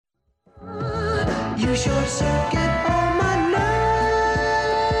You short circuit all my nerves,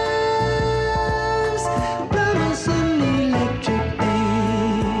 promising electric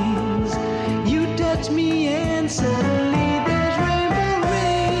things. You touch me and suddenly there's rainbow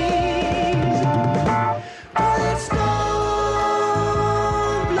rings. Quiet storm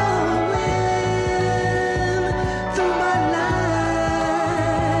blowing through my life.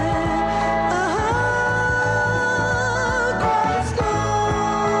 Quiet storm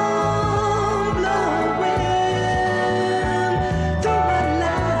blowing through my life. Blowing, blowing,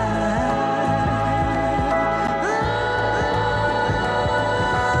 blowing,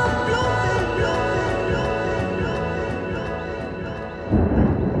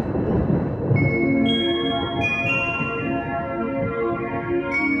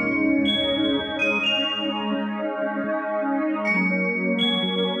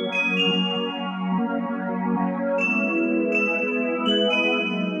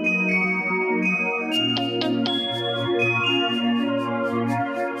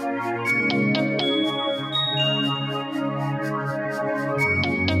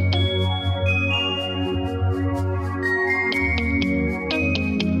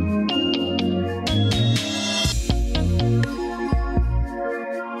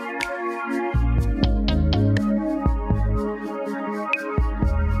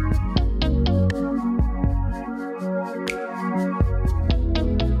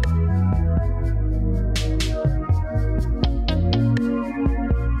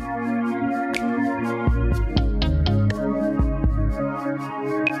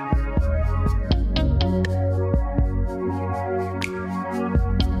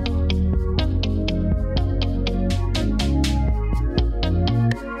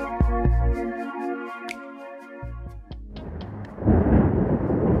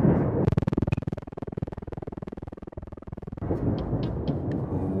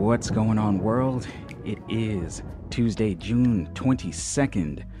 What's going on, world? It is Tuesday, June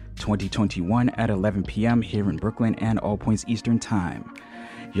 22nd, 2021 at 11 p.m. here in Brooklyn and all points Eastern Time.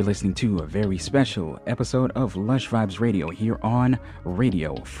 You're listening to a very special episode of Lush Vibes Radio here on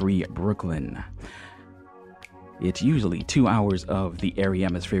Radio Free Brooklyn. It's usually 2 hours of the airy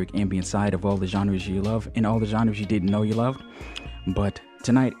atmospheric ambient side of all the genres you love and all the genres you didn't know you loved. But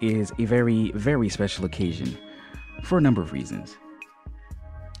tonight is a very, very special occasion for a number of reasons.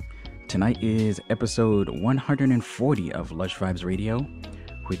 Tonight is episode 140 of Lush Vibes Radio,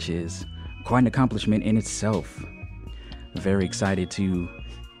 which is quite an accomplishment in itself. Very excited to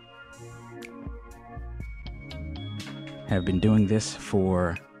have been doing this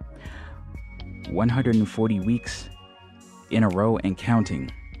for 140 weeks in a row and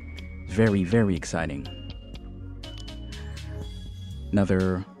counting. Very, very exciting.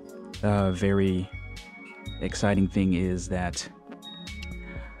 Another very exciting thing is that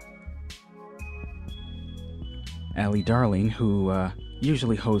Allie Darling, who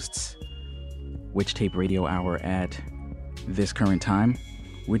usually hosts Witch Tape Radio Hour at this current time,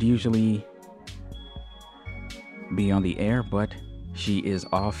 would usually be on the air, but she is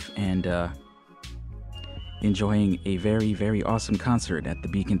off and enjoying a very, very awesome concert at the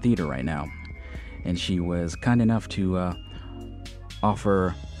Beacon Theater right now. And she was kind enough to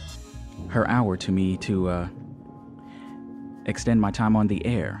offer her hour to me to extend my time on the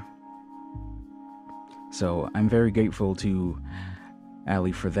air. So I'm very grateful to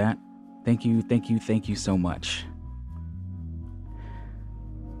Allie for that. Thank you so much.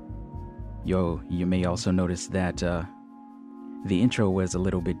 You may also notice that the intro was a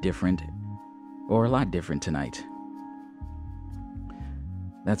little bit different, or a lot different tonight.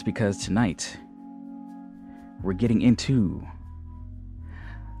 That's because tonight we're getting into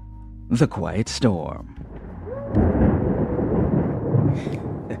The Quiet Storm.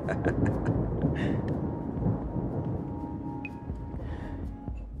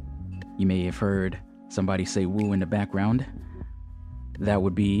 You may have heard somebody say woo in the background. That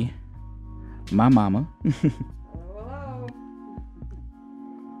would be my mama. Hello.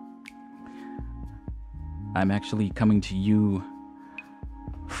 I'm actually coming to you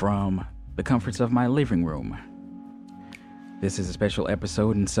from the comforts of my living room. This is a special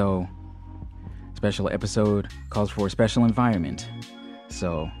episode, and so special episode calls for a special environment.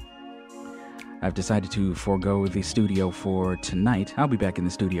 So I've decided to forego the studio for tonight. I'll be back in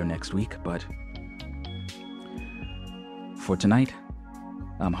the studio next week, but for tonight,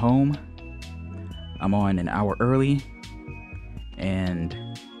 I'm home. I'm on an hour early, and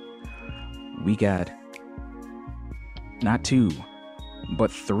we got not 2,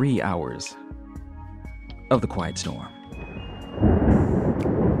 but 3 hours of The Quiet Storm.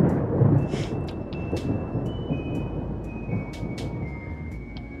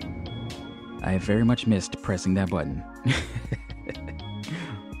 I very much missed pressing that button.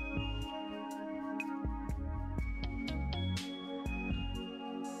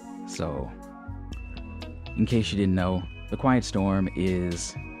 So, in case you didn't know, The Quiet Storm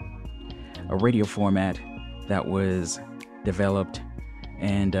is a radio format that was developed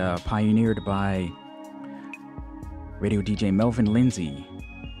and pioneered by radio DJ Melvin Lindsay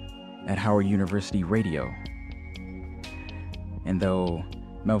at Howard University Radio. And though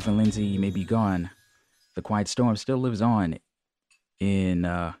Melvin Lindsay may be gone, The Quiet Storm still lives on in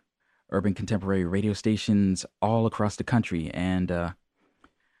urban contemporary radio stations all across the country and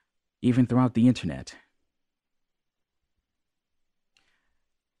even throughout the internet.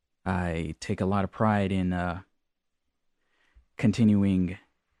 I take a lot of pride in continuing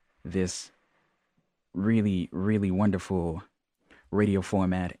this really, really wonderful radio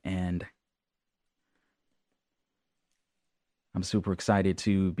format, and I'm super excited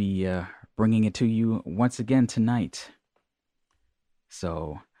to be bringing it to you once again tonight.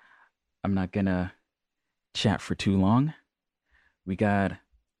 So I'm not gonna chat for too long. We got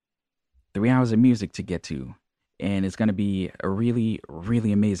 3 hours of music to get to, and it's gonna be a really,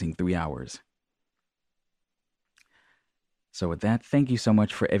 really amazing 3 hours. So with that, thank you so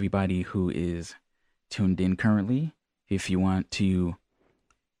much for everybody who is tuned in currently. If you want to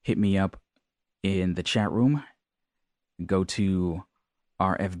hit me up in the chat room, go to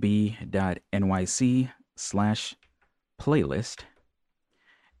rfb.nyc/playlist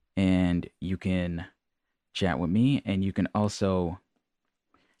and you can chat with me, and you can also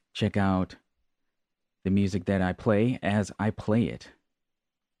check out the music that I play as I play it.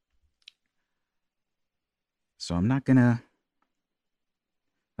 So I'm not gonna,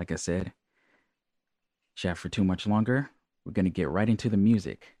 like I said, chat for too much longer. We're gonna get right into the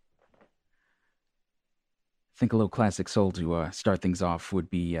music. I think a little classic soul to start things off would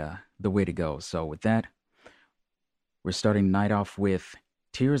be the way to go. So with that, we're starting the night off with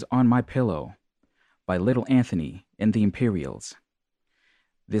Tears on My Pillow by Little Anthony and the Imperials.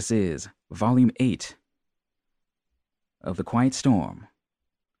 This is Volume 8 of The Quiet Storm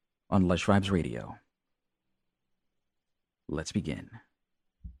on Lush Vibes Radio. Let's begin.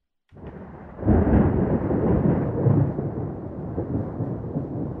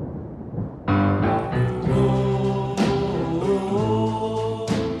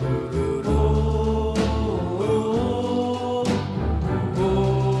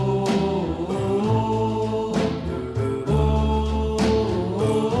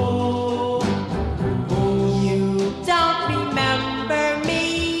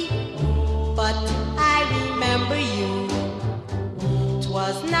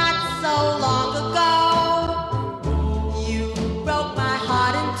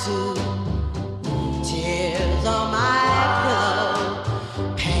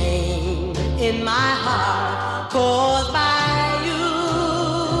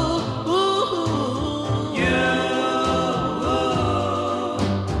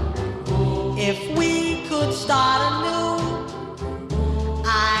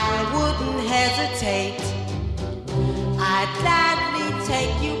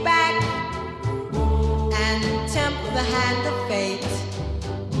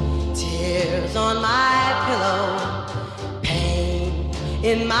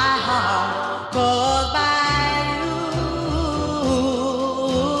 In my heart, caused by you.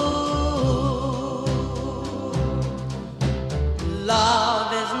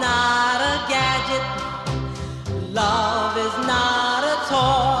 Love is not a gadget. Love is not a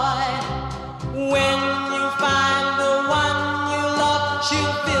toy. When you find the one you love,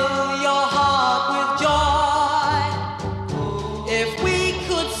 she'll fill your heart with joy. If we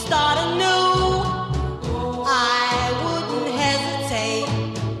could start anew,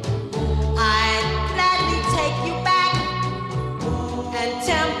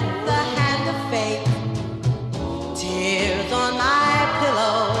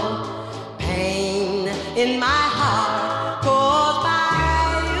 in my heart, caused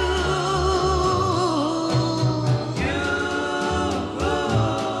by you.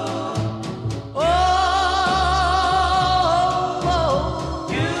 Oh,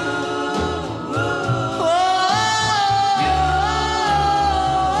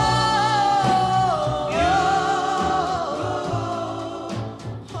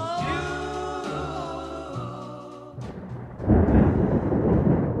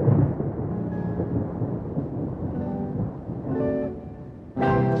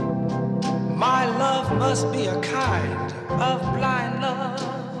 My love must be a kind of blind love.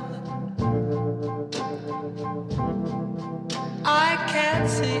 I can't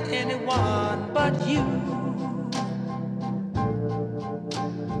see anyone but you.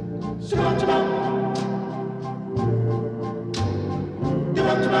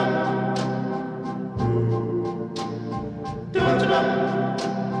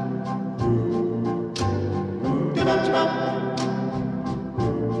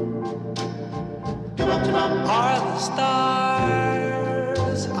 Are the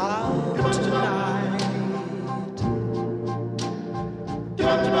stars out tonight?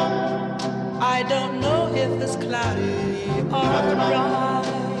 I don't know if it's cloudy or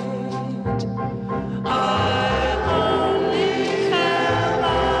bright. I only have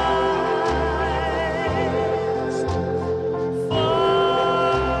eyes for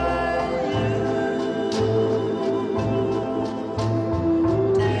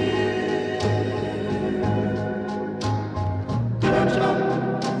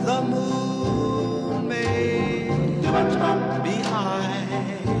the moon may be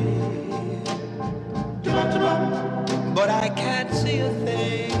high, but I can't see a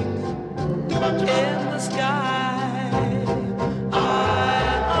thing in the sky.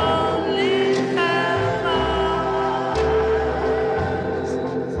 I only have eyes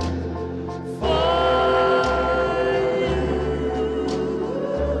for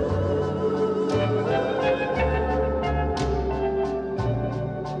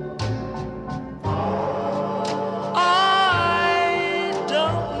I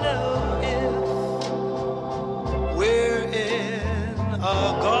don't know if we're in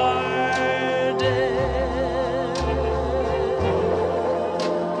a garden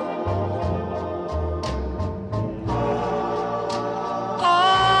or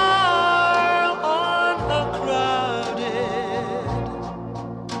on a crowded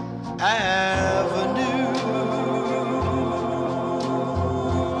avenue.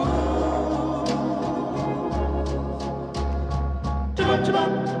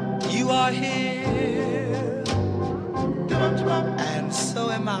 You are here, and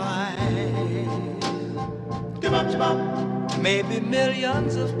so am I. Maybe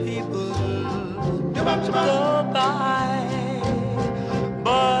millions of people go by,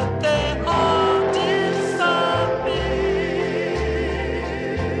 but they all disappear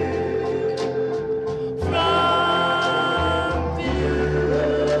from view.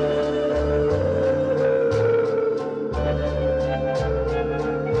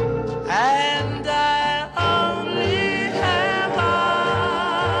 And I only have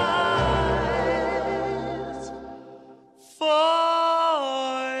eyes for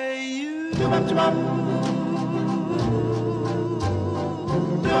you.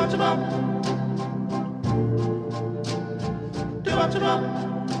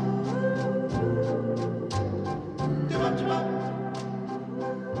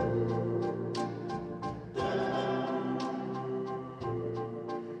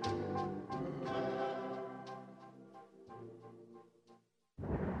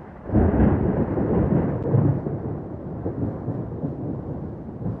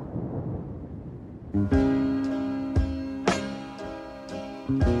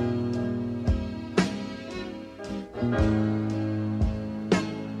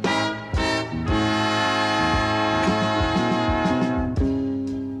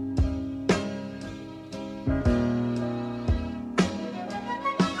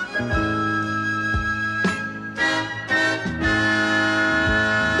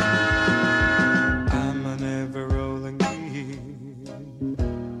 I'm an ever-rolling wheel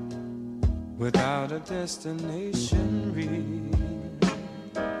without a destination real.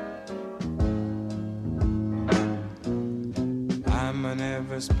 I'm an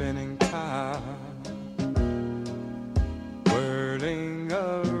ever-spinning top, whirling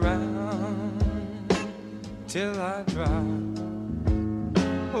around till I drop.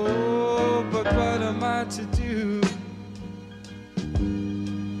 Oh, but what am I to do?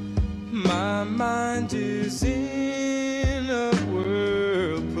 My mind is in a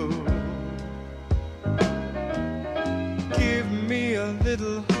whirlpool. Give me a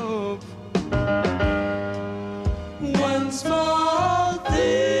little hope. One small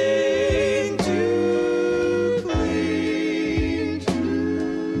thing to cling to.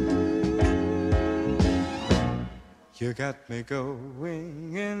 You got me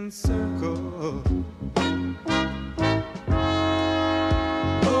going in circles.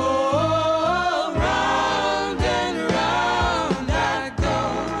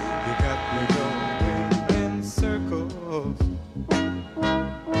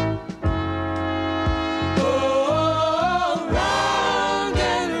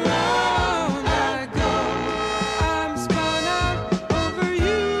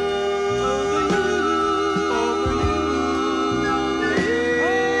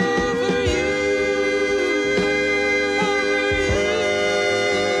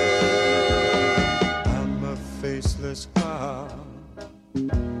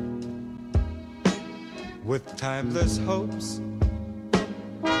 With timeless hopes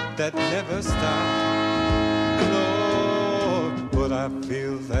that never stop. Lord, but I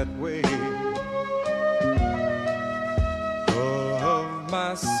feel that way of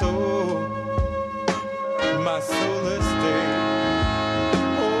my soul, my soulless day.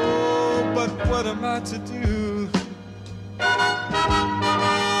 Oh, but what am I to do?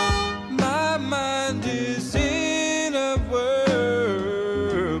 My mind is in a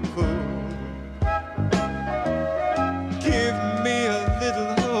whirlpool. Give me a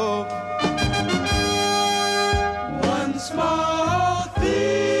little hope. One small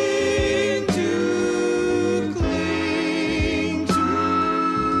thing to cling to.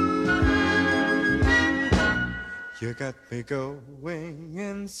 You got me going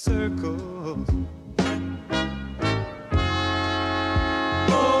in circles.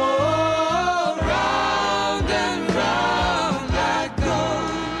 Oh, round and round I go.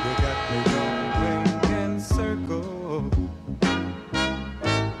 You got me going in circles.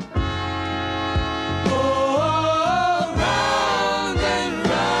 Oh, round and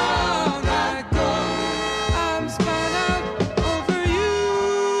round I go. I'm spun out over you.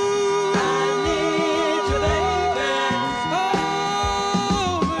 I need you, baby.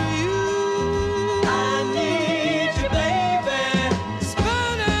 Over you.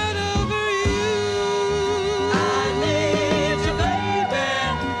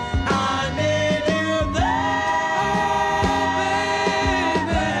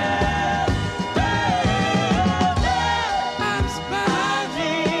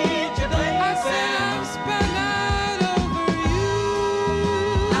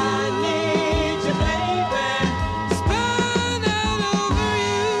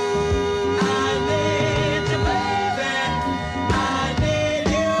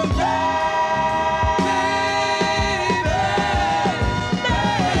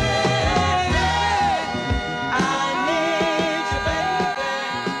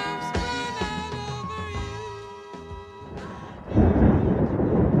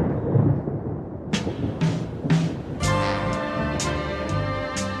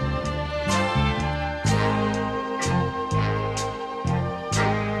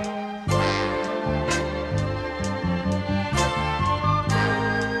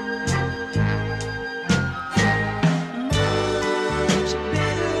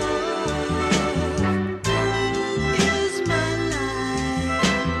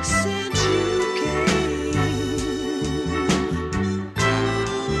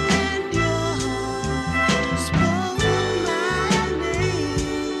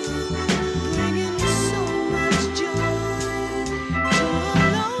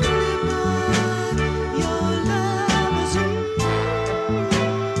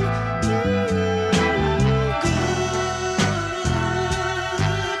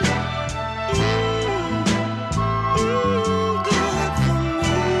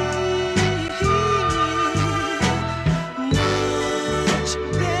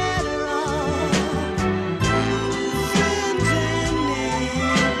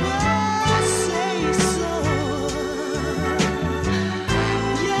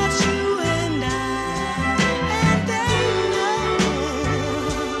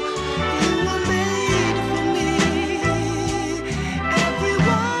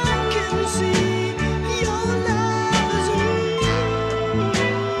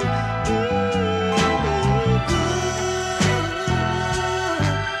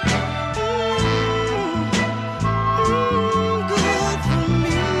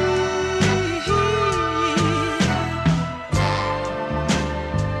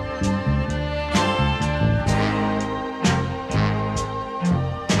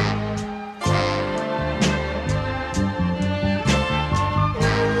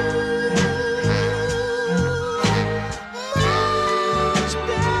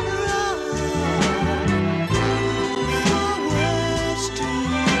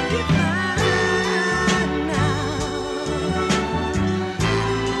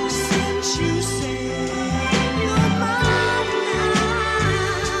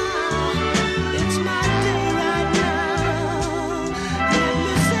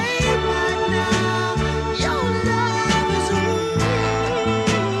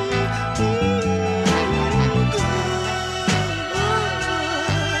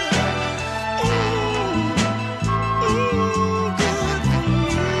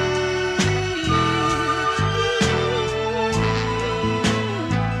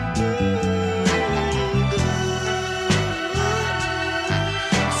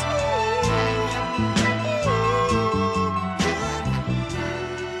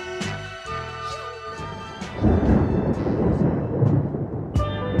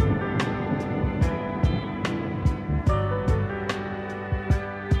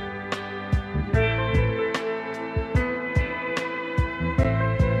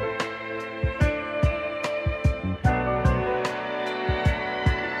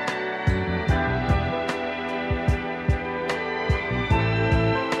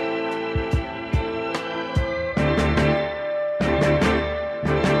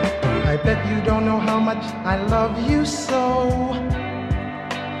 much I love you so.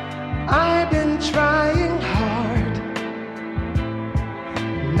 I've been trying hard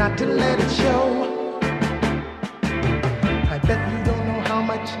not to let it show. I bet you don't know how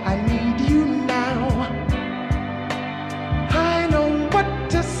much I need you now. I know what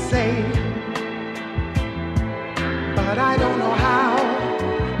to say, but I don't know how.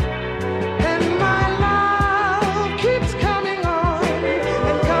 And my love keeps coming on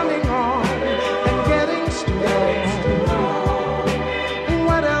and getting strong.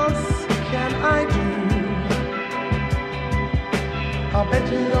 What else can I do? I'll bet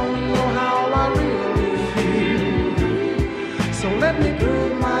you don't know how I really feel. So let me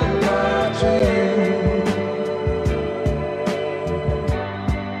prove my love to you.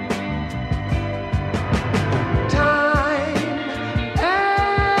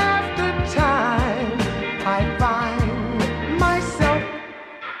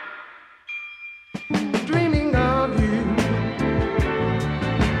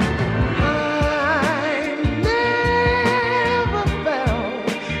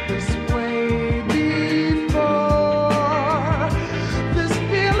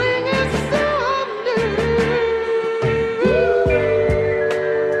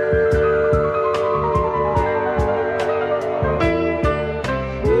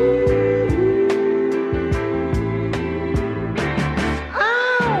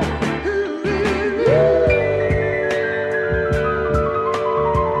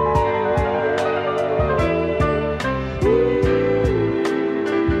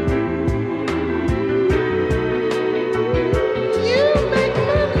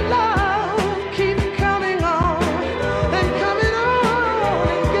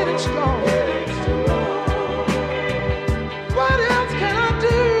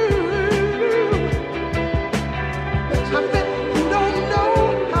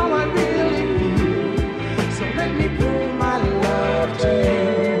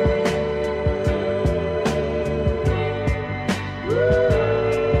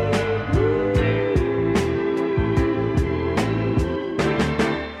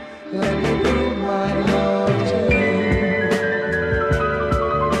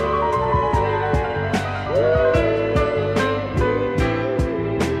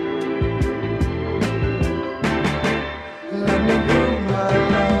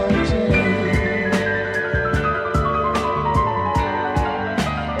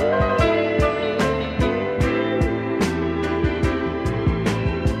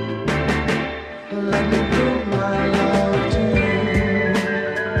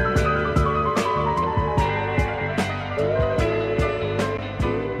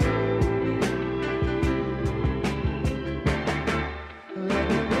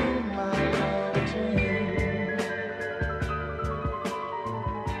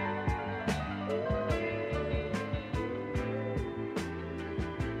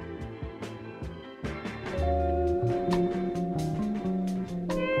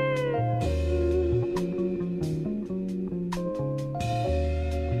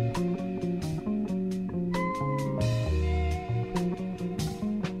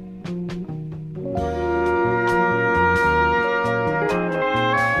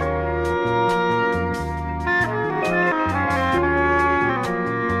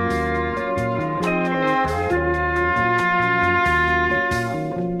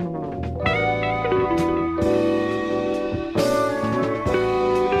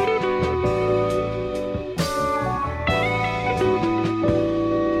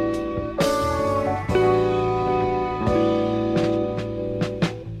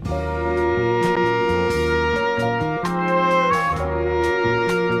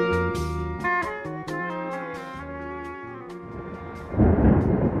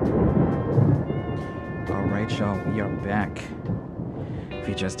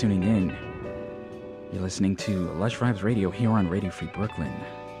 Just tuning in, you're listening to Lush Vibes Radio here on Radio Free Brooklyn.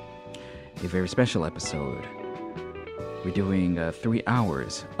 A very special episode. We're doing 3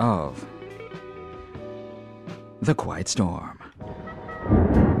 hours of The Quiet Storm.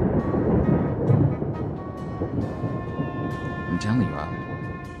 I'm telling you,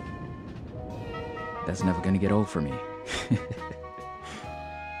 that's never gonna get old for me.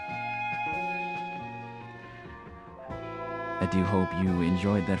 I do hope you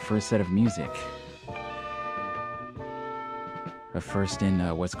enjoyed that first set of music. A first in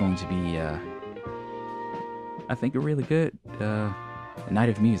what's going to be, I think, a really good night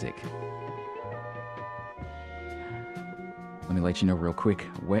of music. Let me let you know real quick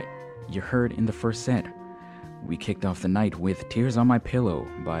what you heard in the first set. We kicked off the night with Tears on My Pillow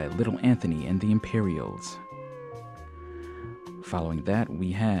by Little Anthony and the Imperials. Following that,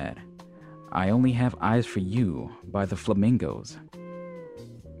 we had I Only Have Eyes for You by the Flamingos.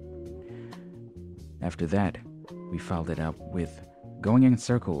 After that, we followed it up with Going in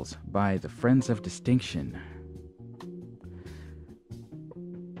Circles by the Friends of Distinction.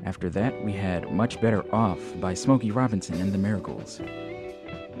 After that, we had Much Better Off by Smokey Robinson and the Miracles.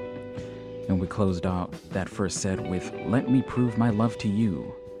 And we closed out that first set with Let Me Prove My Love to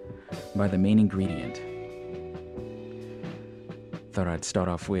You by The Main Ingredient. Thought I'd start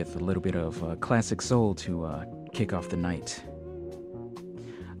off with a little bit of classic soul to kick off the night.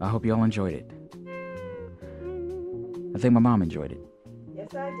 I hope you all enjoyed it. I think my mom enjoyed it.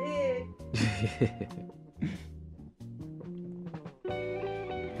 Yes, I did.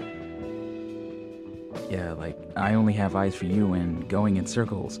 Yeah, like I Only Have Eyes for You and Going in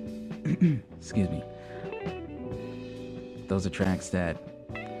Circles. Excuse me. Those are tracks that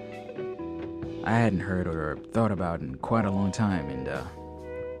I hadn't heard or thought about in quite a long time, and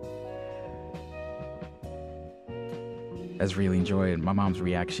I just really enjoyed my mom's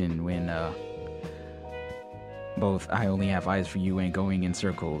reaction when both I Only Have Eyes for You and Going in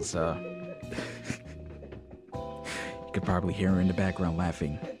Circles. You could probably hear her in the background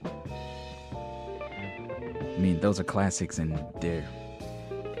laughing. I mean, those are classics, and they're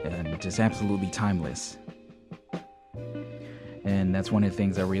just absolutely timeless. And that's one of the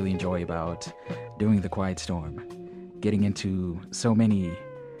things I really enjoy about doing The Quiet Storm. Getting into so many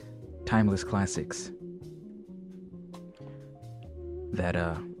timeless classics that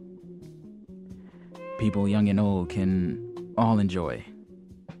people young and old can all enjoy.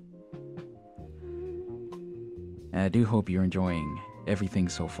 And I do hope you're enjoying everything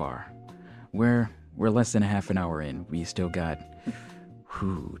so far. We're less than a half an hour in. We still got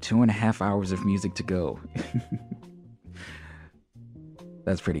 2.5 hours of music to go.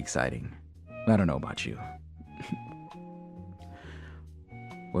 That's pretty exciting. I don't know about you.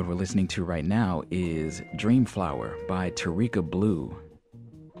 What we're listening to right now is Dreamflower by Tarika Blue.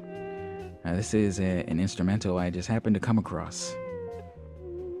 Now, this is an instrumental I just happened to come across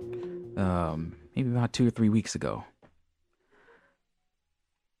maybe about 2 or 3 weeks ago.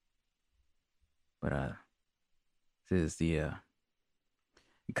 But this is the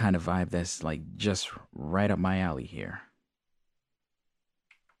kind of vibe that's like just right up my alley here.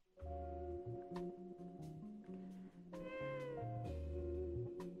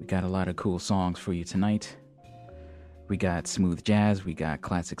 We got a lot of cool songs for you tonight. We got smooth jazz, we got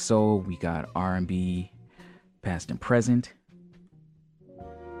classic soul, we got R&B, past and present.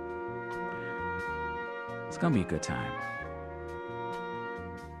 It's gonna be a good time.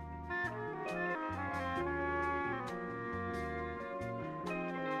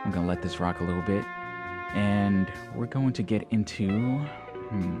 I'm gonna let this rock a little bit, and we're going to get into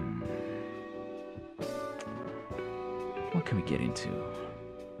what can we get into?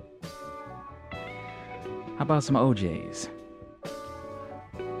 How about some OJs?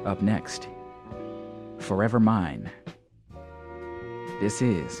 Up next, Forever Mine. This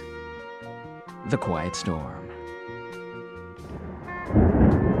is The Quiet Storm.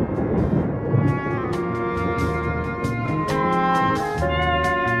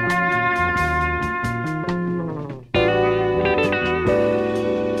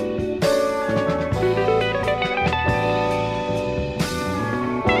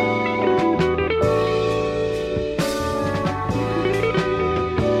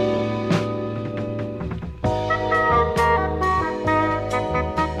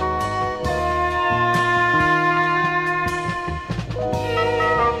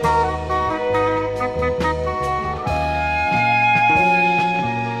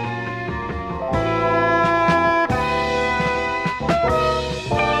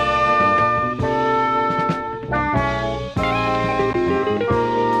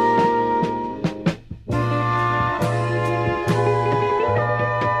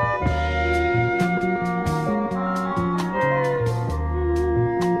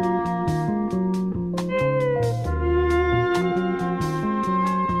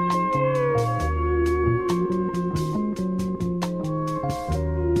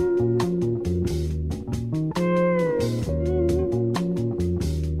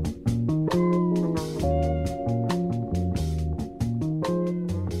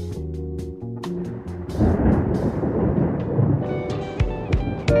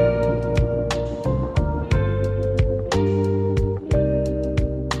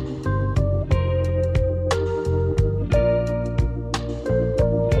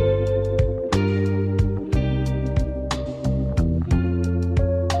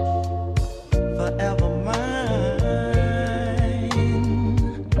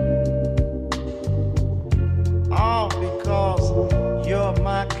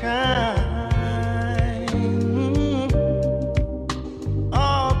 My kind.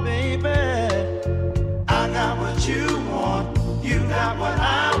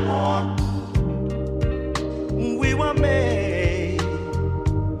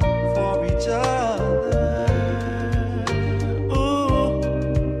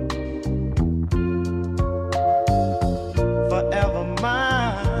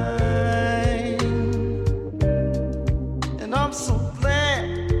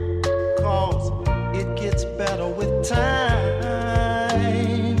 better with time.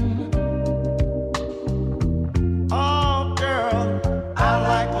 Oh, girl, I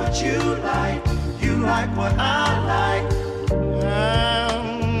like what you like. You like what I like.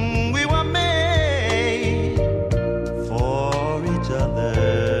 We were made for each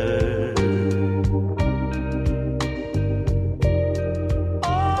other.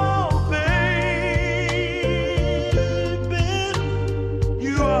 Oh, baby,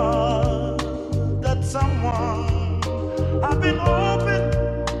 you are that someone I've been hoping,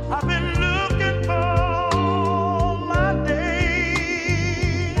 I've been looking for my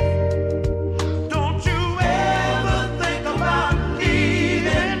days. Don't you ever think about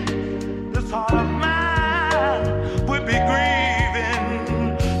leaving this heart of mine would be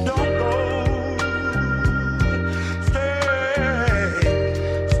grieving. Don't go,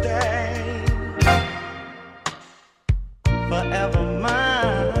 stay forever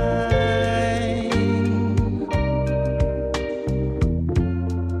mine.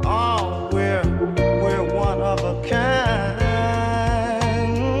 Oh, we're one of a kind.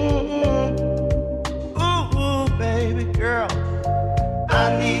 Ooh, baby girl,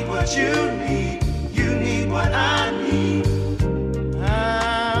 I need what you need. You need what I need.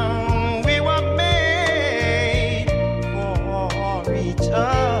 We were made for each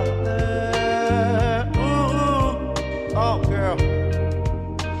other. Ooh, oh girl.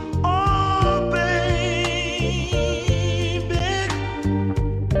 Oh, baby,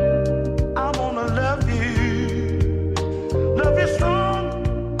 I wanna love you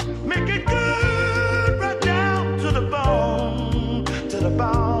strong, make it good right down to the bone, to the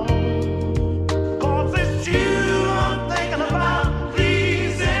bone. 'Cause it's you I'm thinking about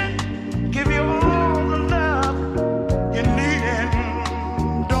pleasing, give you all the love you need,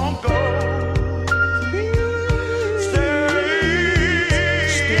 and don't go. Stay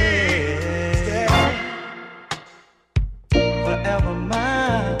forever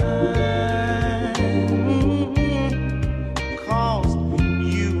mine. 'Cause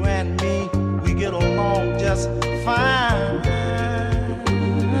you and me, we get along just fine.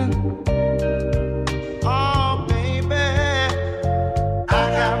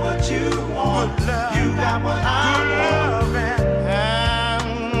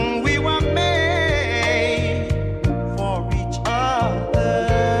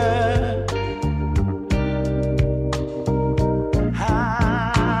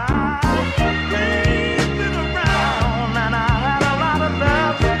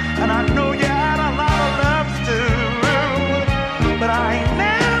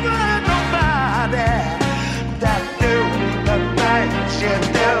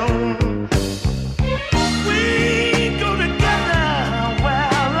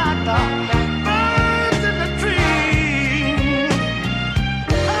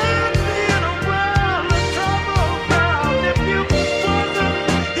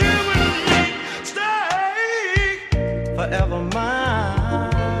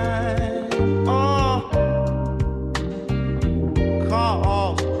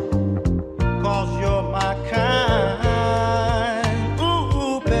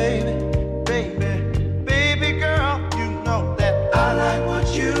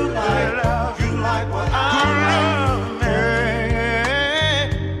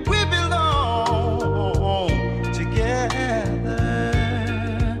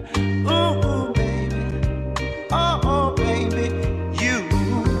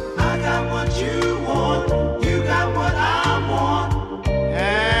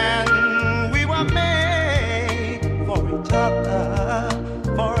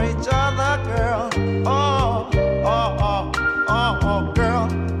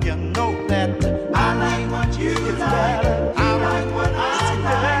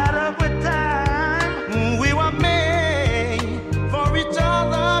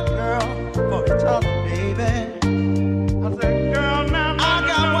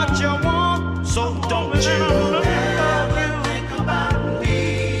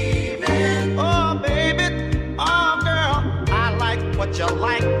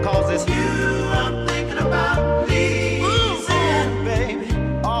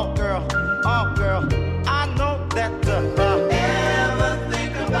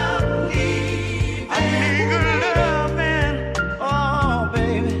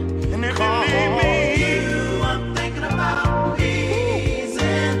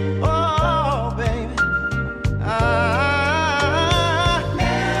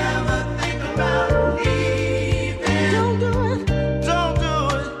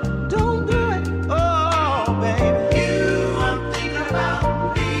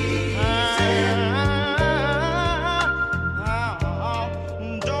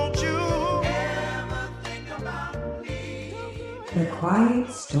 The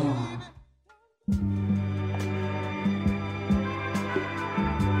Quiet Storm.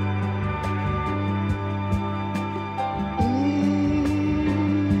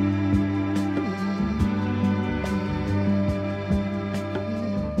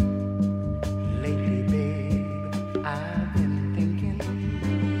 Lately, babe, I've been thinking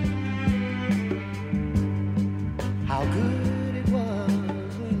how good it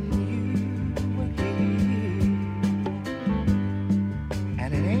was when you were here.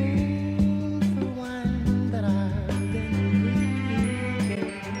 And it ain't the one that I've been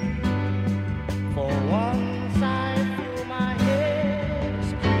drinking. For once I feel my head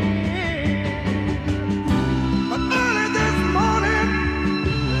spin. But early this morning,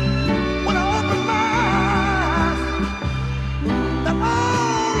 when I opened my eyes, that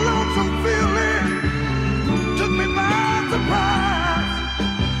old lonesome feeling took me by surprise.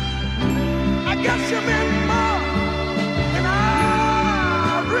 I guess you meant more than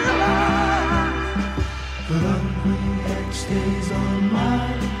I realized. The love we had stays on my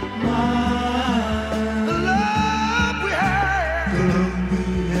mind. The love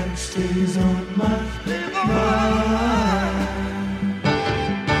we had stays on my mind.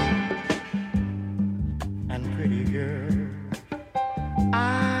 And pretty girl,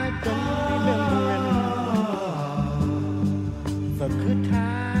 I've been remembering the good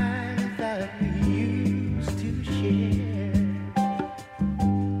times that we used to share.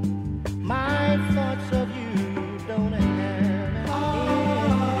 My thoughts of you don't have an end.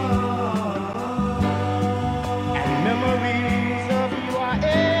 And memories of you are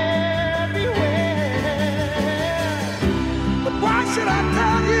everywhere. But why should I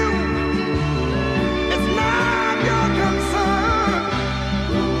tell you? It's not your concern.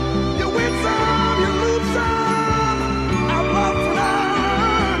 You win some, you lose some. I've lost and I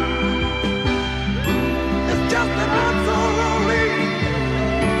learned. It's just that I'm so lonely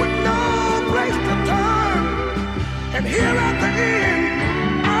with no place to turn. And here at the end,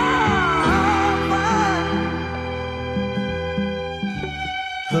 I find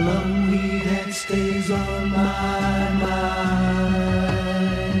the love we had stays on my mind.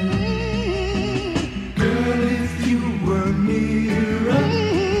 Girl, if you were nearer,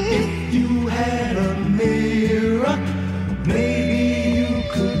 if you had a mirror, maybe you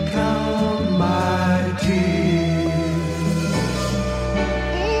could count my tears.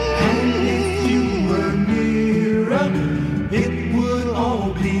 And if you were nearer, it would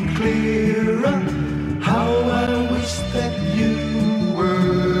all be clearer. How I wish that you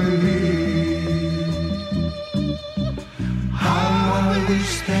were here. How I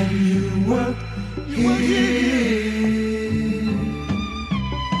wish that you were here.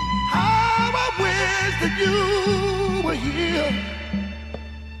 How I wish that you were here.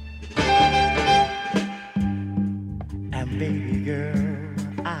 And baby girl,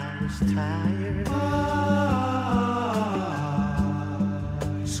 I was tired.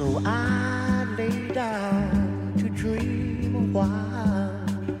 So I lay down to dream a while.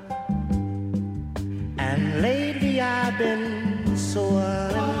 And lately I've been so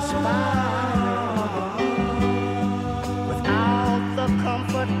uninspired without the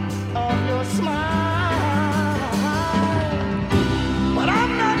comfort of your smile. But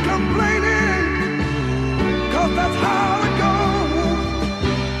I'm not complaining, 'cause that's how it goes.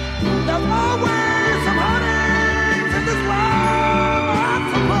 There's always some heartaches in this life, I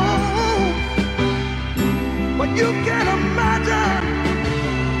suppose. But you can't imagine,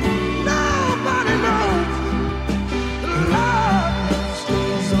 nobody knows the love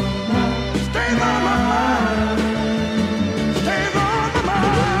stays on my mind. Stays on my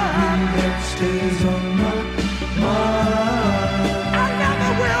mind. Stays on my mind. I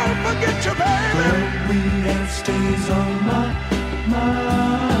never will forget you, baby. That stays on my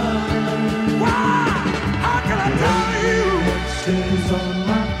mind. Why? How can I tell you? That stays on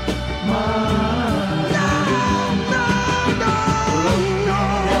my mind. No, no, no, no.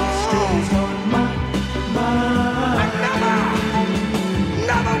 That stays on my mind. I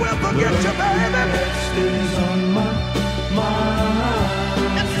never will forget you, baby. That stays on my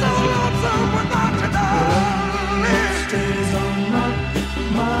mind. It's so lonesome without you, darling. That stays on my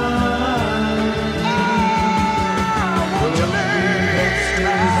mind. Oh, won't you, baby?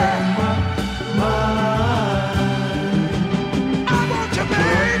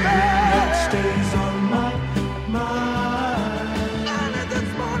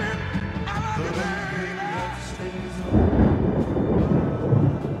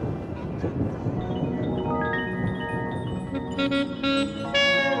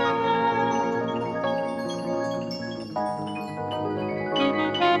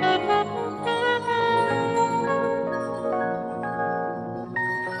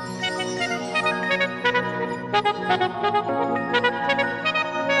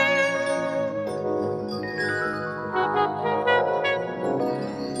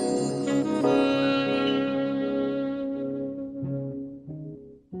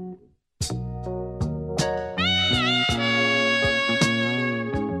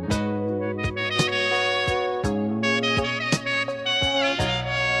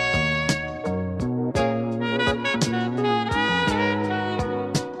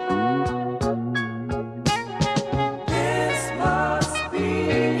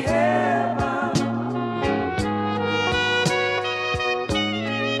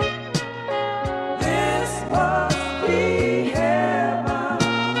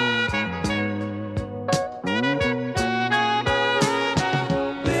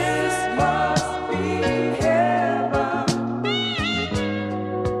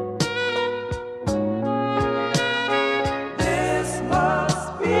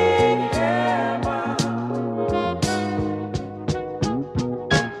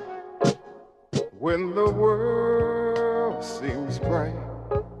 right,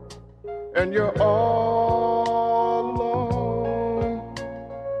 and you're all alone,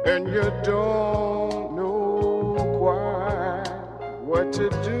 and you don't know quite what to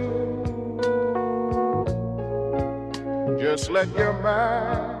do. Just let your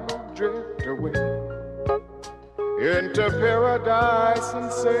mind drift away into paradise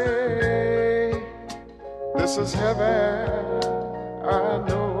and say, this is heaven. I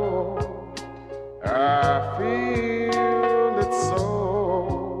know, I feel it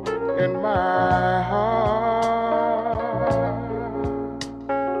so in my heart.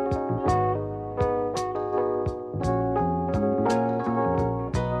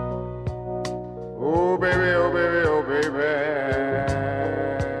 Oh baby, oh baby, oh baby.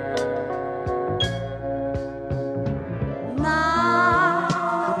 Now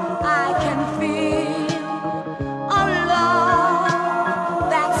I can feel a love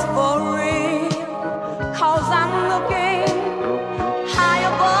that's for real, 'cause I'm looking high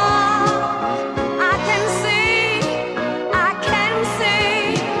above. I can see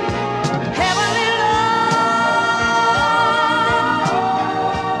heavenly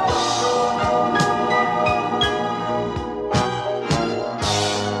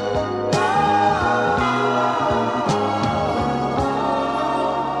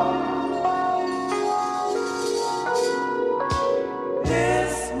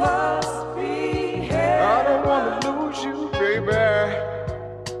This must be I heaven. don't want to lose you, baby.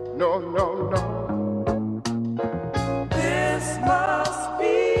 No, no, no. This must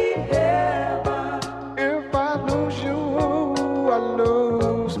be heaven. If I lose you, I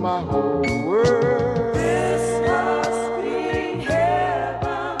lose my whole world. This must be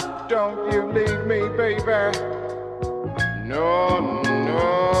heaven. Don't you leave me, baby. No,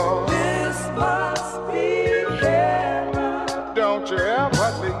 no. This must be heaven. Don't you ever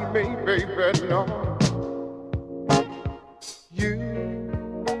leave me, baby, no.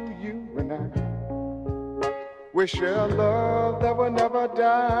 You and I, we share a love that will never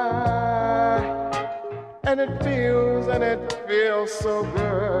die. And it feels so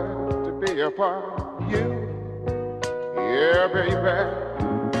good to be a part of you. Yeah, baby,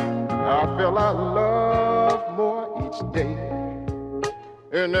 I feel our love more each day.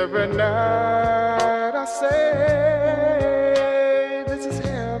 And every night I say, this is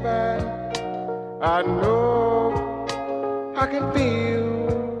heaven. I know I can feel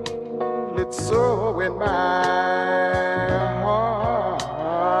it so in my heart.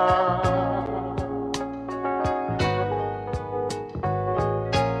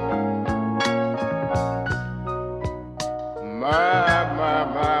 My.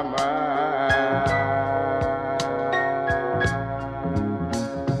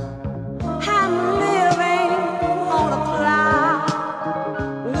 I'm living on a cloud,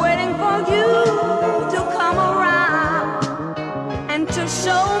 waiting for you to come around and to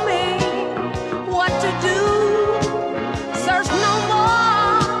show me what to do. Search no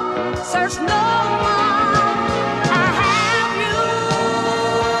more, search no more. I have you.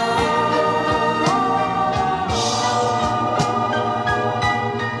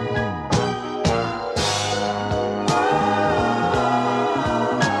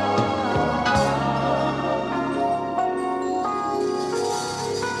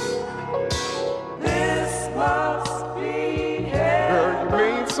 This must be heaven. Girl,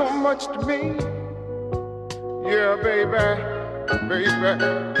 you mean so much to me. Yeah, baby.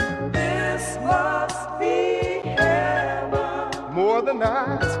 This must be heaven. More than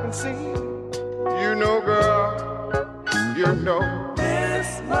eyes can see. You know, girl, you know.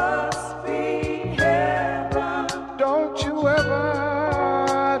 This must be heaven. Don't you ever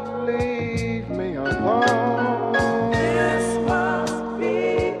leave me alone. This must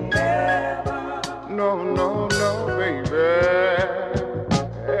be heaven. No, no, no, baby.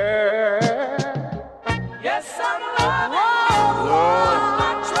 Yes, I'm loving Love,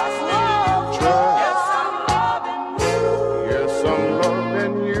 I'm trusting you. trust. Yes, I'm loving you. Yes, I'm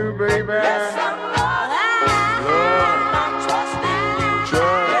loving you, baby. Yes, I'm loving Love, I'm trusting you.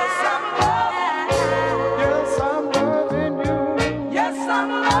 trust. Yes, I'm loving Yes, I'm loving you. Yes, I'm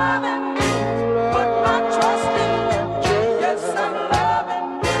loving you. Put my trust in you. Yes, I'm loving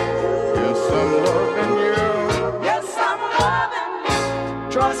you. Yes, I'm loving you. Yes, I'm loving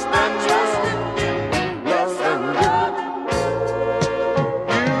you. Trust My in trust you. in you. Yes, I'm Loving you. loving you.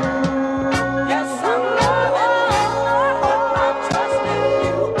 Yes, I'm loving you. Put my trust in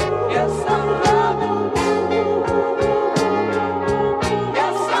you. Yes, I'm loving you.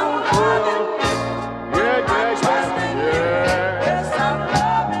 Yes, I'm loving you. Yeah, My yeah, trust in you. yeah. Yes, I'm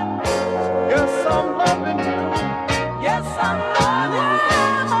loving you. Yes, I'm loving you. Yes, I'm loving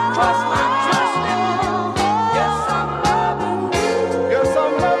you. Trust my trust in you. Yes, I'm loving you.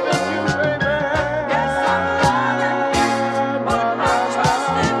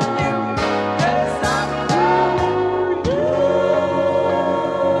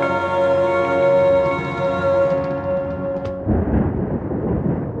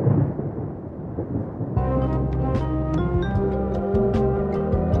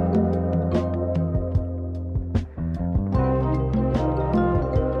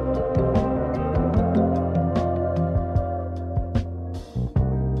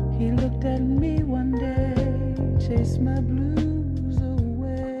 He looked at me one day, chased my blues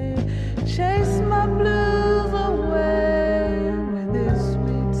away, chased my blues away with his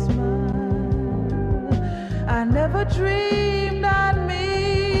sweet smile. I never dreamed I'd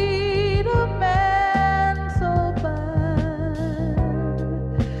meet a man so fine.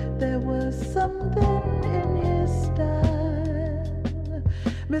 There was something in his style,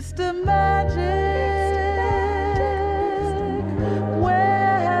 Mr. Magic.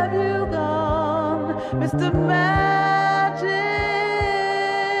 Where have you gone, Mr. Magic?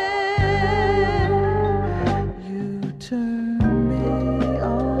 You turn me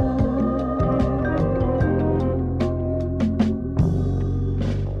on.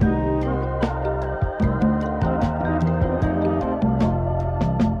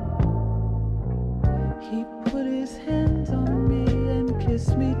 He put his hands on me and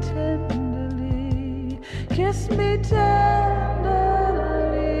kissed me tenderly, kissed me tenderly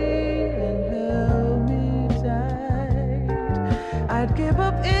and held me tight. I'd give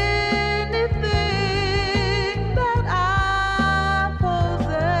up anything that I possess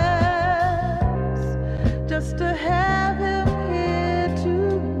just to have him here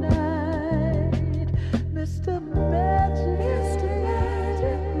tonight. Mr. Magic, Mr.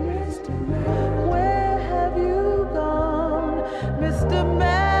 Magic, Mr. Magic, where have you gone, Mr.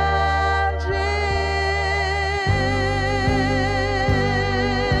 Magic?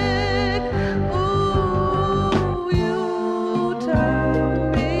 Ooh, you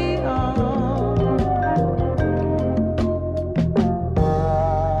turn me on.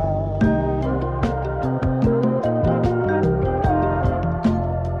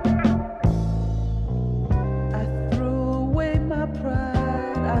 I threw away my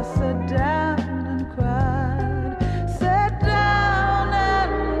pride. I sat down and cried, sat down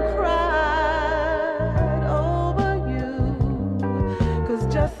and cried over you. 'Cause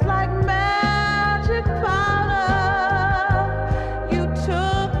just like magic powder, you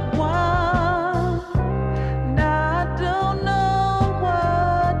took one. Now I don't know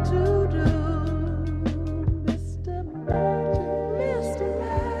what to do. Mr. Magic, Mr.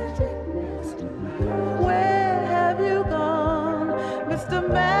 Magic, Mr. Magic, where have you gone, Mr.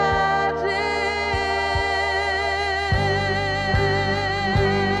 Magic?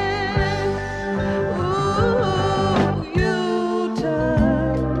 Ooh, you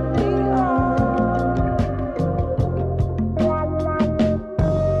turn me on.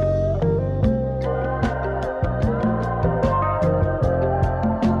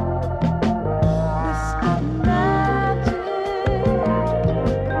 Mr. Magic,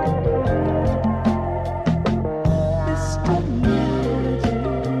 Mr. Magic, Mr.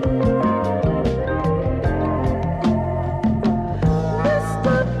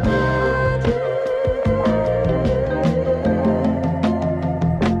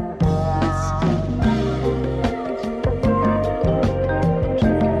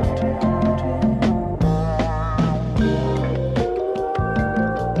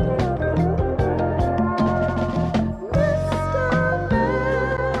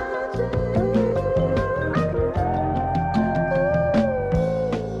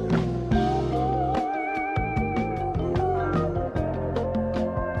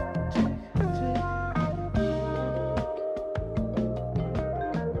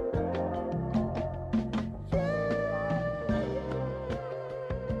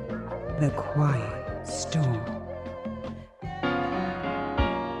 The Quiet Storm.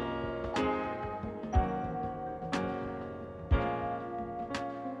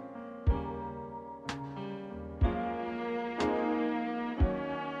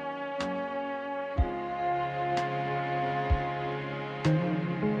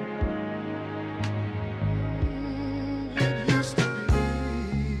 It used to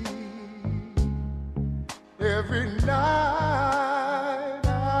be every night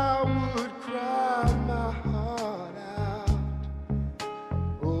I would cry my heart out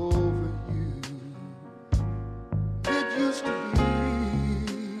over you. It used to be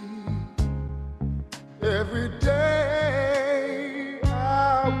every day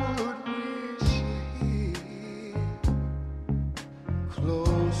I would wish you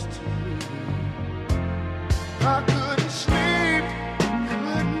close to me. I couldn't sleep,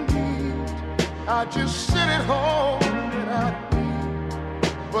 couldn't eat. I just sit at home and I'd eat.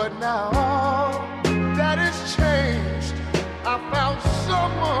 But now all that has changed. I found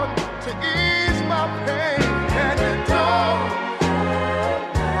someone to ease my pain. And you don't hurt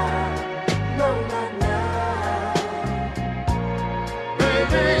now, no, not now.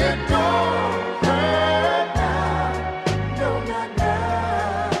 Baby, you don't hurt now, no, not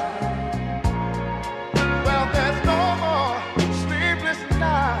now. Well, there's no more sleepless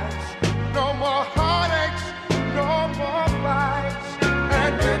nights.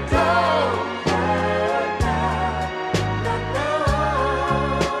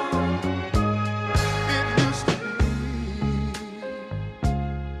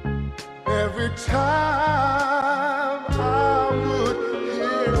 Every time I would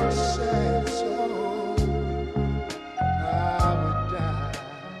hear a sad song, I would die.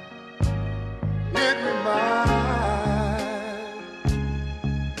 It reminds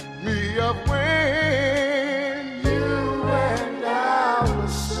me of when you and I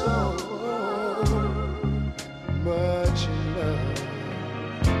was so much in love.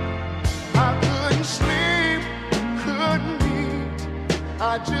 I couldn't sleep, couldn't eat.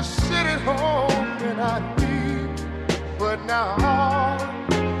 I just sit at home and I'd weep. But now all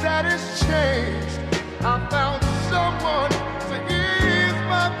that has changed. I found someone to ease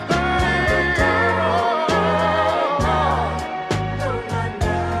my pain.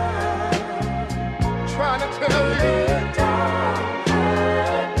 Trying to tell you.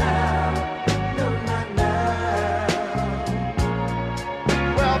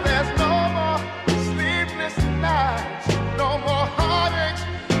 Well, there's no more sleepless nights, no more heartaches,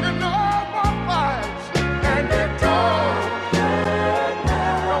 and no more fights. And it don't hurt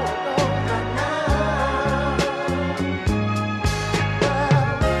now.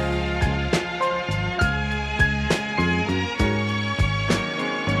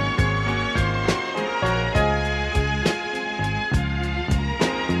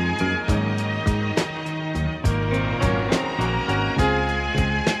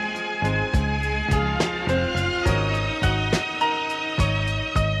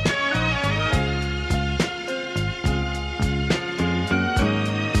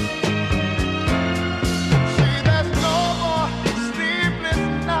 See, there's no more sleepless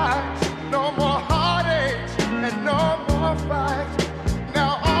nights, no more heartaches, and no more fights.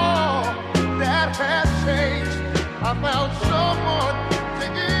 Now all that has changed. I found someone to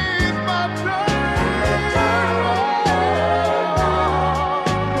ease my pain.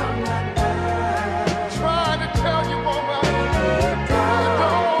 Trying to tell you, woman, it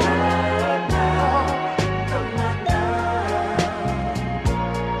don't hurt now.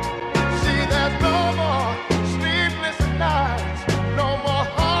 See, there's no more sleepless nights, no more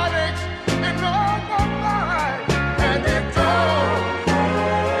heartaches, and no more fights. And it don't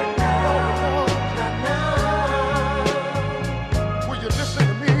hurt now. Will you listen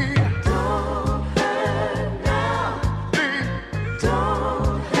to me? Don't hurt now. Please,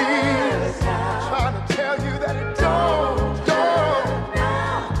 please. Trying to tell you that it don't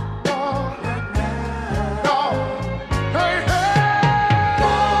no. Hey, hey.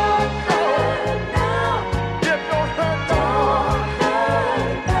 It don't hurt now.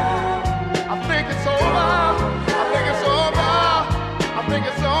 I think it's over. I think it's over. I think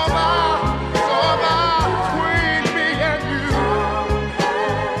it's over. It's over between me and you.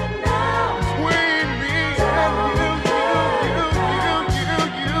 Between me and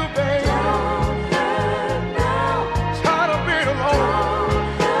you, baby. Tired of being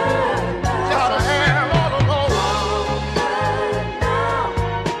alone. Tired of being all alone.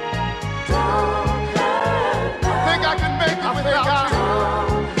 I think I can make it without you.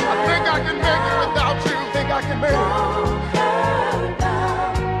 I think I can make it without you. Think I can make it.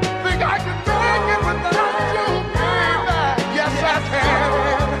 Think I can make it without you, baby. Yes, I can.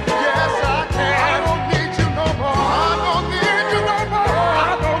 Yes, I can. I don't need you no more. I don't need you no more.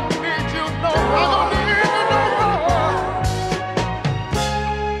 I don't need you no more. I don't need you no more.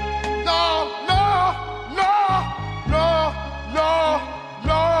 No, no, no, no, no,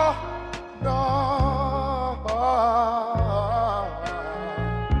 no, no.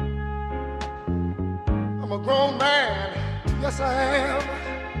 I'm a grown man. Yes, I am.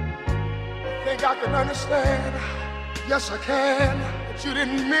 I think I can understand. Yes, I can. But you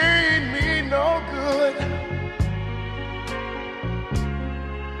didn't mean me no good.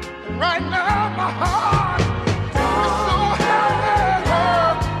 And right now, my heart is so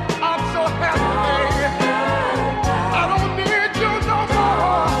happy. I'm so happy. I don't need you no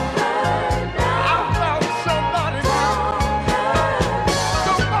more. I found somebody new.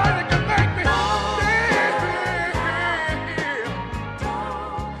 Somebody can make me feel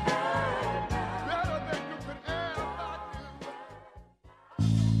better than you could ever do.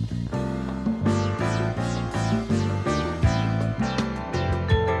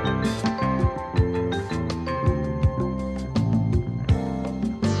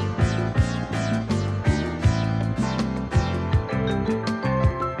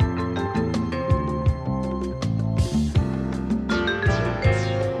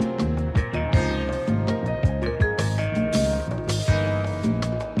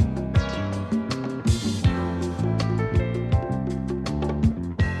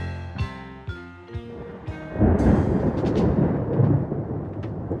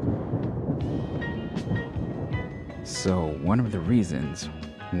 So, one of the reasons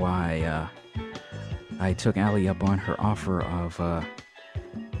why I took Allie up on her offer of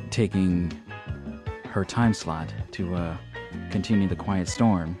taking her time slot to continue the Quiet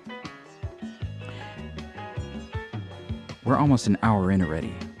Storm. We're almost an hour in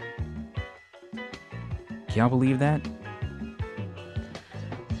already. Can y'all believe that?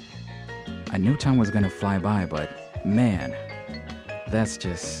 I knew time was gonna fly by, but man, that's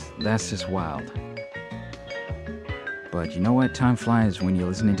just wild. But you know what? Time flies when you're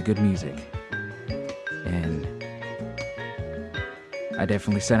listening to good music. And I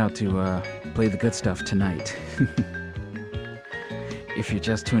definitely set out to play the good stuff tonight. If you're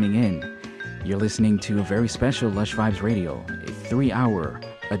just tuning in, you're listening to a very special Lush Vibes Radio, a 3-hour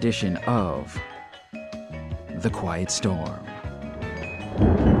edition of The Quiet Storm.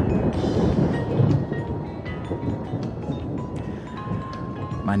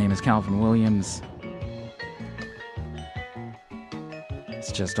 My name is Calvin Williams.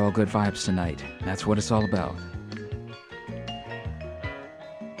 It's just all good vibes tonight. That's what it's all about.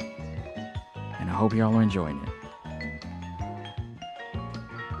 And I hope y'all are enjoying it.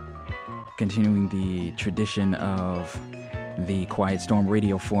 Continuing the tradition of the Quiet Storm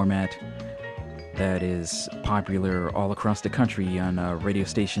radio format that is popular all across the country on radio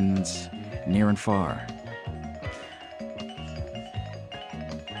stations near and far.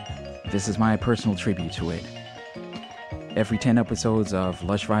 This is my personal tribute to it. Every 10 episodes of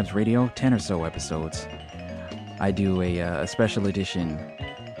Lush Vibes Radio, 10 or so episodes, I do a special edition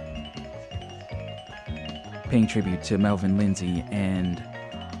paying tribute to Melvin Lindsay and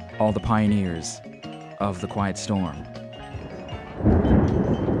all the pioneers of the Quiet Storm.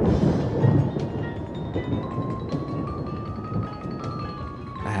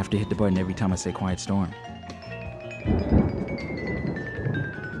 I have to hit the button every time I say Quiet Storm.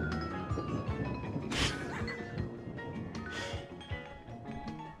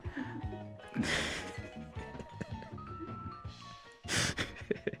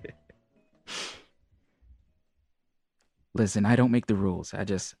 Listen, I don't make the rules. I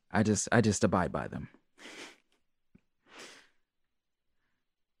just abide by them.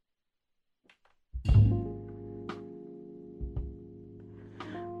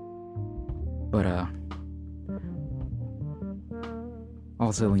 But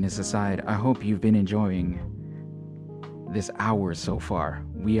all silliness aside, I hope you've been enjoying this hour so far.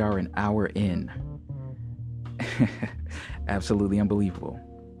 We are an hour in. Absolutely unbelievable.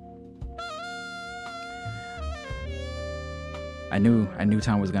 I knew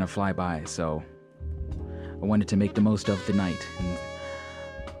time was gonna fly by, so I wanted to make the most of the night, and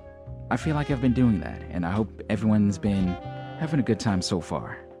I feel like I've been doing that, and I hope everyone's been having a good time so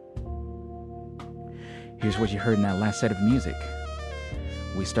far. Here's what you heard in that last set of music.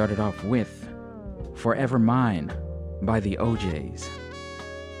 We started off with Forever Mine by the OJs.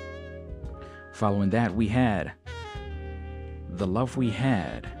 Following that, we had The Love We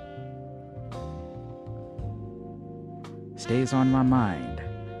Had, Stays on My Mind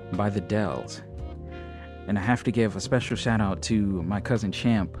by the Dells. And I have to give a special shout out to my cousin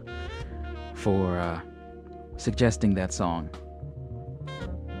Champ for suggesting that song.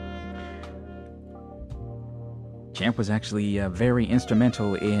 Champ was actually very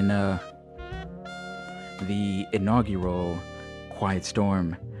instrumental in the inaugural Quiet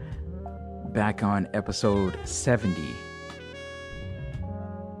Storm back on episode 70.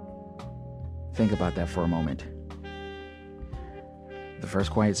 Think about that for a moment. The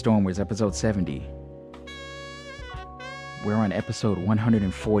first Quiet Storm was episode 70. We're on episode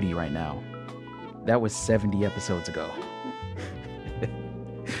 140 right now. That was 70 episodes ago.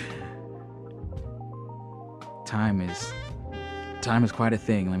 Time is quite a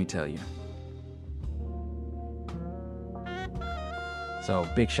thing, let me tell you. So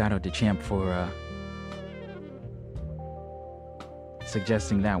big shout out to Champ for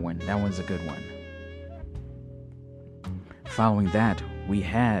suggesting that one. That one's a good one. Following that, we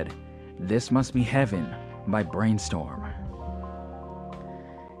had This Must Be Heaven by Brainstorm.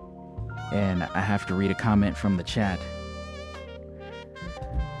 And I have to read a comment from the chat.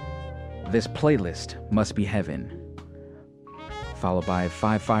 This playlist must be heaven. Followed by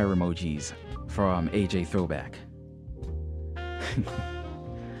 5 fire emojis from AJ Throwback.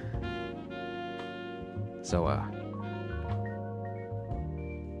 So,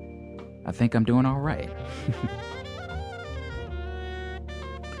 I think I'm doing all right.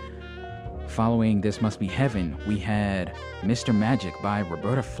 Following This Must Be Heaven, we had Mr. Magic by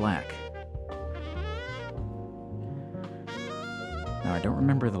Roberta Flack. Now, I don't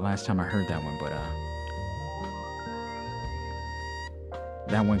remember the last time I heard that one, but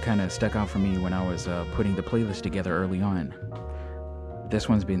that one kind of stuck out for me when I was putting the playlist together early on. This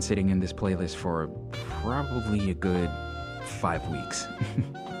one's been sitting in this playlist for probably a good 5 weeks.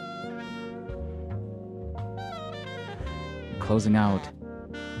 Closing out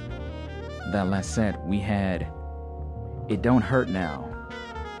that last set, we had It Don't Hurt Now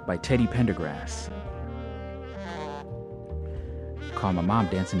by Teddy Pendergrass. Caught my mom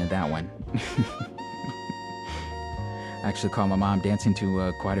dancing to that one. I actually caught my mom dancing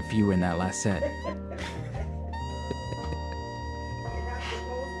to quite a few in that last set.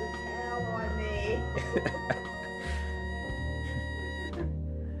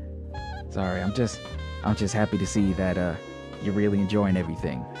 Sorry, I'm just happy to see that you're really enjoying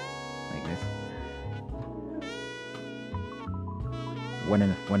everything like this. One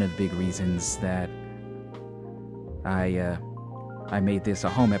of the big reasons that I made this a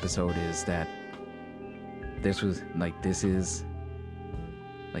home episode is that this is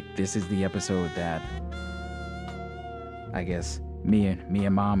the episode that I guess me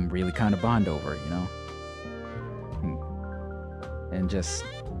and mom really kind of bond over, you know, and just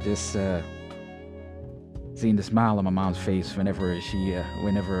seeing the smile on my mom's face whenever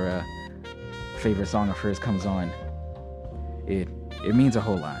a favorite song of hers comes on, it means a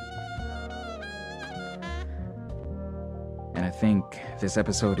whole lot. And I think this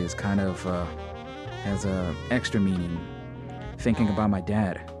episode is kind of has a extra meaning thinking about my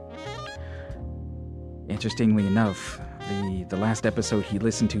dad. Interestingly enough, the last episode he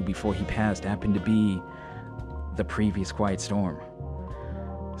listened to before he passed happened to be the previous Quiet Storm.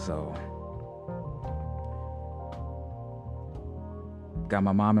 So, got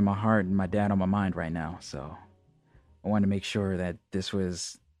my mom in my heart and my dad on my mind right now. So, I wanted to make sure that this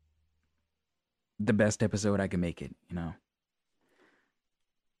was the best episode I could make it, you know.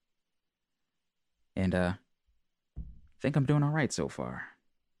 And I think I'm doing all right so far.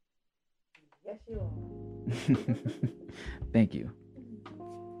 Yes, you are. Thank you.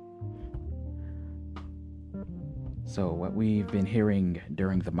 So what we've been hearing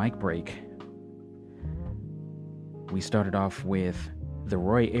during the mic break, we started off with the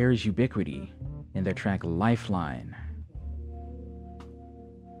Roy Ayers Ubiquity in their track Lifeline.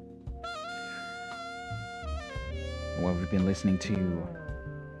 What we've been listening to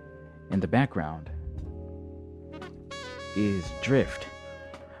in the background is Drift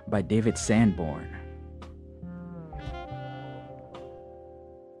by David Sanborn.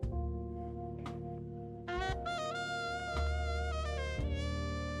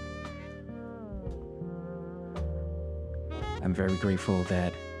 I'm very grateful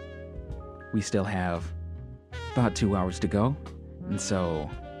that we still have about 2 hours to go, and so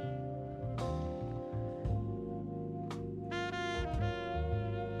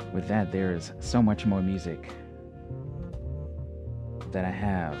with that, there's so much more music that I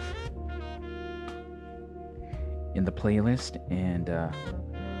have in the playlist, and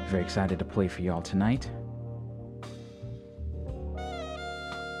very excited to play for y'all tonight.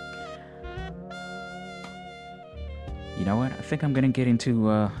 You know what? I think I'm gonna get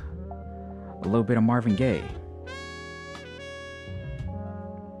into a little bit of Marvin Gaye.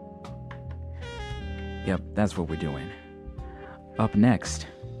 Yep, that's what we're doing. Up next,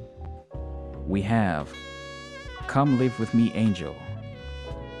 we have Come Live With Me, Angel.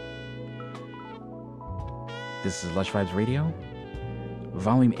 This is Lush Vibes Radio,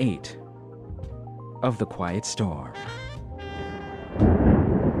 Volume 8 of The Quiet Storm.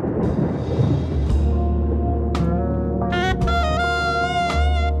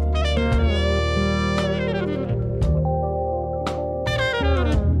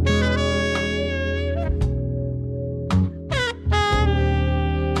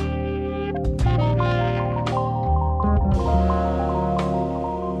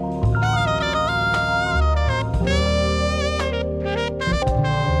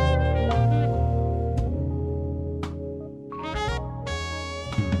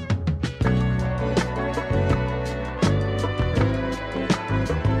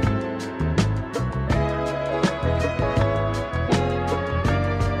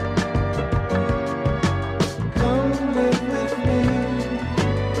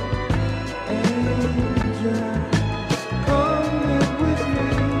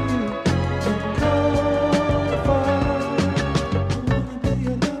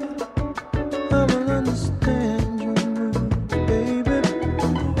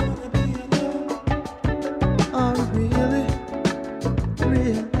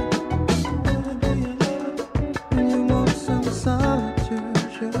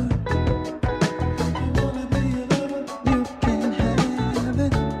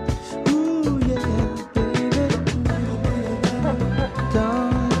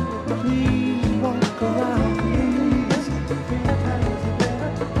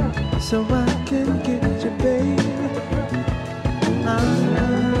 so I can get you, babe.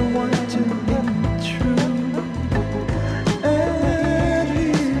 I want to be true. At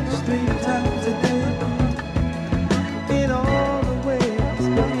least 3 times a day. In all the ways,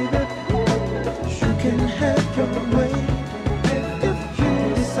 baby. You can have your way if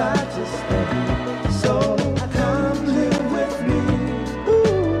you decide to stay. So come live with me.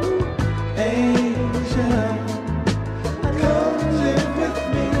 Ooh, angel. Come live with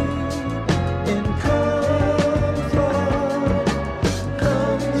me in comfort.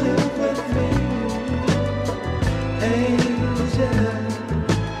 Come live with me, angel.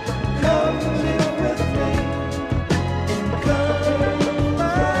 Come live with me in comfort.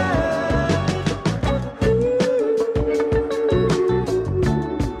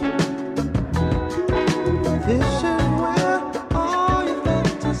 This is where all your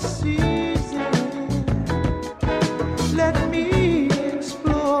fantasies end. Let me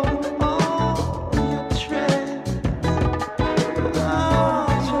explore all your trends. I'll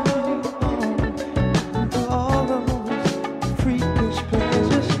turn you on to all those freakish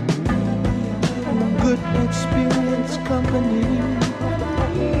pleasures. Good experience company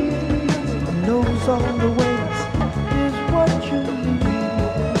knows all the ways is what you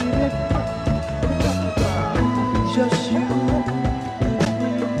need. Just you and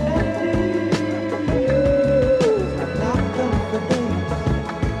me. Lock up the days.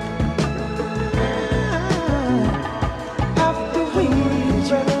 After we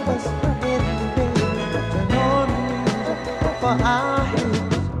breakfast in the bed and on music for our heads.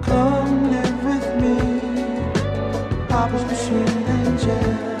 Come live with me, Papa's sweet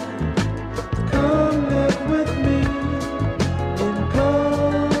angel. Come live with me in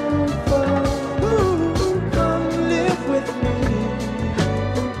comfort. Ooh, come live with me,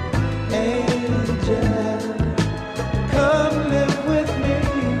 angel. Come live with me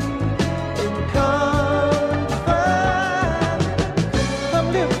in comfort. Come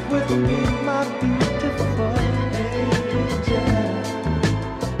live with me, my beautiful angel.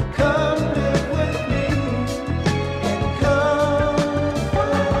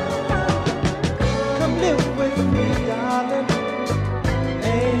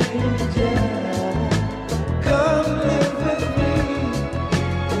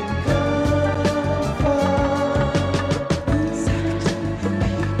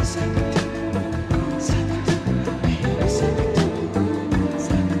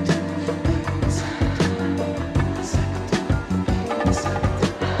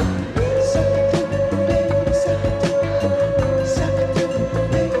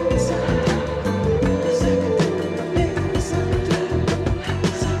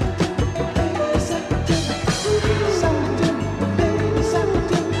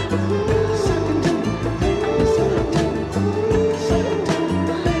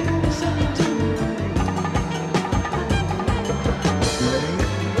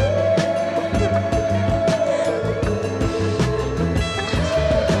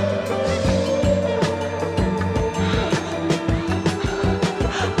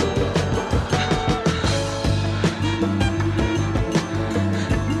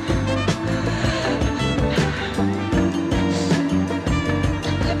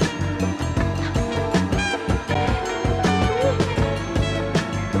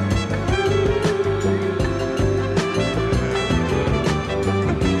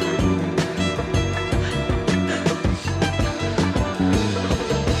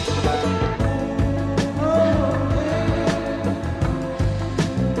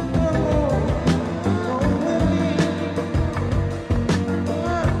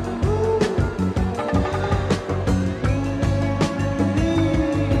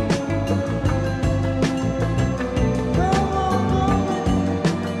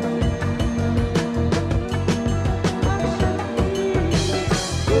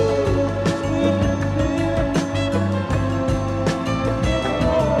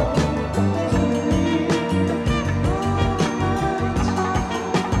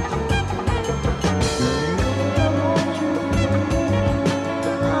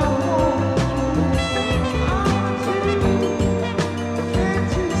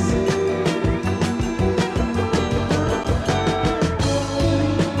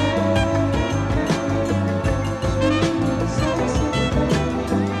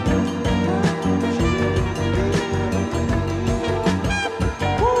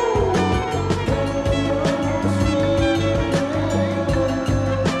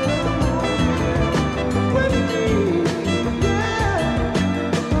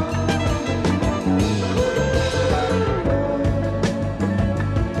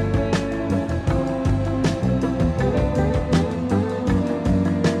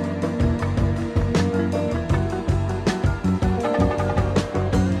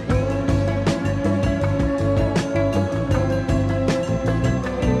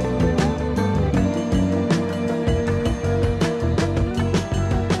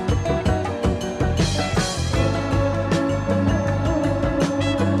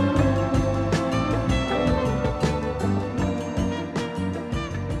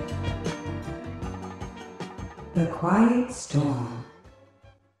 Quiet Storm.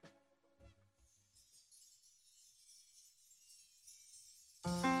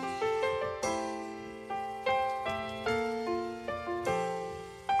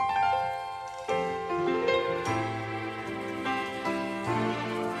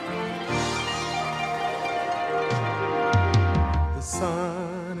 The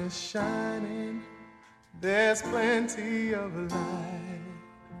sun is shining, there's plenty of light.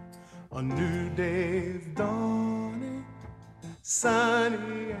 A new day's dawning,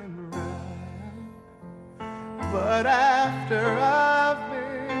 sunny and bright. But after I've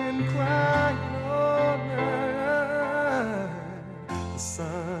been crying all night, the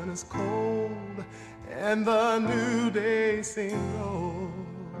sun is cold and the new day seems old.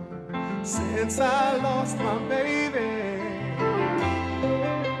 Since I lost my baby,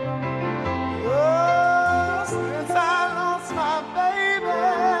 oh, since I lost my baby,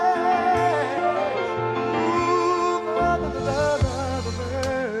 ooh, the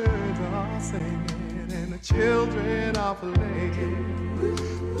birds are singing and the children are playing.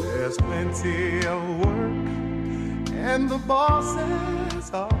 There's plenty of work and the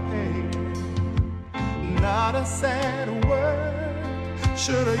bosses are paying. Not a sad word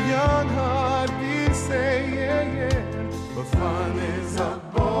should a young heart be saying, but fun is a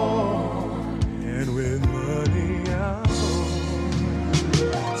bore, and with money I'm home.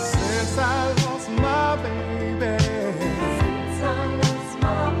 Since I lost my baby, since I lost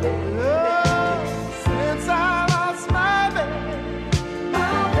my baby, oh, since I lost my baby,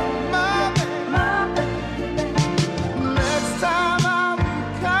 my baby, my baby. Next time I'll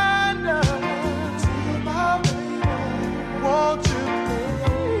be kinder to my baby. Won't you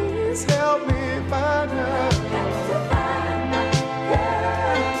please help me find her?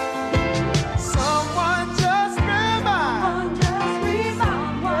 Someone just remind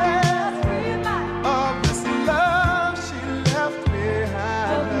of this love she left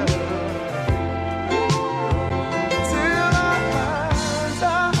behind her. Till I find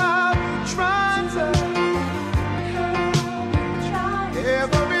her, I'll be trying to.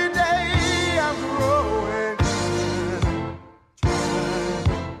 Every day I'm growing,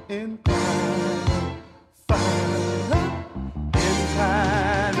 trying in time,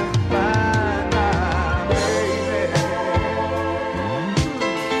 to find my baby.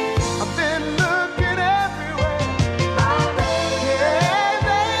 I've been looking everywhere, yeah,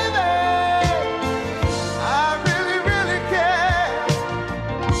 baby. I really, really care.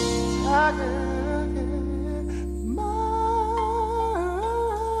 I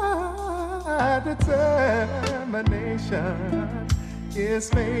my determination is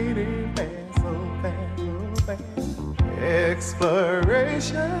fading fast, so fast, so fast.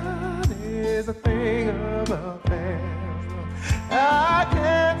 Exploration is a thing of the past. I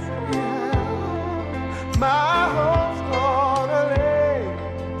can't see how my hopes gonna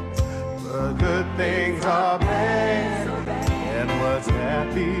last, but good things are bad, and what's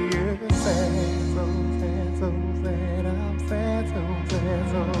happy is sad. So sad, so sad, I'm sad, so sad,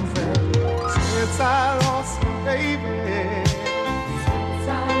 so sad. Since I lost my baby, since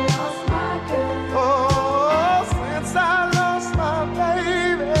I lost my girl, oh, since I lost my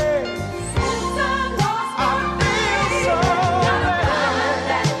baby, since I lost my feel so bad.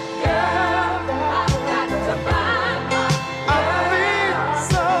 That girl, I've got to find my girl. I feel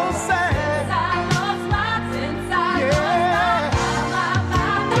so sad. Since I lost my, since I lost my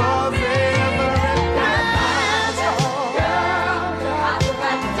baby, 'cause everything's hard. Girl, I've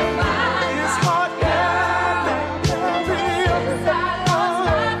got to find it's hard, girl. Since I lost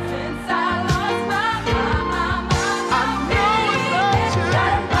my, since I lost my, I know it's not you.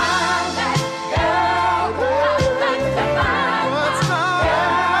 Find that girl. I've got to find what's gonna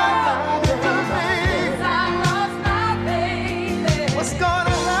happen to me. Since I lost my baby, what's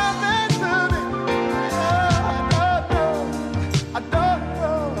gonna happen to me? I don't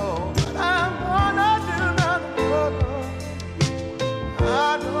know, but I'm gonna do nothing.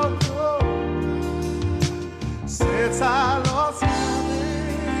 I don't know. Since I lost my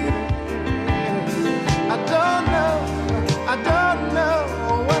baby, I don't know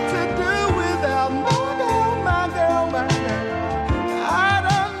what to do without my girl, my girl, my girl. I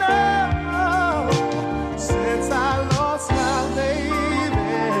don't know. Since I lost my baby,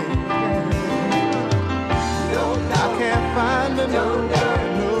 I can't find her nowhere,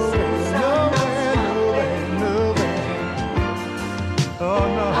 nowhere, nowhere, nowhere. Oh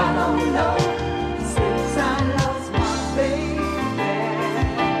no. I don't know. Since I lost my baby,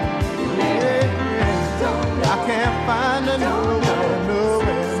 I can't find her nowhere,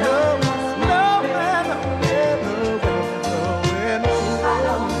 nowhere, nowhere, nowhere, nowhere, nowhere, nowhere. I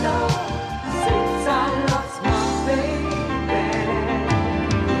don't know. Since I lost my baby.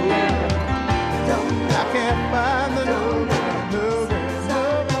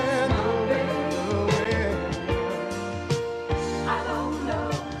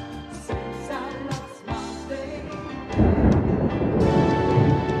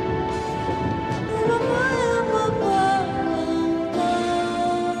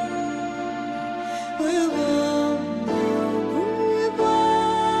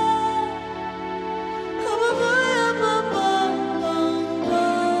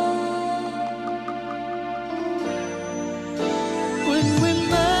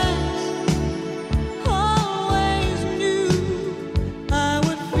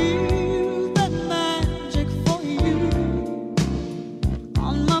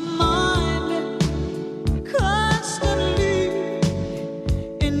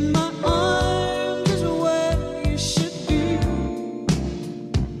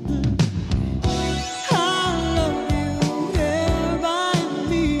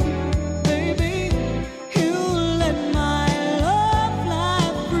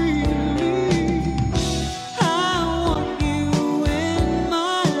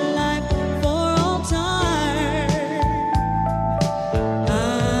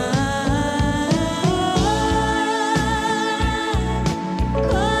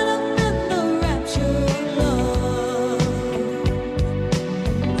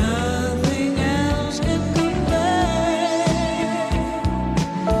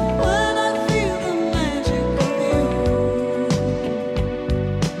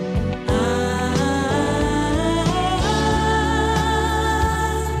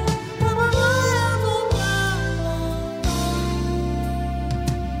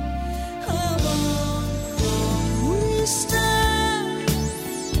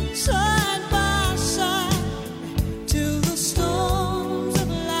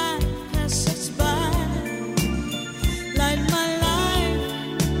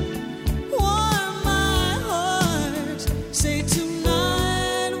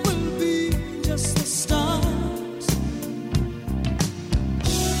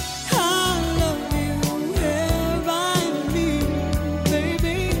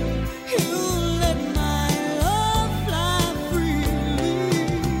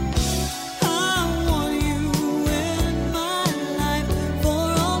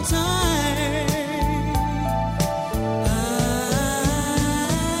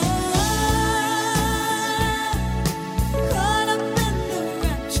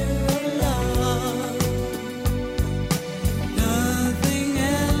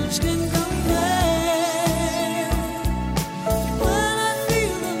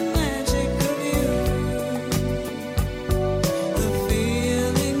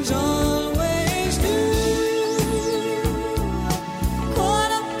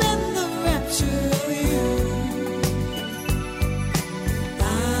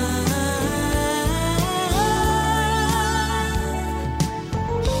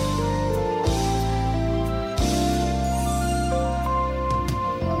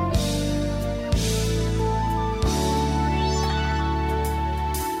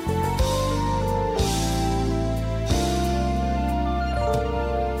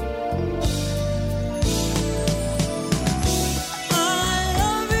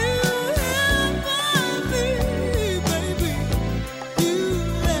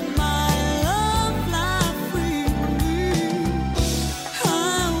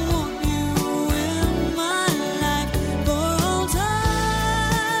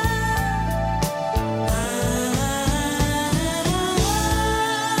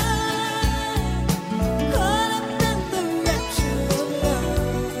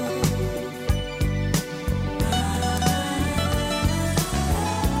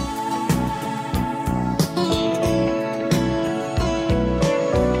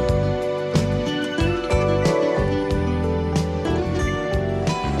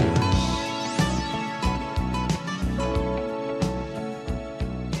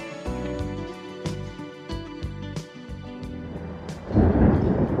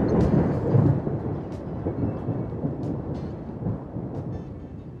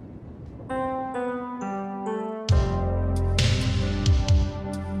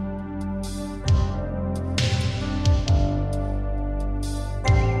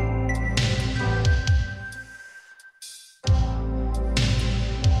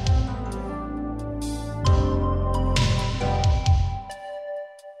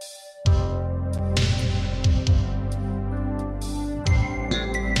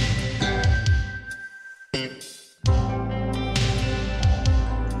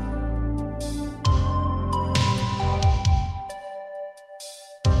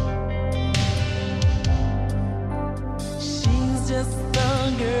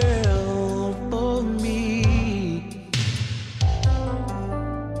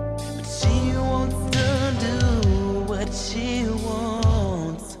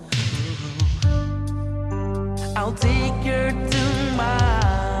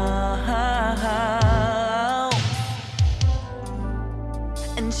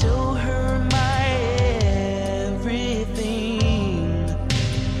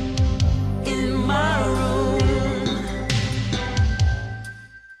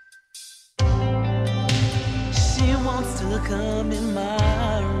 wants to come in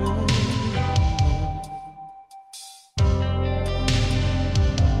my room.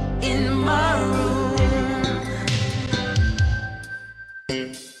 In my room.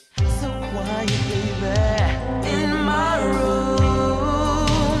 So quiet, baby. In my room.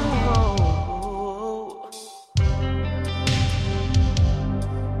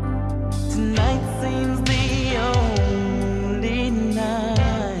 Tonight seems the only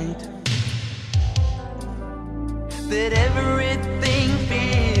night that everything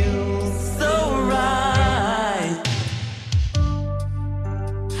feels so right.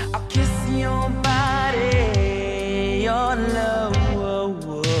 I'll kiss your body, your love,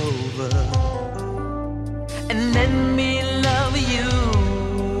 and let me love you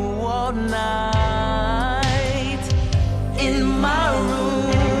all night in my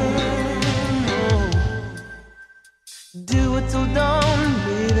room. Do it till dawn,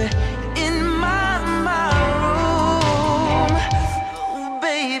 baby, in my room. Oh,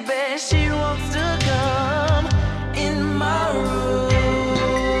 baby, she wants to come in my room.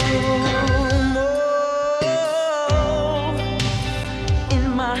 Oh,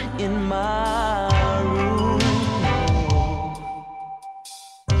 in my room.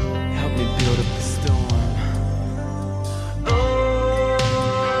 Help me build up the storm. Oh,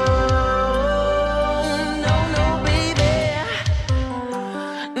 no, no, baby.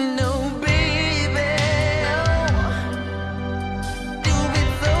 No, baby. You've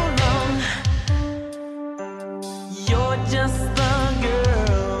been so long. You're just the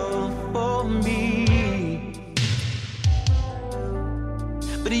girl for me.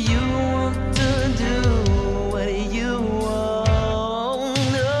 But you want to do what you want.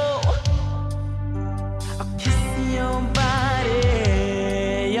 No. I'll kiss your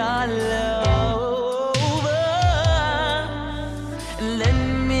body, your love, and let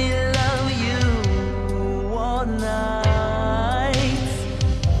me love you all night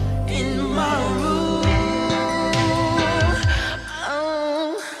in my room.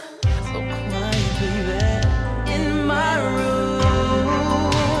 Oh, so quiet, baby, in my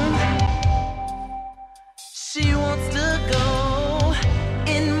room. She wants to go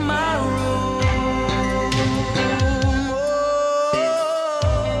in my room. Oh,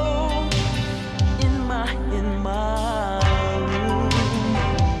 in my room.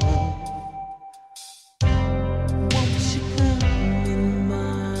 Won't you come in my?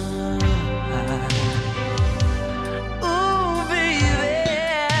 Ooh, baby,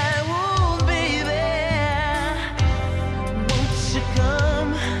 won't you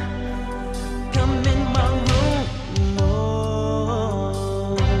come in my room?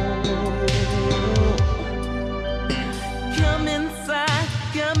 Oh,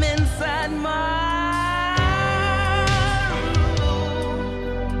 come inside my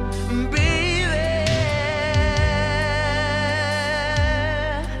room, baby.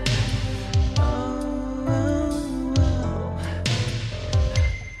 Oh,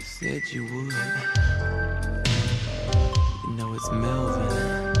 you said you would. You know it's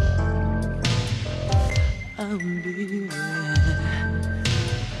Melvin. Oh, baby,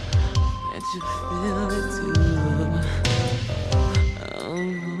 let you feel it too.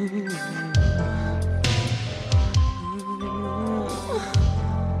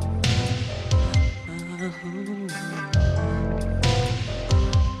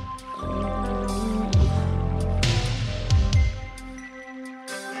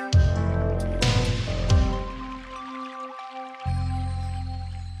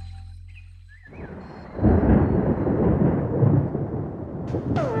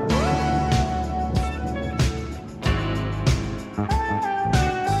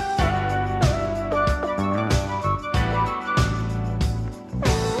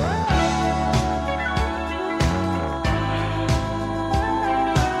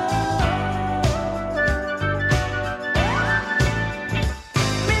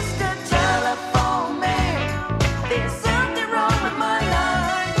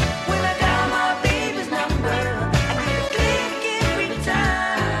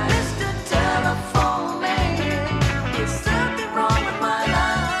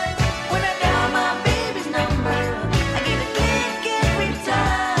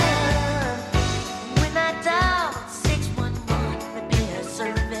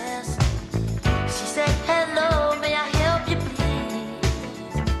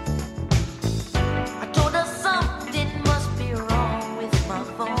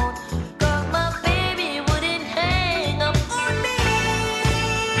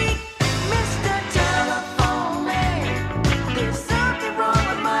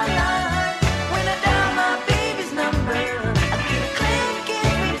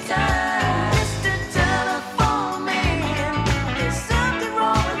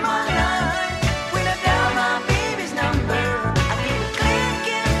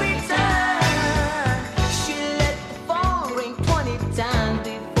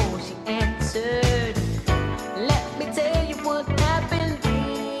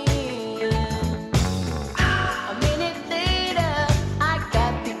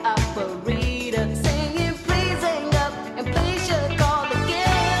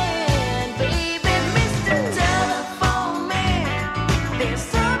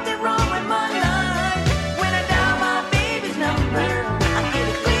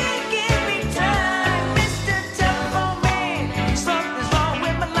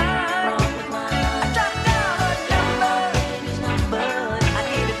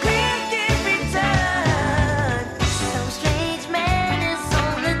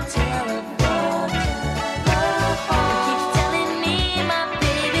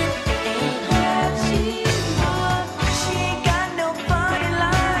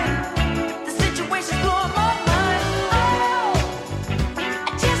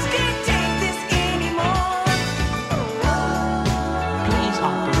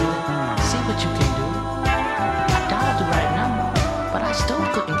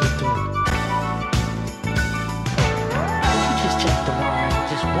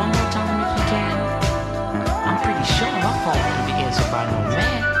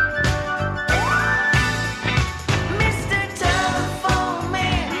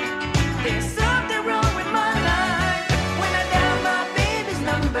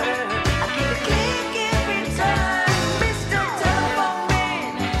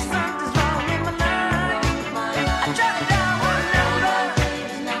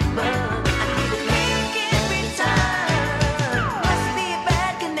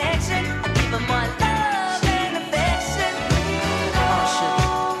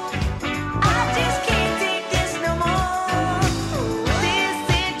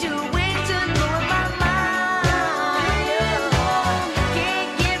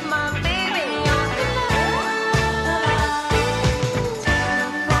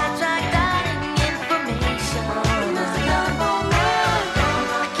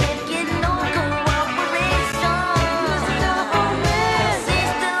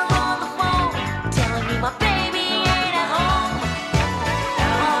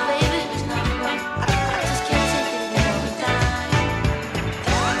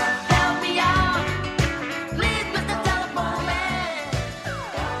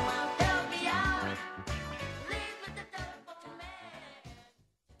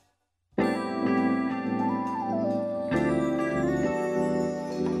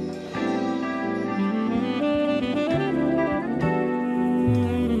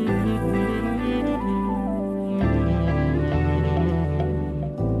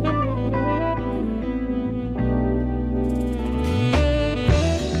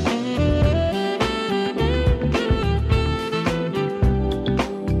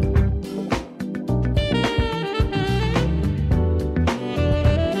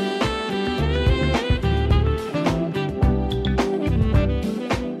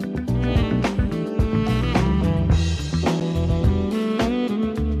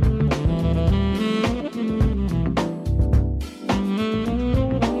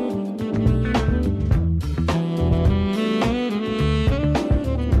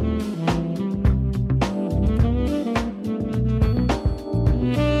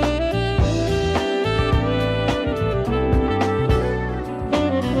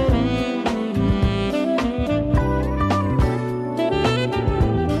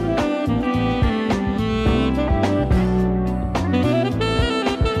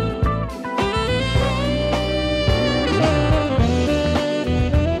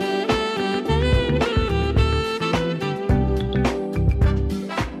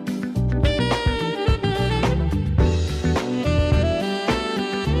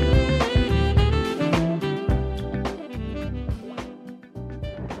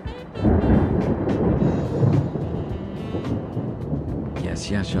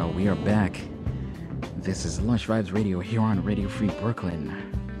 Yes, y'all, we are back. This is Lush Vibes Radio here on Radio Free Brooklyn.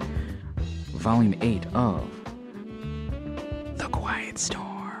 Volume 8 of The Quiet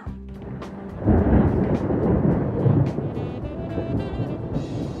Storm.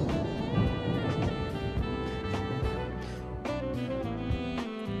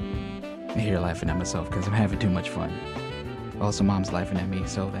 I'm here laughing at myself because I'm having too much fun. Also, Mom's laughing at me,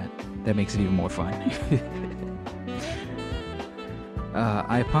 so that makes it even more fun.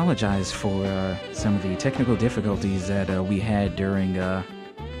 I apologize for some of the technical difficulties that we had during the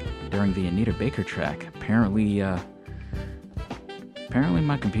Anita Baker track. Apparently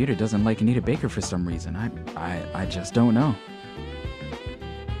my computer doesn't like Anita Baker for some reason. I just don't know.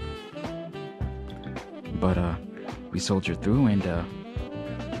 But we soldiered through, and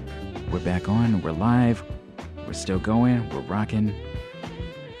we're back on. We're live. We're still going. We're rocking.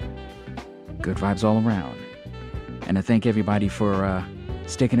 Good vibes all around. And I thank everybody for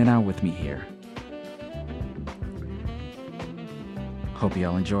sticking it out with me here. Hope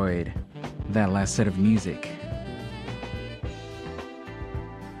y'all enjoyed that last set of music.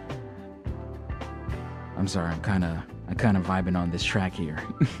 I'm sorry, I'm kind of vibing on this track here.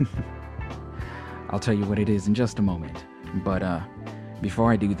 I'll tell you what it is in just a moment. But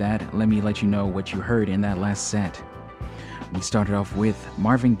before I do that, let me let you know what you heard in that last set. We started off with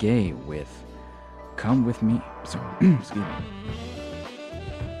Marvin Gaye with Come With Me. Sorry, excuse me.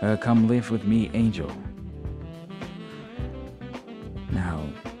 Come Live With Me, Angel. Now,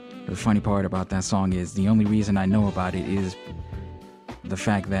 the funny part about that song is the only reason I know about it is the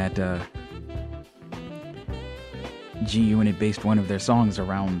fact that G-Unit based one of their songs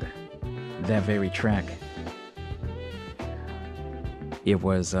around that very track. It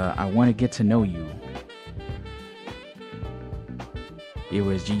was I Want to Get to Know You. It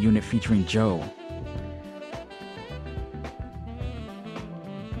was G-Unit featuring Joe.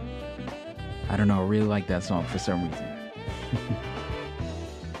 I don't know, I really like that song for some reason.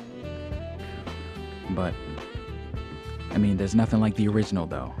 But, I mean, there's nothing like the original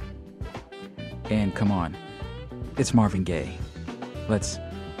though. And come on, it's Marvin Gaye. Let's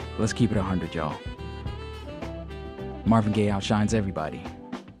keep it 100, y'all. Marvin Gaye outshines everybody.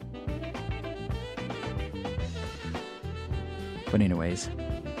 But anyways,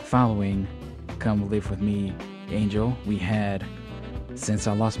 following Come Live With Me, Angel, we had Since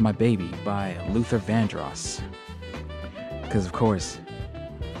I Lost My Baby by Luther Vandross. Because of course,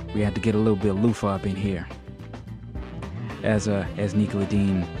 we had to get a little bit of Lufa up in here. As Nicola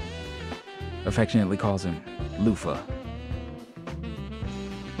Dean affectionately calls him, Lufa.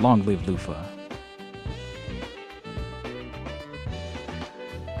 Long live Lufa.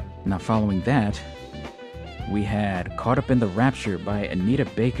 Now following that, we had Caught Up in the Rapture by Anita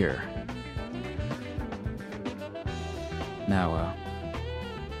Baker. Now,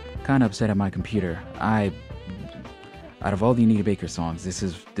 kind of upset at my computer. Out of all the Anita Baker songs,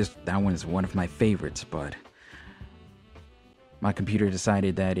 that one is one of my favorites, but my computer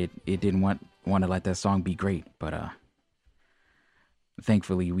decided that it didn't want to let that song be great. But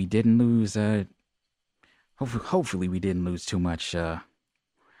thankfully we didn't lose. Hopefully we didn't lose too much out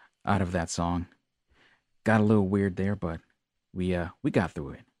of that song. Got a little weird there, but we got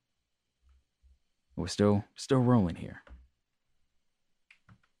through it. We're still rolling here.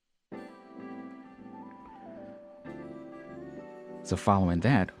 So following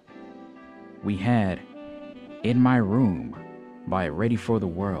that, we had In My Room by Ready for the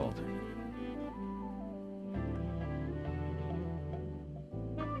World.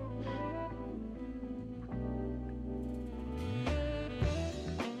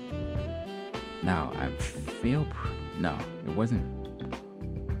 Now, I feel... No, it wasn't...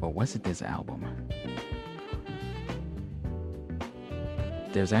 Or was it this album?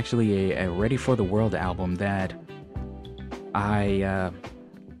 There's actually a Ready for the World album that I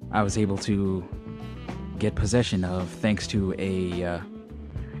was able to get possession of thanks to a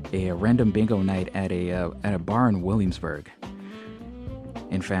random bingo night at a bar in Williamsburg.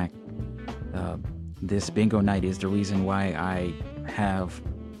 In fact, this bingo night is the reason why I have,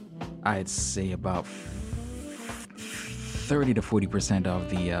 I'd say, about 30 to 40% of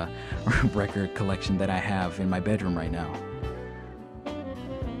the record collection that I have in my bedroom right now.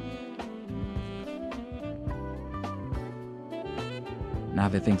 Now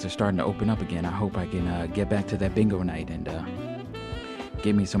that things are starting to open up again, I hope I can get back to that bingo night and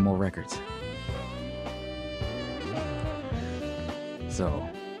get me some more records. So,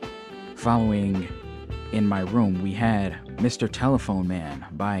 following In My Room, we had Mr. Telephone Man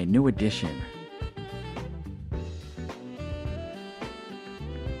by New Edition.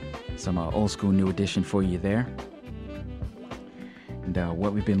 Some old school New Edition for you there. And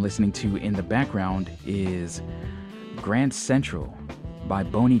what we've been listening to in the background is Grand Central by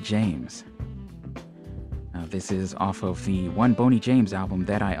Boney James. This is off of the one Boney James album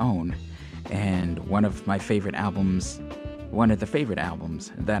that I own, and one of the favorite albums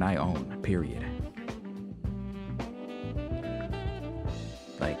that I own, period.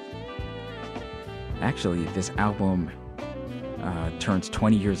 Like, actually, this album turns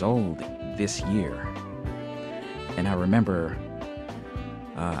 20 years old this year. And I remember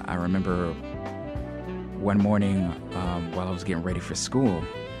one morning while I was getting ready for school,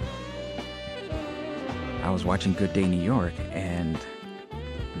 I was watching Good Day New York, and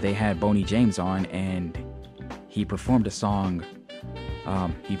they had Boney James on, and he performed a song.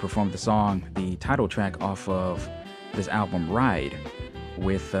 The title track off of this album, Ride,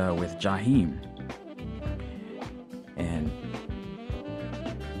 with Jaheim. And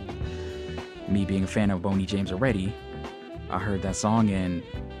me being a fan of Boney James already, I heard that song and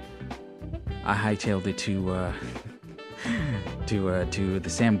I hightailed it to the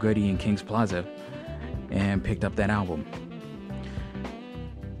Sam Goody in Kings Plaza and picked up that album.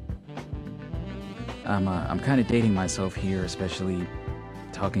 I'm kind of dating myself here, especially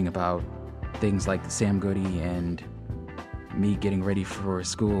talking about things like Sam Goody and me getting ready for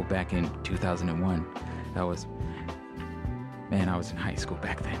school back in 2001. I was in high school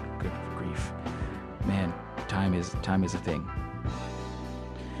back then. Good grief. Man, time is a thing.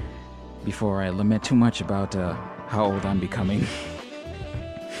 Before I lament too much about how old I'm becoming,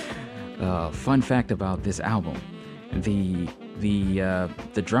 fun fact about this album: the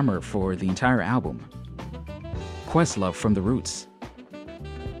drummer for the entire album, Questlove from The Roots.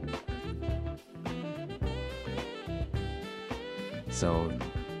 So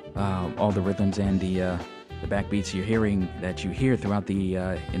all the rhythms and the backbeats you hear throughout the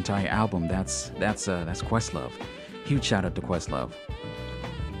entire album, that's Questlove. Huge shout out to Questlove,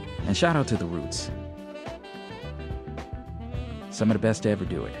 and shout out to The Roots. Some of the best to ever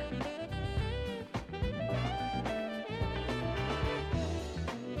do it.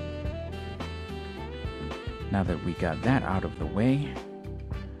 Now that we got that out of the way,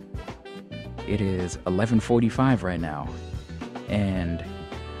 it is 11:45 right now, and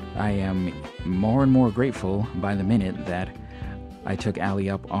I am more and more grateful by the minute that I took Allie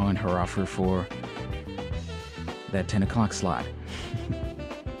up on her offer for that 10 o'clock slot.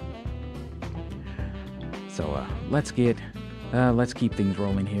 So let's keep things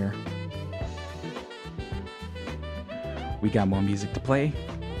rolling here. We got more music to play,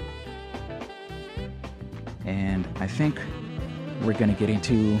 and I think we're gonna get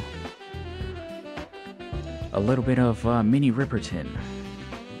into a little bit of Minnie Riperton.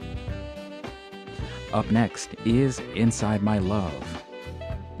 Up next is Inside My Love.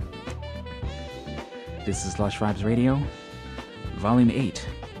 This is Lush Vibes Radio, Volume 8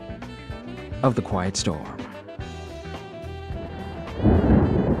 of The Quiet Storm.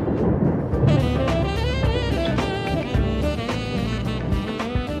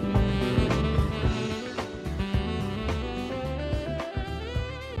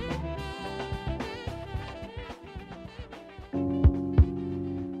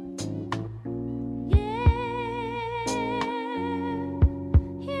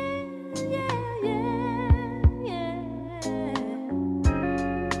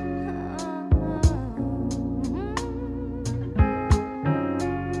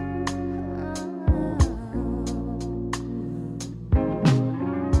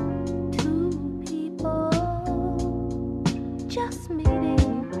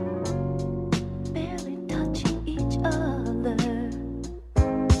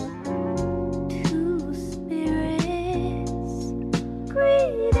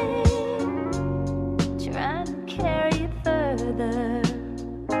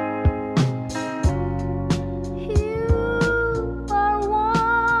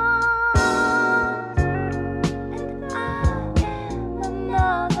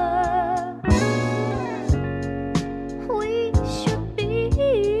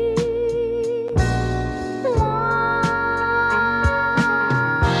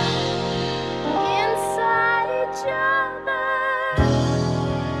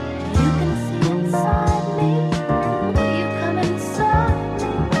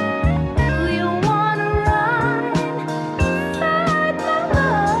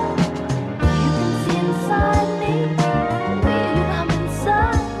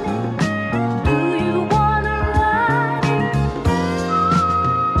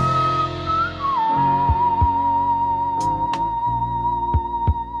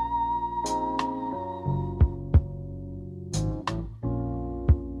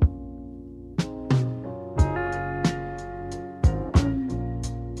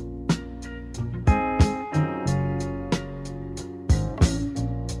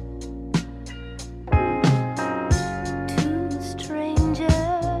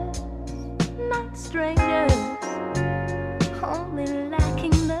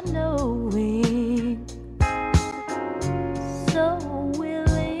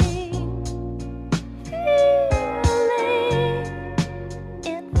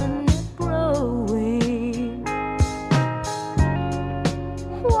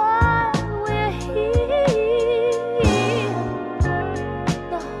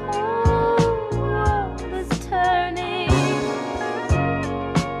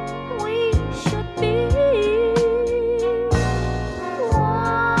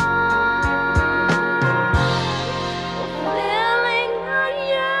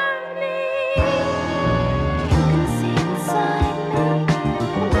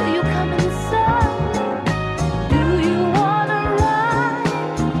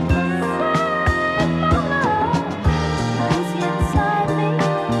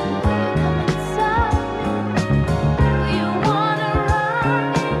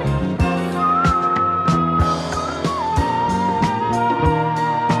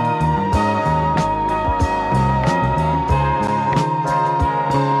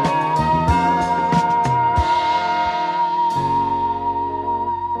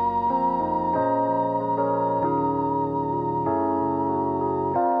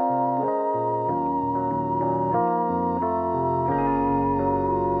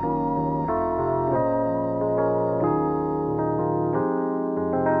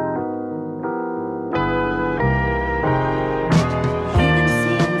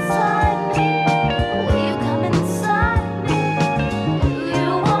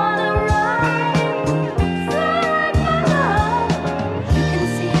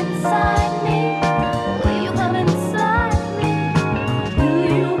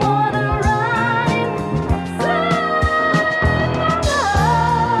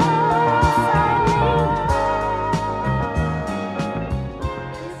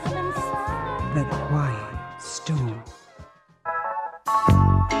 The Quiet Storm.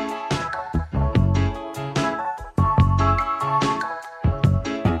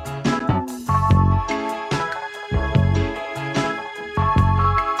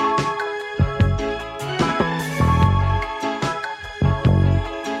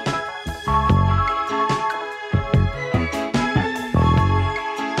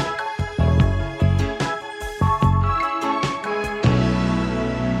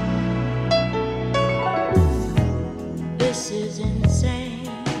 This is insane.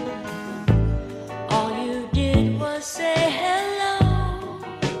 All you did was say hello,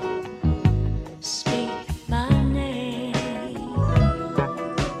 speak my name,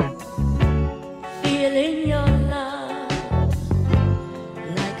 feeling your love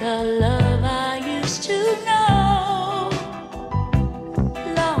like a love I used to know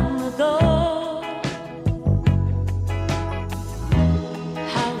long ago.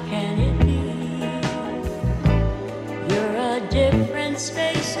 How can it be? You're a different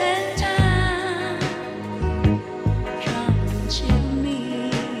space and time. Come to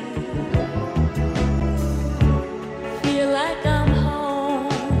me. Feel like I'm home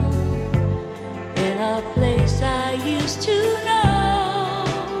in a place I used to know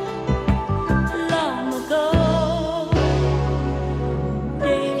long ago.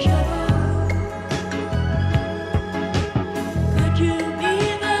 Deja vu. Could you be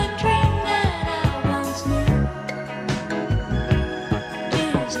the dream that I once knew?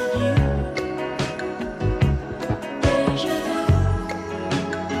 Is it you? Deja vu.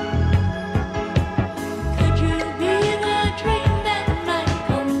 Could you be the dream that might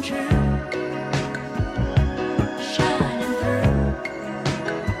come true? Shining through.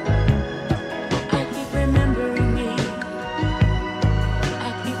 I keep remembering me.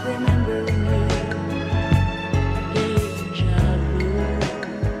 I keep remembering you. Deja vu.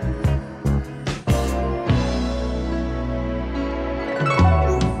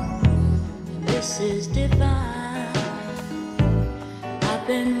 This is divine. I've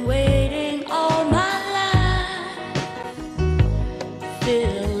been waiting all my life,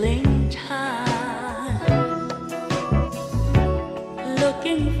 filling time,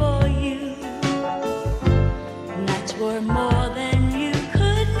 looking for you. Nights were more than you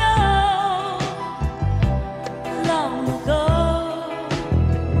could know long ago.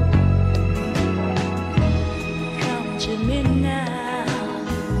 Come to me now.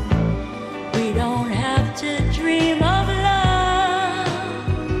 We don't have to dream of love.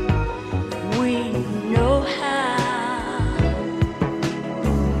 We know how.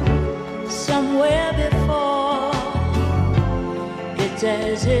 Somewhere before, it's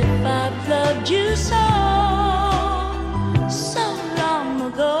as if I've loved you so, so long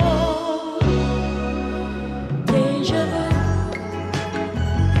ago. Deja vu.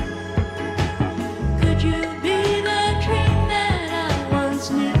 Could you be the dream that I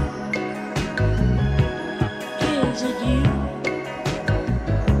once knew? Is it you?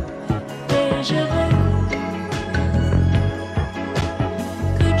 Deja vu.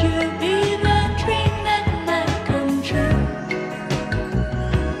 Could you be the dream that might come true?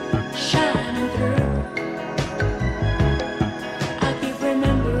 Shining through. I keep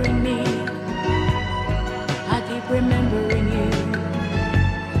remembering me. I keep remembering you.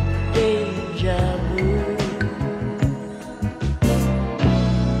 Deja vu.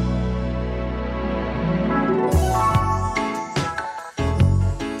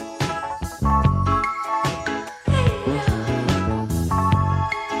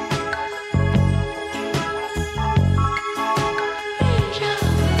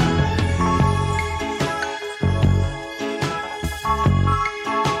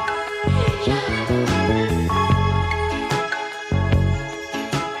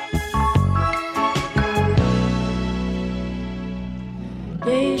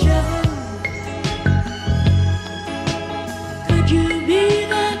 Deja vu. Could you be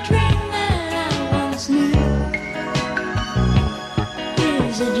the dream that I once knew?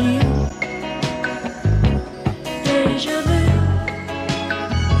 Is it you? Deja vu.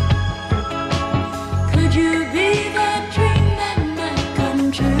 Could you be the dream that might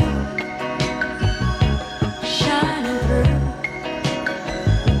come true? Shining through.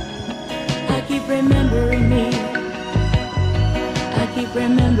 I keep remembering me. I keep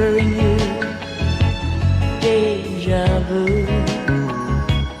remembering you. Deja vu.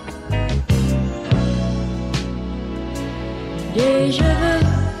 Deja vu.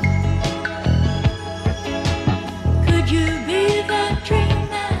 Could you be the dream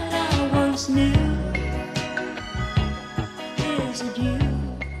that I once knew? Is it you?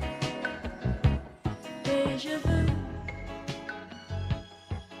 Deja vu.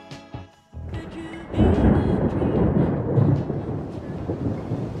 Could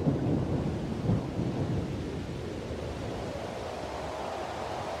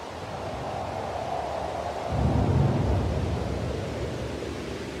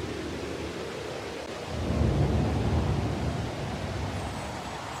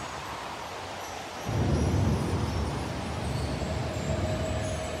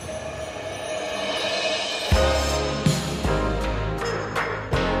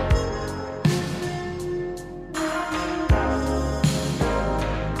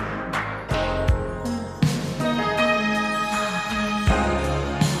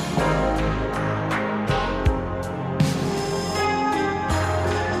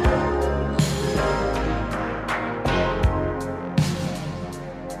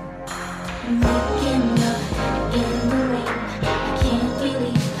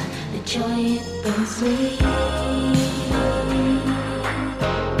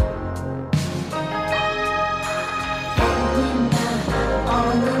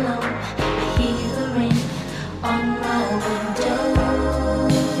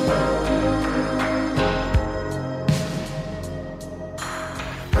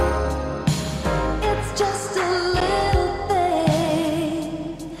just a little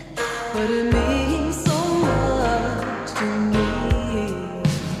thing, but it means so much to me.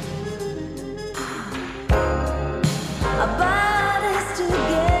 Our bodies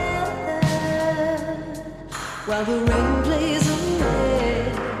together while the rain plays a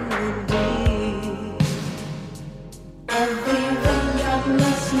melody. Every raindrop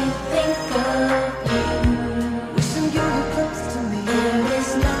makes me think of you. Wishing you were close to me. There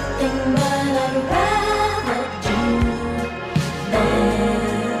is nothing that I'd rather do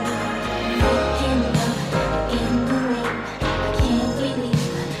than waking up in the rain. I can't believe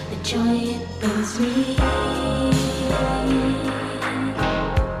the joy it brings me.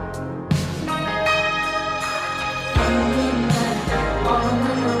 And when I'm all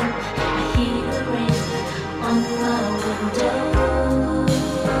alone, I hear the rain on my window.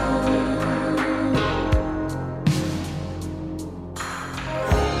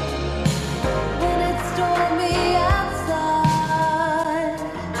 When it's stormy outside,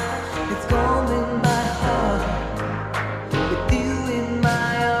 it's warming my heart with you in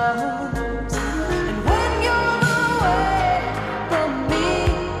my arms. And when you're away from me,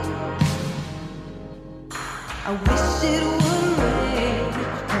 I wish it would rain,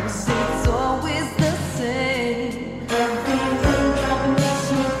 'cause it's always the same. Every raindrop makes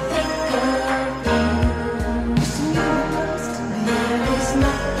me think of you. Wishing you were close to me. There is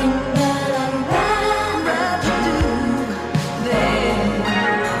nothing that I'd rather do Then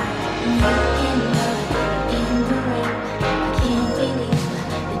waking up in the rain. I can't believe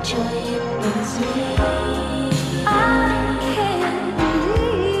the joy it brings me. I can't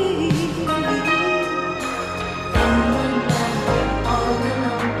believe. And when I'm all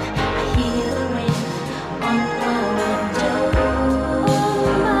alone, I hear the rain on my window.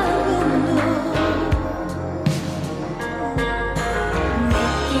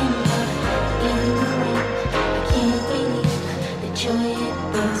 Waking up in the rain, I can't believe the joy it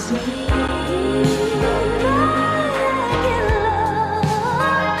brings me.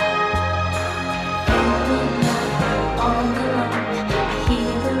 And when I'm all alone, I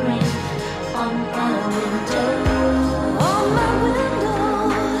hear the rain on my window. On my window,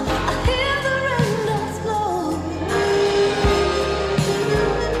 I hear the raindrops flow.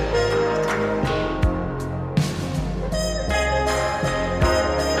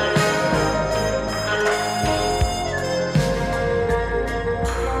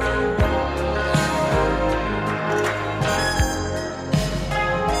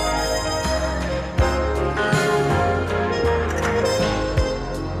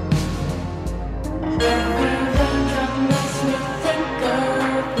 Every raindrop makes me think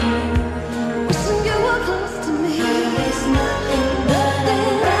of you. Wishing you were close to me. There is nothing that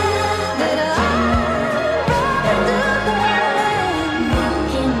I'd rather do than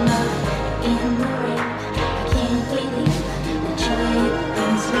waking up in the rain. I can't believe the joy it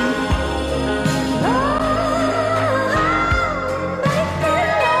brings me.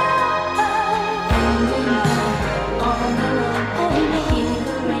 And when I'm all alone, I hear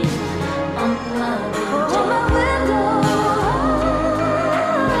the rain on my window. On my window,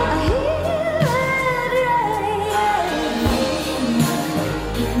 I hear it rain.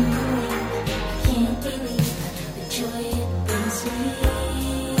 In the rain, I can't believe the joy it brings me.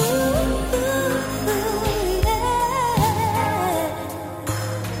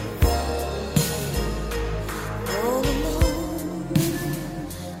 All alone,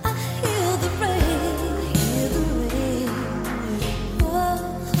 I hear the rain. Whoa,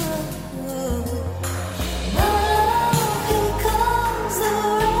 here comes the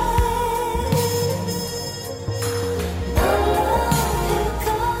rain. Here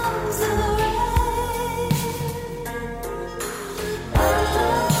comes the rain.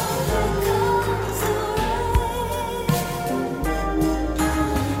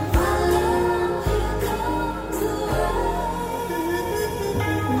 Here comes the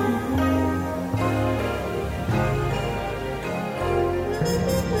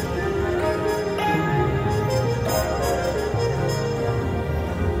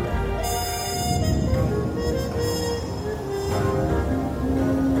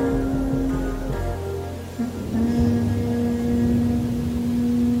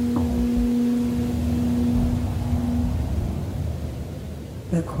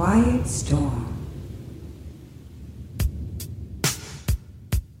The Quiet Storm.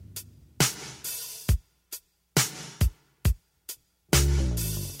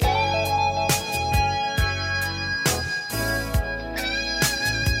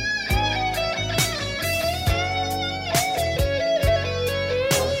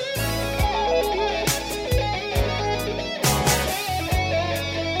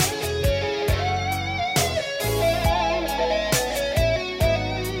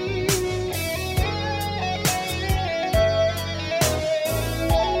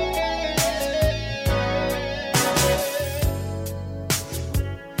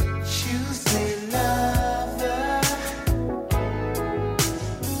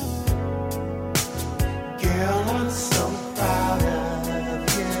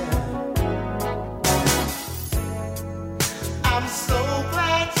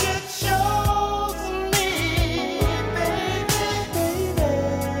 glad you chose me, baby, baby,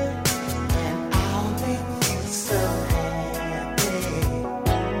 and I'll make you so happy.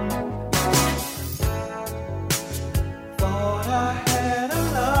 Thought I had a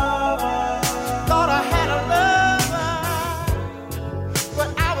lover, thought I had a lover, but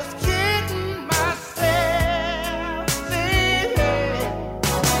I was kidding myself, baby.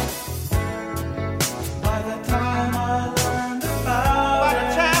 By the time I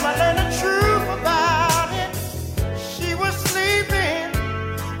learned the truth about it, she was sleeping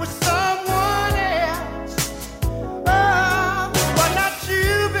with someone else. Oh, but not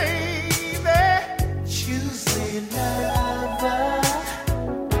you, baby. Choosy lover,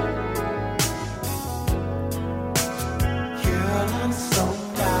 girl, I'm so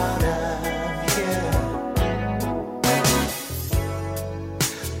proud of you.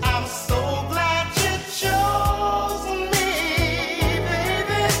 I'm so glad you chose me,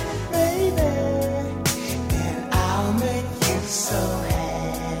 baby, baby, and I'll make you so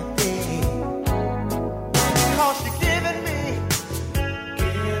happy. 'Cause you're giving me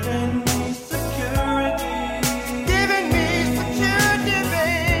security,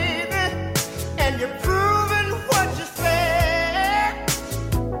 baby, and you're proving what you said.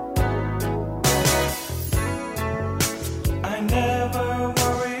 I never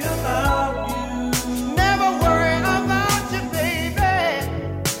worry about you. Never worry about you, baby.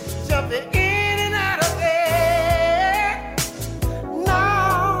 Jumping in and out of there. No,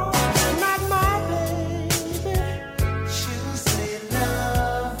 not my baby. Choosy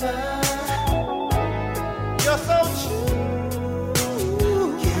lover. You're so true.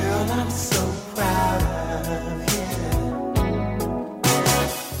 Girl, I'm so proud of you.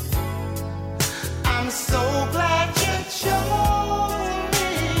 I'm so glad you chose me,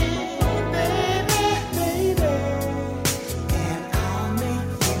 baby, baby, and I'll make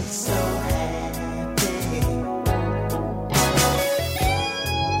you so happy.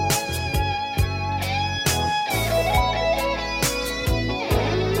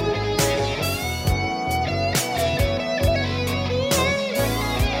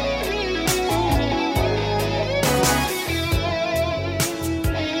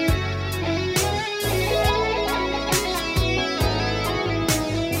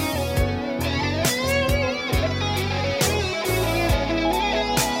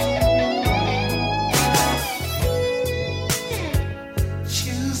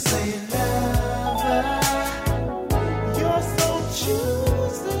 Choosy lover, you're so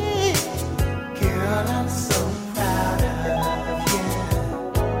choosy. Girl, I'm so proud of you.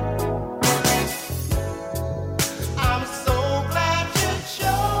 I'm so glad you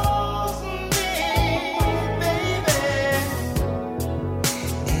chose me, baby,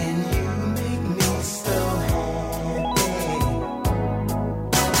 and you make me so happy.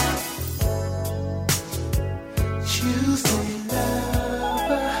 Choosy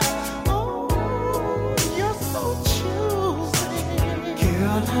lover, oh, you're so choosy.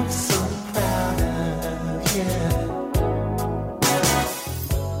 Girl, I'm so proud of you.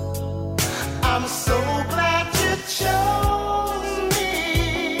 I'm so glad you chose me,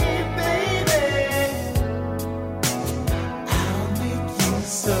 baby. I'll make you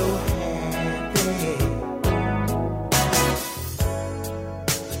so happy.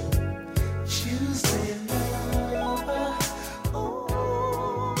 Choosy lover,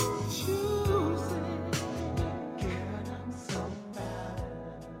 oh, choosy. Girl, I'm so proud of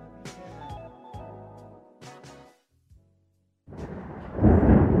you.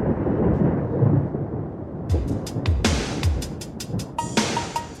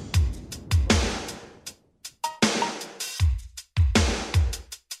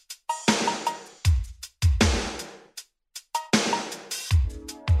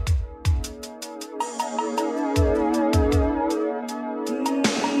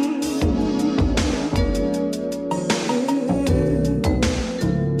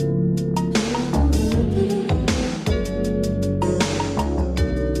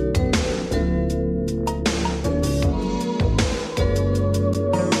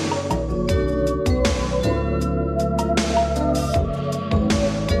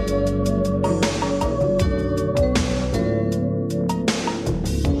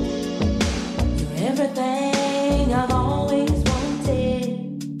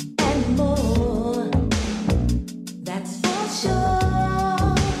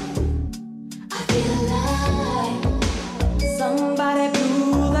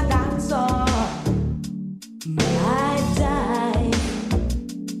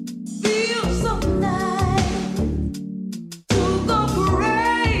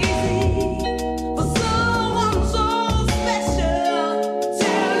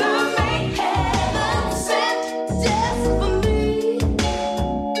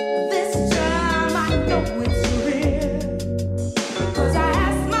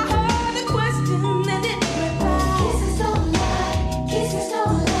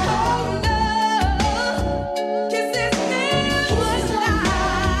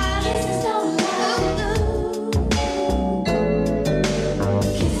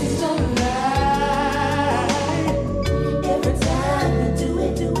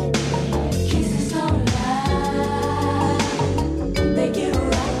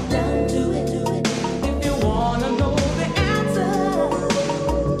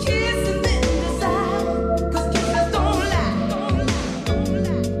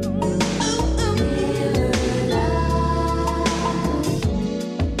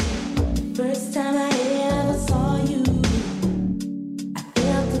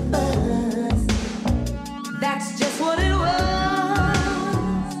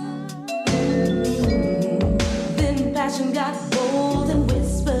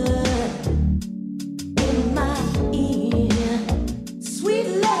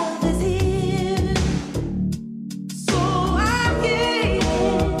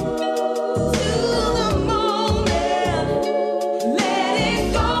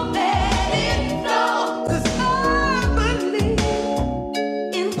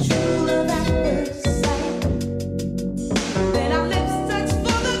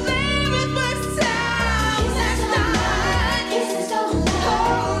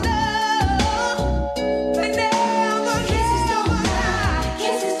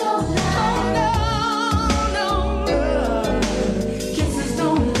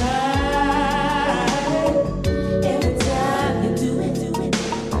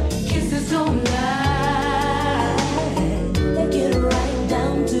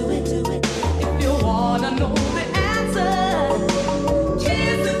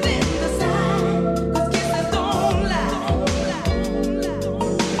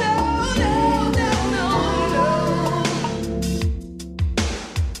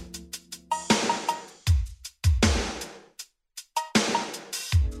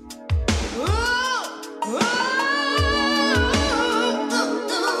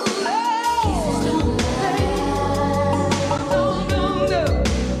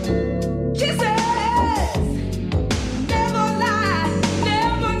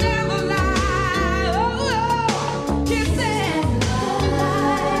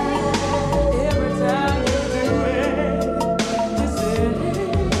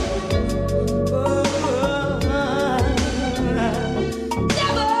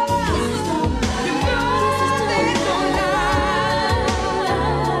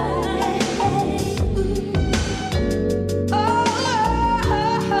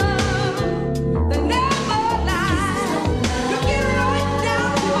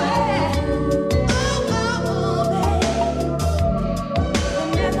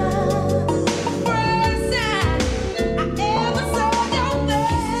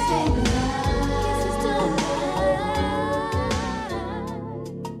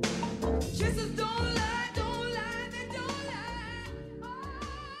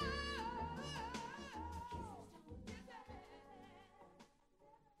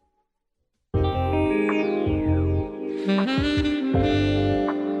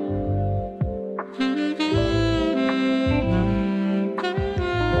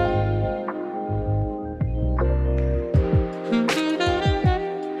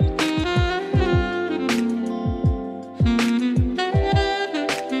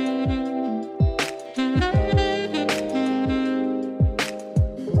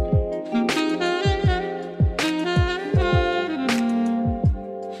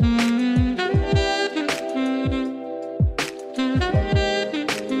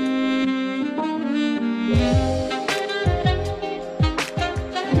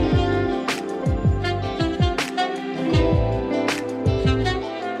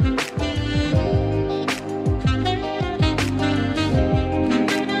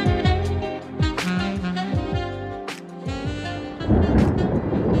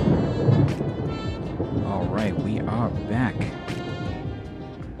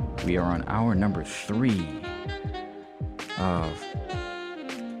 hour number 3 of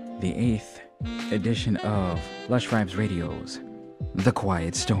the 8th edition of Lush Vibes Radio's The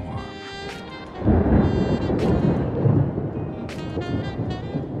Quiet Storm.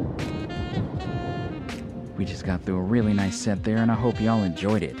 We just got through a really nice set there, and I hope y'all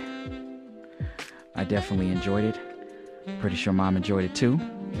enjoyed it. I definitely enjoyed it. Pretty sure Mom enjoyed it too.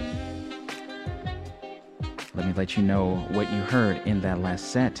 Let me let you know what you heard in that last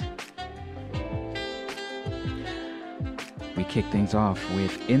set. We kicked things off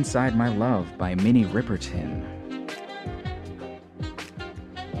with Inside My Love by Minnie Riperton.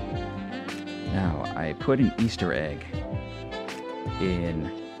 Now, I put an Easter egg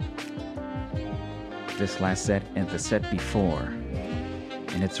in this last set and the set before,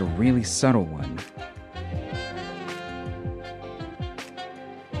 and it's a really subtle one.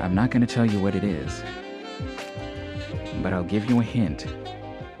 I'm not going to tell you what it is, but I'll give you a hint.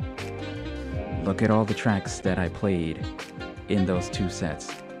 Look at all the tracks that I played in those 2 sets.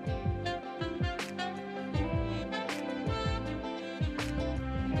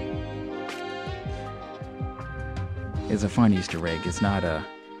 It's a fun Easter egg. It's not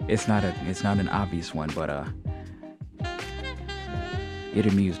an obvious one, but it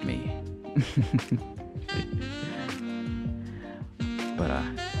amused me. But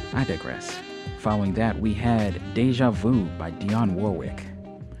I digress. Following that, we had Deja Vu by Dionne Warwick.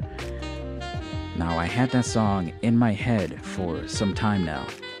 Now, I had that song in my head for some time now.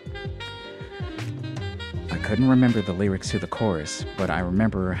 I couldn't remember the lyrics to the chorus, but I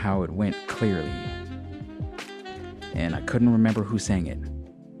remember how it went clearly. And I couldn't remember who sang it.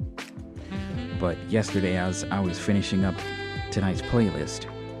 But yesterday, as I was finishing up tonight's playlist,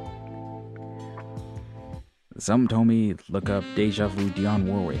 something told me look up Deja Vu Dionne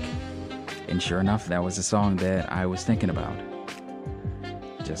Warwick. And sure enough, that was the song that I was thinking about.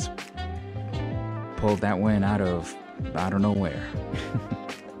 Just pulled that one out of nowhere.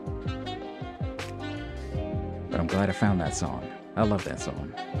 But I'm glad I found that song. I love that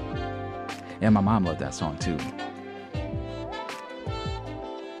song. And my mom loved that song too.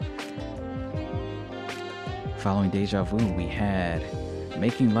 Following Deja Vu, we had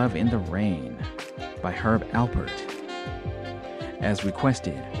Making Love in the Rain by Herb Alpert, as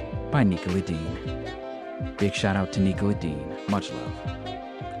requested by Nika Ladine. Big shout out to Nika Ladine. Much love.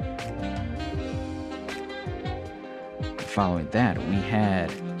 Following that, we had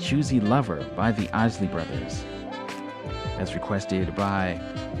Choosy Lover by the Isley Brothers, as requested by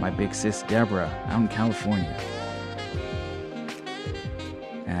my big sis Deborah out in California.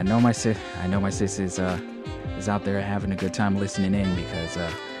 And I know my sis is out there having a good time listening in, because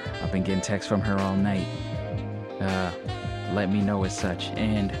I've been getting texts from her all night. Let me know as such,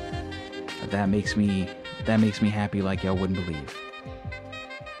 and that makes me happy like y'all wouldn't believe.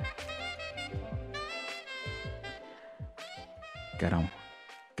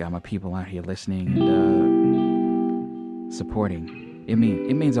 Got my people out here listening and supporting. It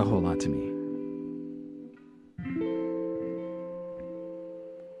means a whole lot to me.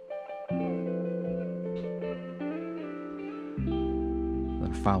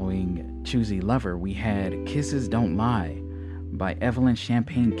 Following Choosy Lover, we had Kisses Don't Lie by Evelyn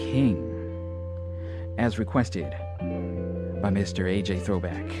Champagne King, as requested by Mr. AJ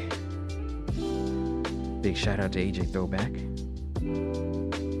Throwback. Big shout out to AJ Throwback.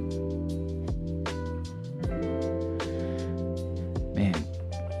 Man,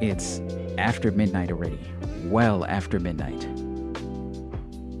 it's after midnight already. Well after midnight.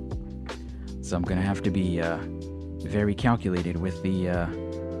 So I'm gonna have to be very calculated with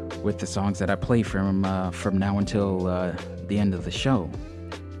the songs that I play from now until the end of the show.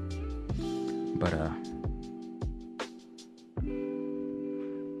 But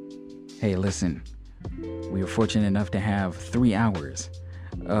hey, listen, we were fortunate enough to have 3 hours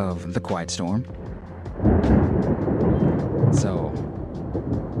of The Quiet Storm. So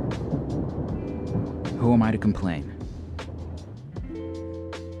who am I to complain?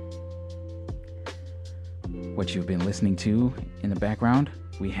 What you've been listening to in the background,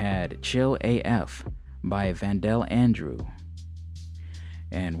 we had Chill AF by Vandell Andrew.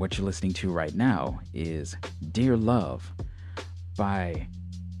 And what you're listening to right now is Dear Love by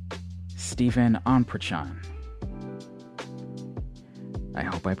Stephen Onprachan. I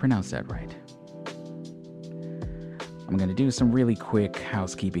hope I pronounced that right. I'm going to do some really quick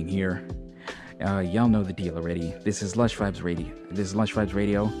housekeeping here. Y'all know the deal already. This is Lush Vibes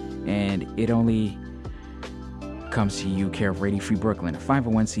Radio. And it only comes to you care of Radio Free Brooklyn, a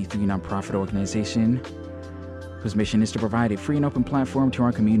 501c3 nonprofit organization whose mission is to provide a free and open platform to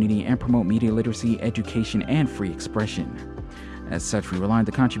our community and promote media literacy, education, and free expression. As such, we rely on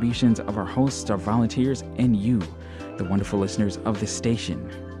the contributions of our hosts, our volunteers, and you, the wonderful listeners of this station.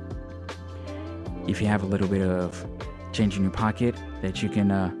 If you have a little bit of change in your pocket that you can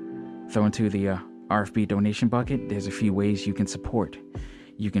throw into the RFB donation bucket, there's a few ways you can support.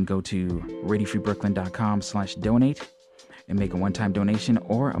 You can go to radiofreebrooklyn.com/donate and make a one-time donation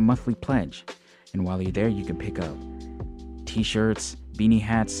or a monthly pledge. And while you're there, you can pick up t-shirts, beanie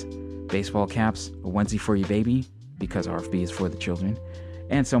hats, baseball caps, a onesie for your baby, because RFB is for the children,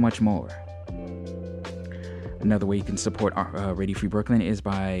 and so much more. Another way you can support Radio Free Brooklyn is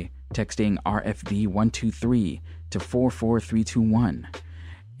by texting RFB123 to 44321,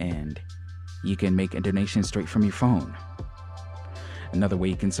 and you can make a donation straight from your phone. Another way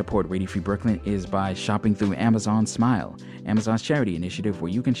you can support Radio Free Brooklyn is by shopping through Amazon Smile, Amazon's charity initiative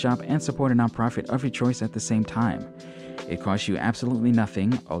where you can shop and support a nonprofit of your choice at the same time. It costs you absolutely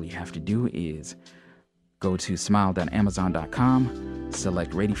nothing. All you have to do is go to smile.amazon.com,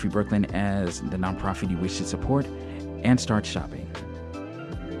 select Radio Free Brooklyn as the nonprofit you wish to support, and start shopping.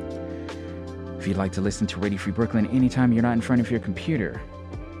 If you'd like to listen to Radio Free Brooklyn anytime you're not in front of your computer,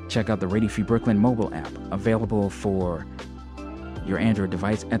 check out the Radio Free Brooklyn mobile app, available for your Android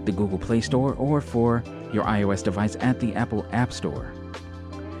device at the Google Play Store or for your iOS device at the Apple App Store.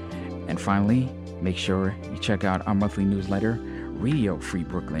 And finally, make sure you check out our monthly newsletter, Radio Free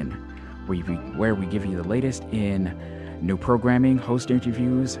Brooklyn, where we give you the latest in new programming, host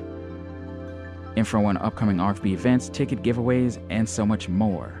interviews, info on upcoming RFB events, ticket giveaways, and so much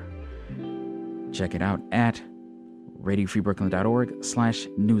more. Check it out at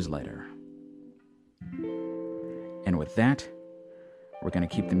radiofreebrooklyn.org/newsletter. And with that, we're going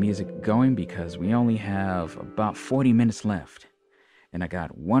to keep the music going because we only have about 40 minutes left. And I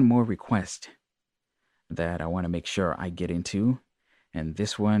got one more request that I want to make sure I get into. And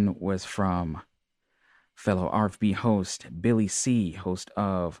this one was from fellow RFB host Billy C., host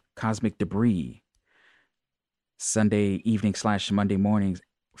of Cosmic Debris, Sunday evening / Monday mornings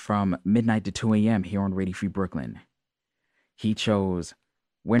from midnight to 2 a.m. here on Radio Free Brooklyn. He chose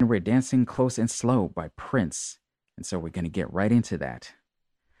When We're Dancing Close and Slow by Prince. And so we're going to get right into that.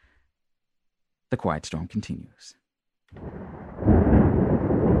 The Quiet Storm continues.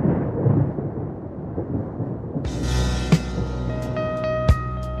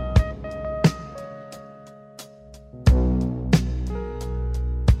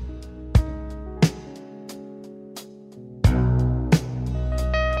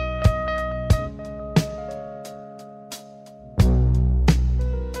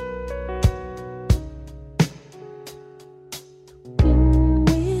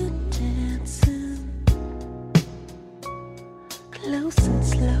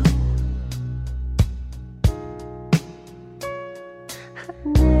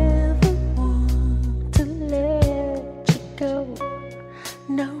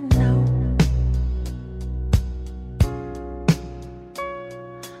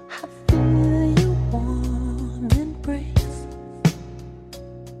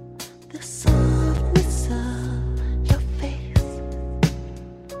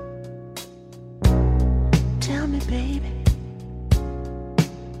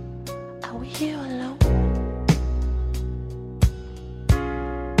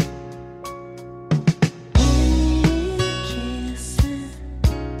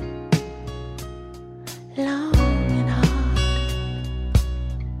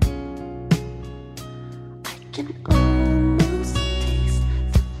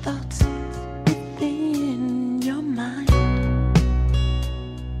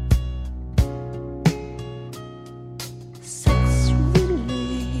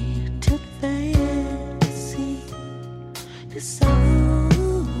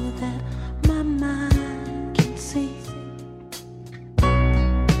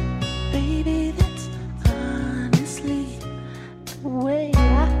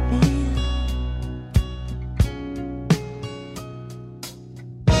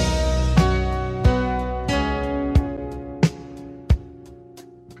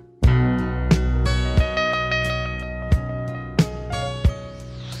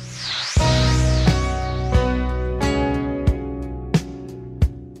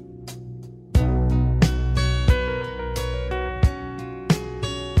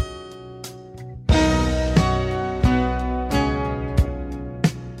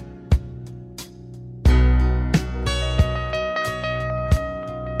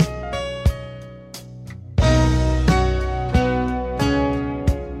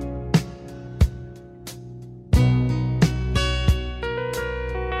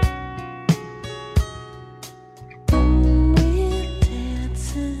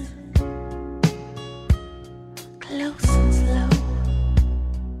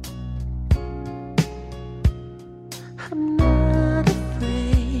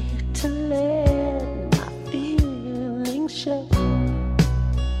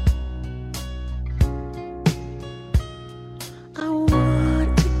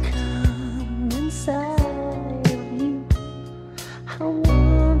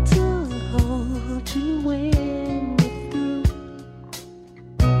 to hold you when we're through.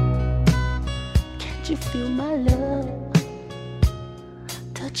 Can't you feel my love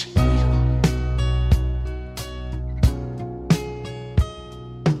touching you?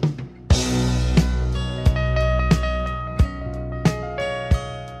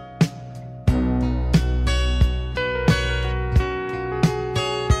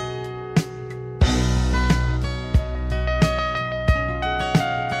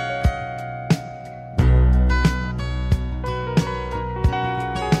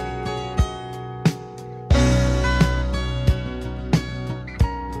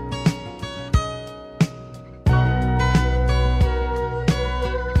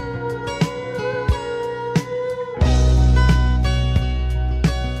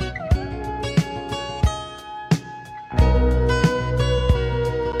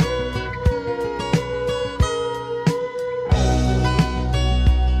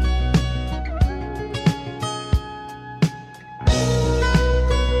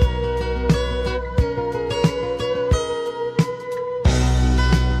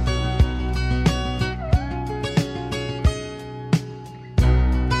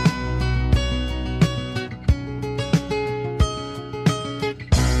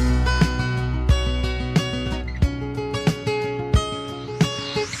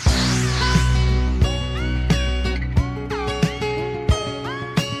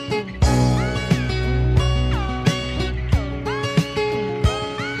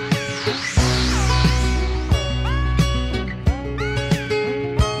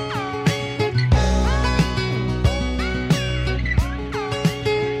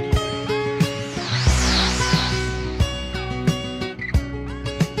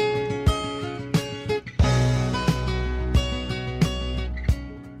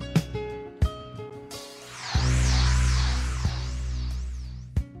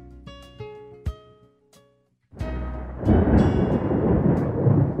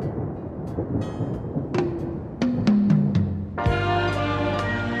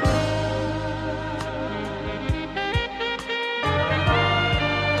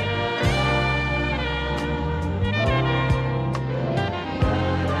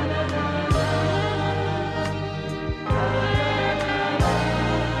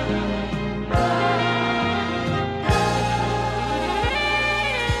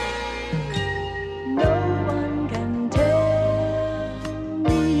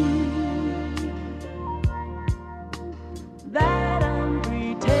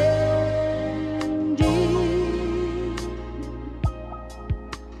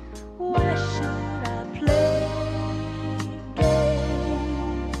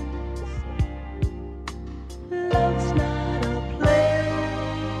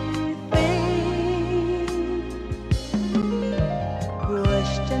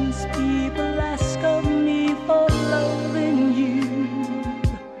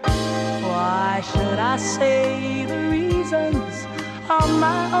 I say the reasons on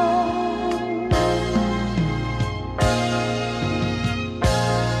my own.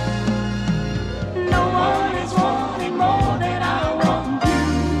 No one is wanting more than I want you.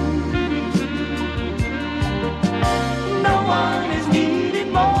 No one is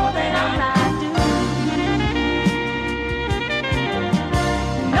needing more than I do.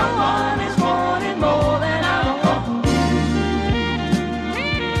 No one is wanting more than I want you.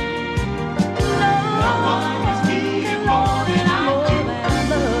 No one is needing more than I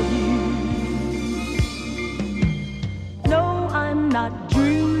love you. No, I'm not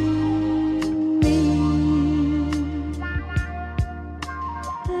dreaming.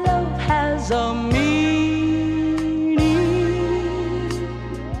 Love has a meaning.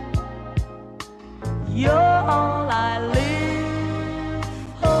 You're all I live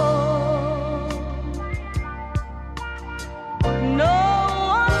for. No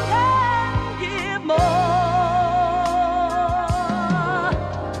one can give more.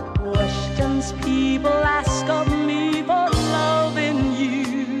 Questions people ask of me for loving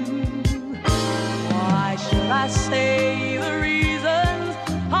you. Why should I say the reasons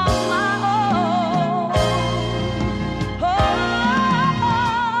on my own?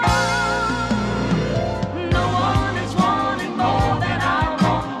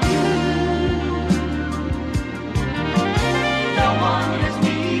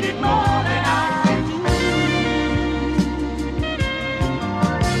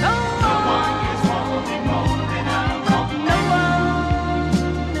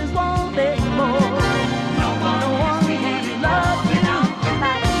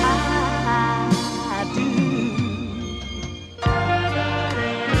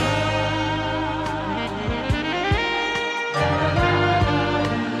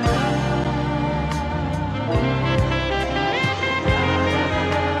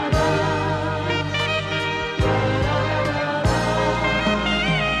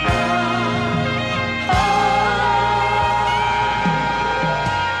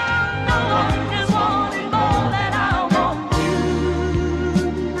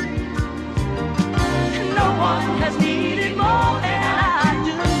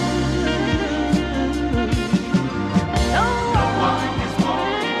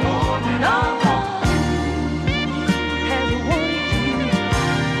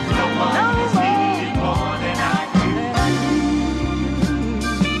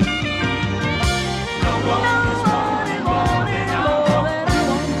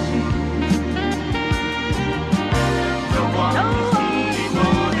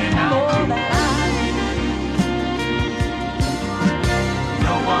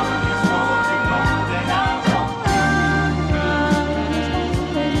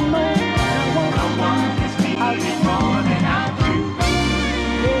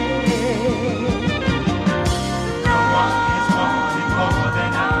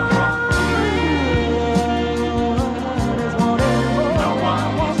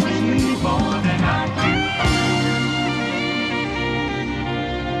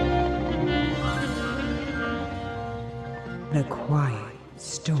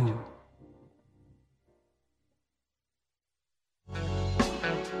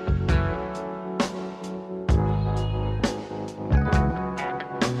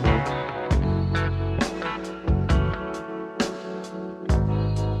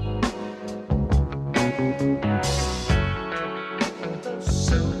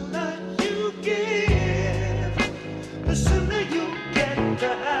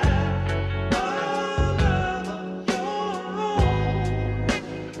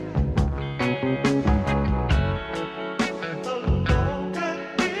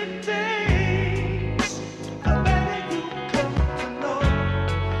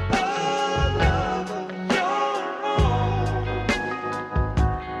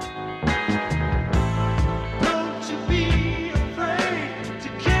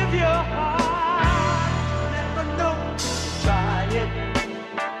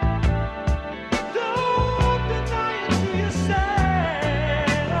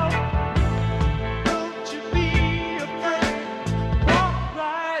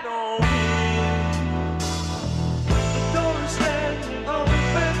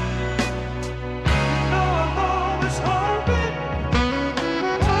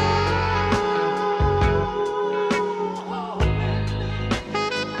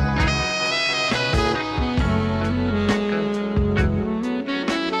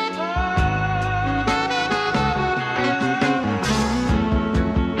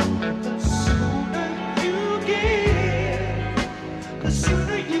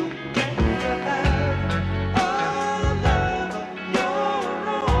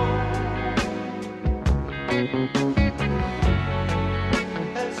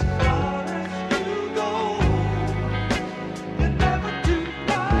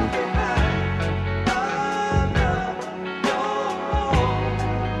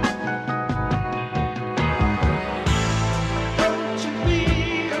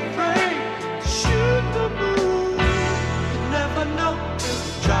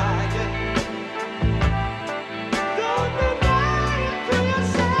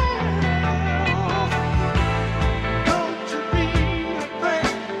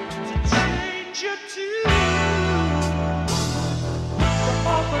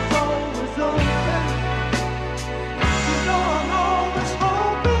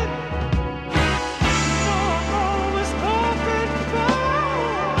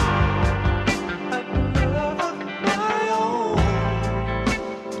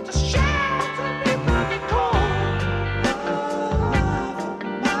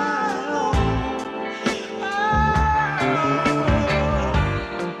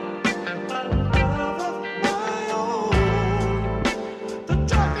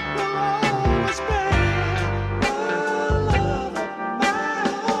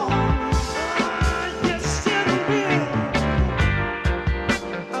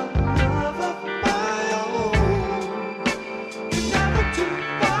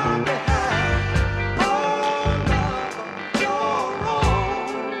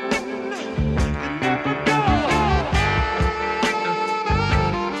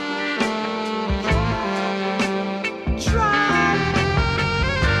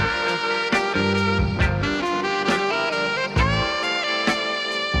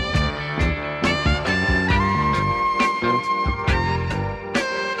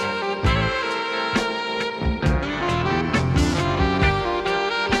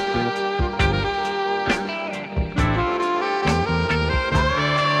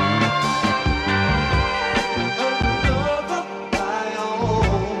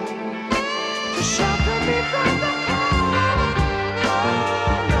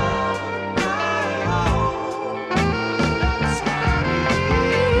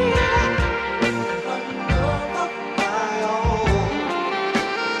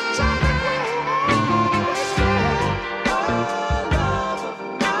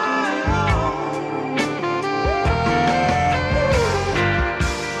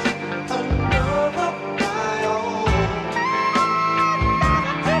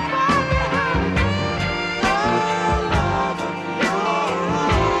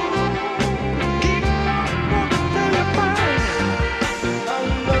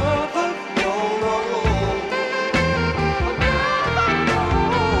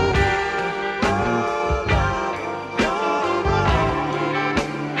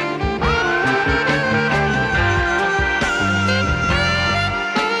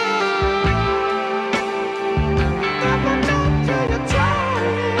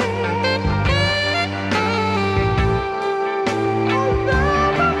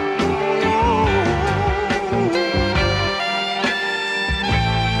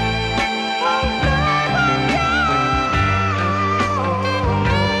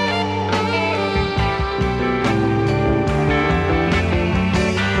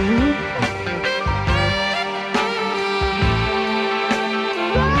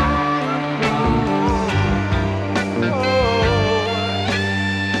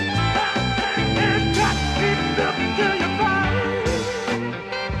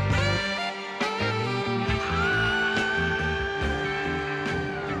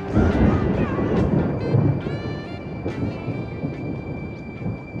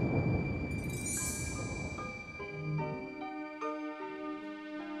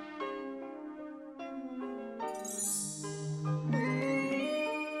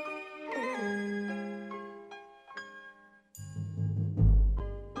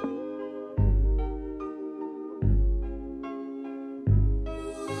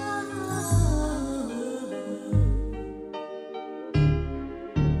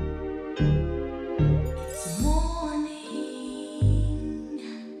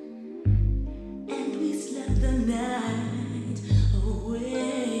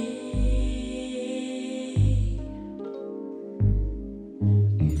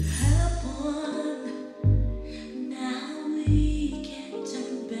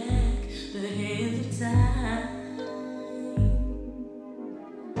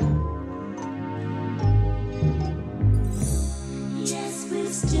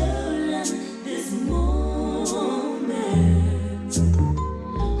 stolen this moment.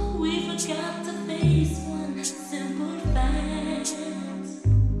 We forgot to face one simple fact.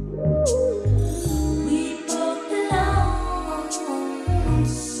 We both belong to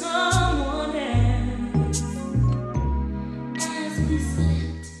someone else. As we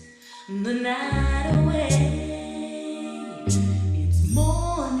slept the night away, it's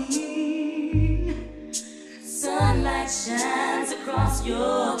morning. Sunlight shines across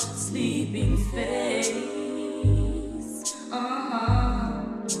your sleeping face.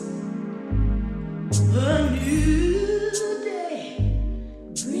 A new day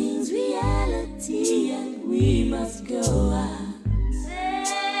brings reality, and we must go our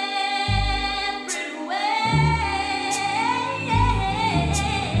separate ways.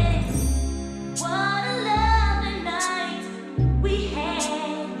 What a lovely night we had,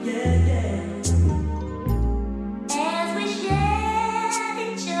 as we shared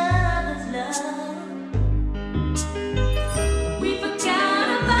each other's love. We forgot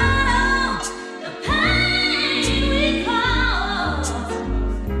about all the pain we caused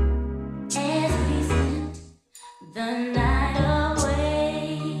as we slept the night away.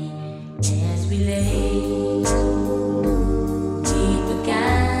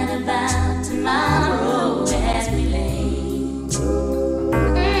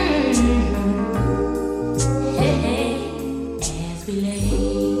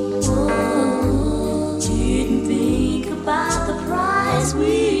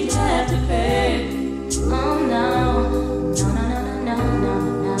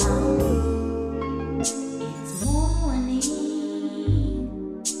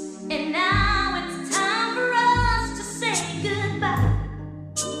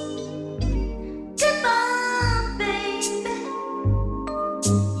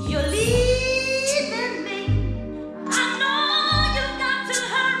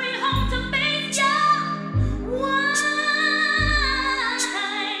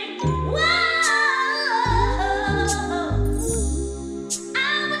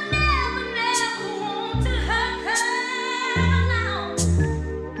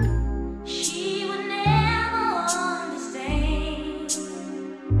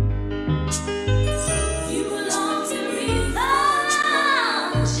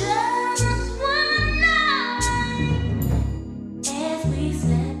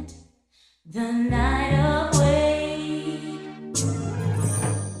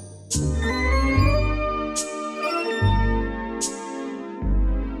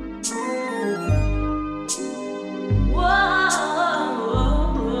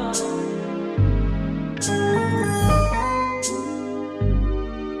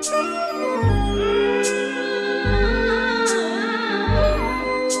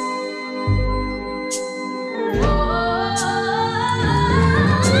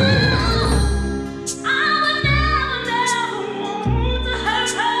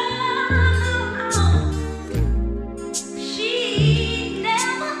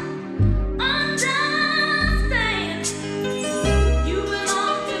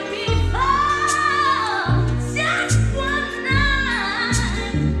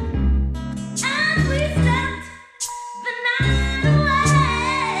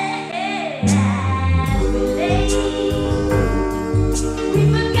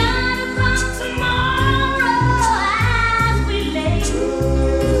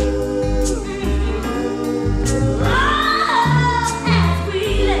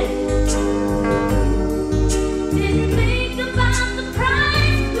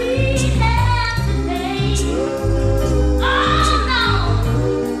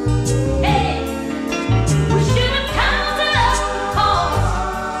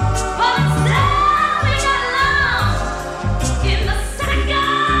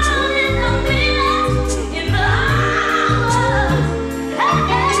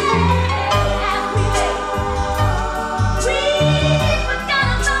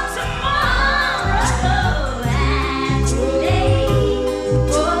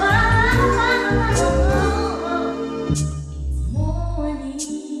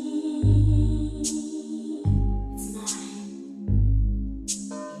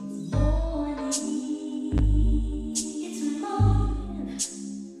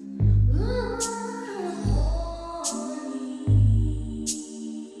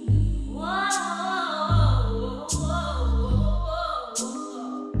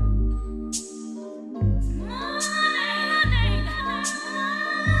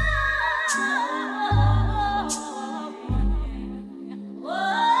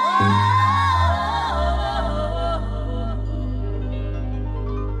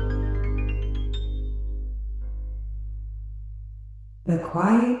 The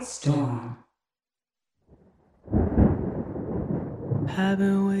Quiet Storm. I've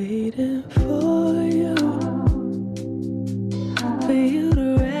been waiting for you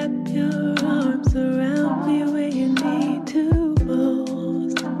to wrap your arms around me when you need to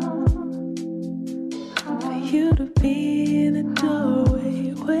most. For you to be in the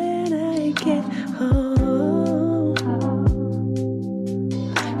doorway when I get home.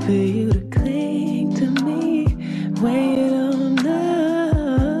 For you to cling to me when you don't know.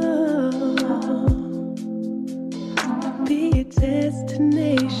 Be a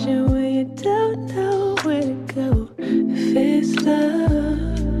destination when you don't know where to go. If it's love,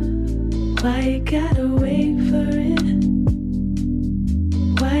 why you gotta wait for it?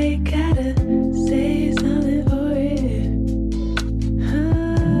 Why you gotta say something for it?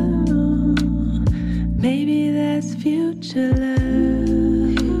 Oh, maybe that's future love.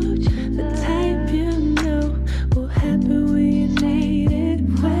 The type you know will happen when you need it,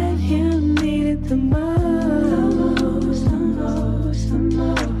 when you need it the most, the most, the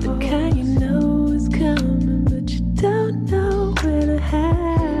most. The kind you know is coming, but you don't know when or how.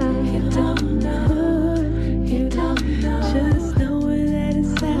 You don't know, you don't know. Just knowing that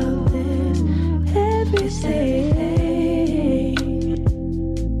it's out there every day.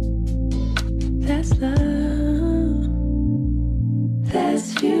 That's love. That's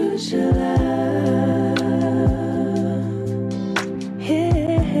future love.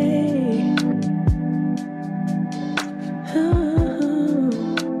 Hey. Oh.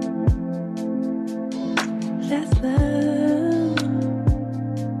 That's love.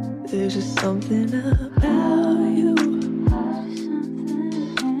 There's just something about you.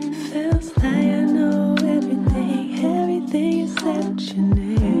 Feels like I know everything, everything except your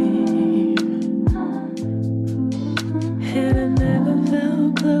name. And I never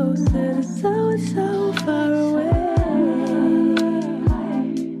felt closer to someone so far away.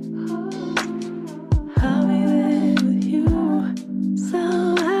 I'll be there with you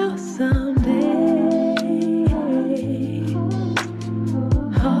somehow, someday.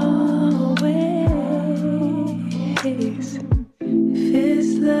 Always. If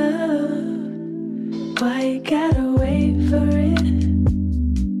it's love, why you gotta wait for it?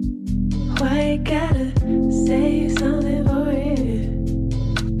 Why you gotta say something for it?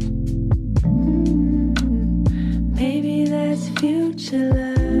 Maybe that's future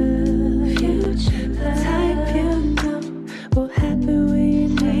love. Future love. The type you know will happen when you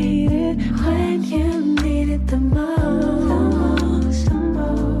need it, when you need it the most, the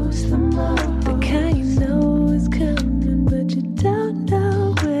most, the most. The kind you know is coming, but you don't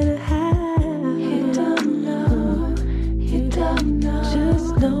know when or how. You don't know, you don't know. Just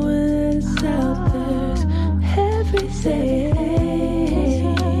knowing that it's out there every day.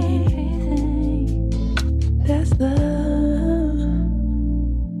 That's love.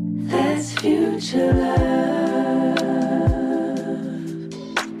 That's future love.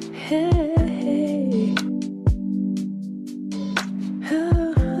 Hey.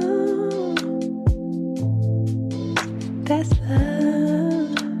 Oh. That's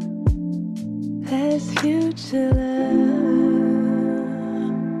love. That's future love.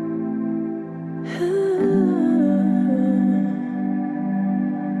 Oh.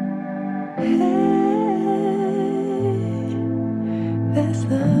 Hey. That's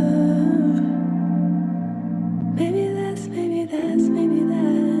love. Maybe that's that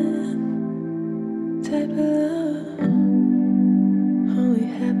type of love only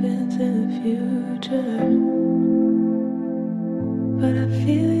happens in the future. But I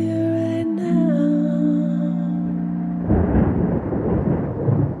feel you right now.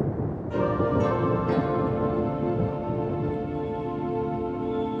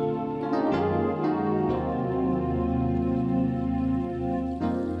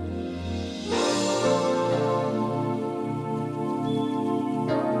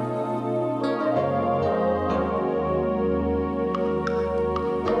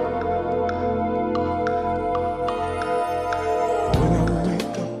 When I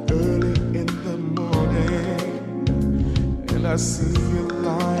wake up early in the morning and I see you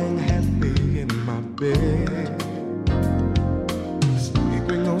lying happy in my bed,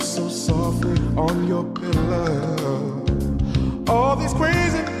 sleeping oh so softly on your pillow, all these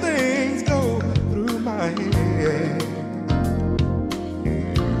crazy things go through my head. You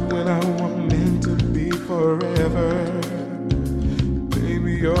and I were meant to be forever.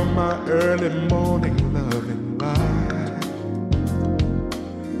 Baby, you're my early morning loving light.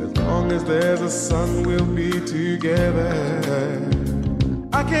 As long as there's a sun, we'll be together.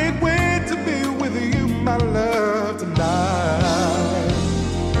 I can't wait to be with you, my love, tonight.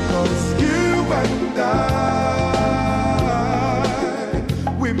 'Cause you and I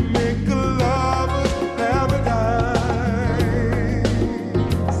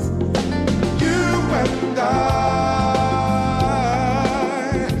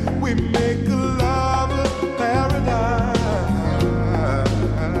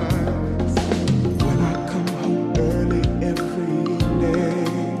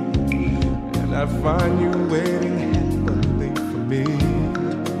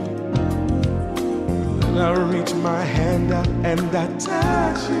I reach my hand out and I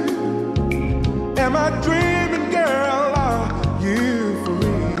touch you? Am I dreaming, girl? Are you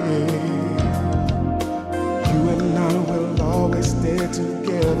free? You and I will always stay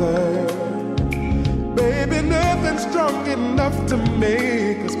together. Baby, nothing's strong enough to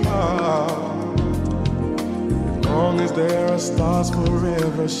make us part. As long as there are stars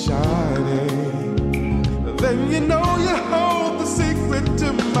forever shining, then you know you hold the secret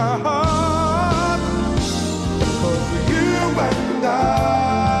to my heart. For you and I,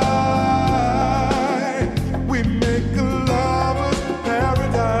 we make a lover's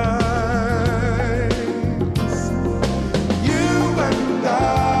paradise. You and I,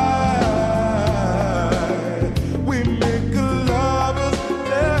 we make a lover's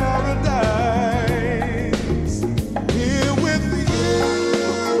paradise. Here with you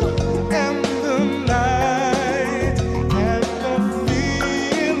and the night and the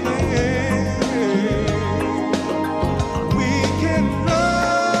feeling. We can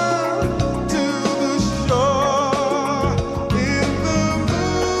run to the shore in the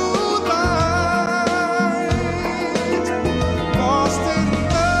moonlight, lost in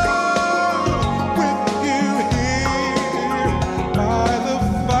love with you here by the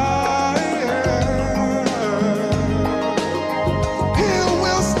fire. Here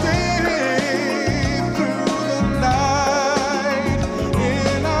we'll stay through the night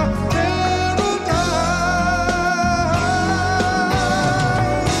in our paradise.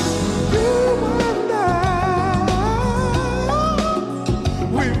 You and I,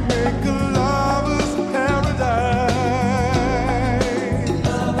 we make a lover's paradise.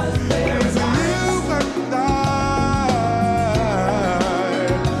 Yes, you and I,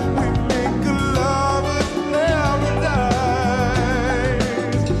 we make a lover's paradise.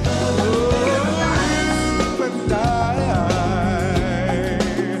 Oh, you and I,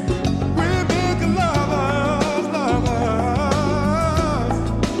 we make a lover's, lovers.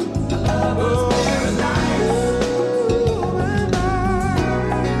 Oh, and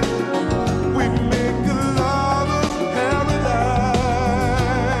we make a lover's paradise.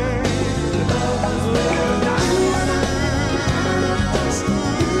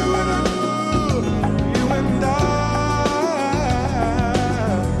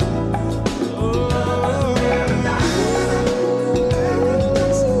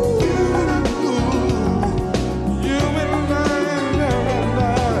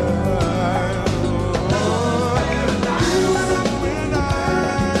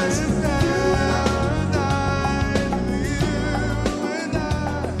 You and I.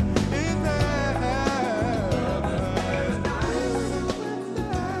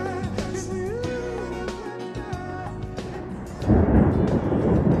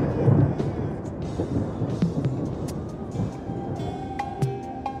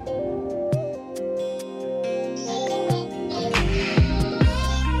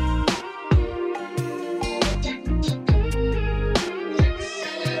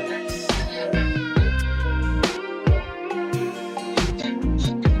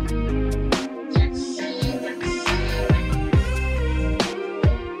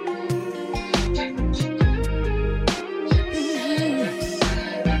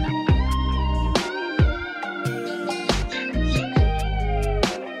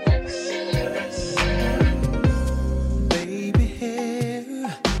 Baby hair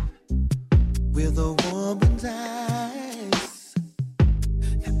with a woman's eyes,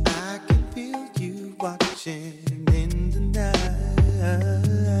 and I can feel you watching in the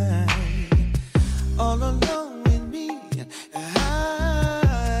night, all alone with me. I'm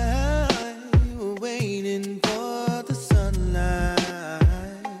waiting for the sunlight.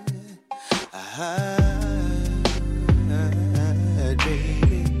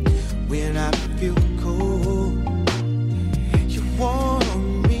 Baby, when I feel cold, you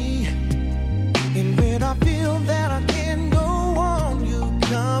warm me, and when I feel that I can't go on, you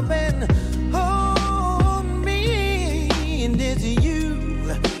come and hold me, and it's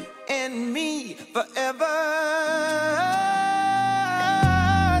you and me forever.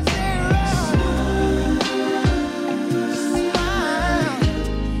 Smile,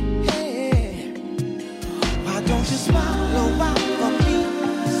 yeah. Why don't you smile a while for me,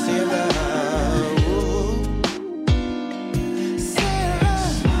 Sarah?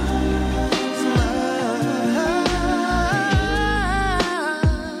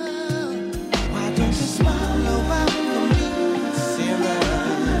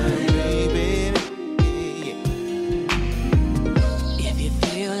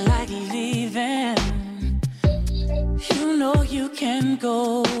 Can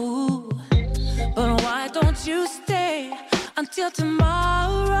go, but why don't you stay until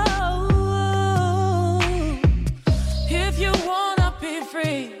tomorrow?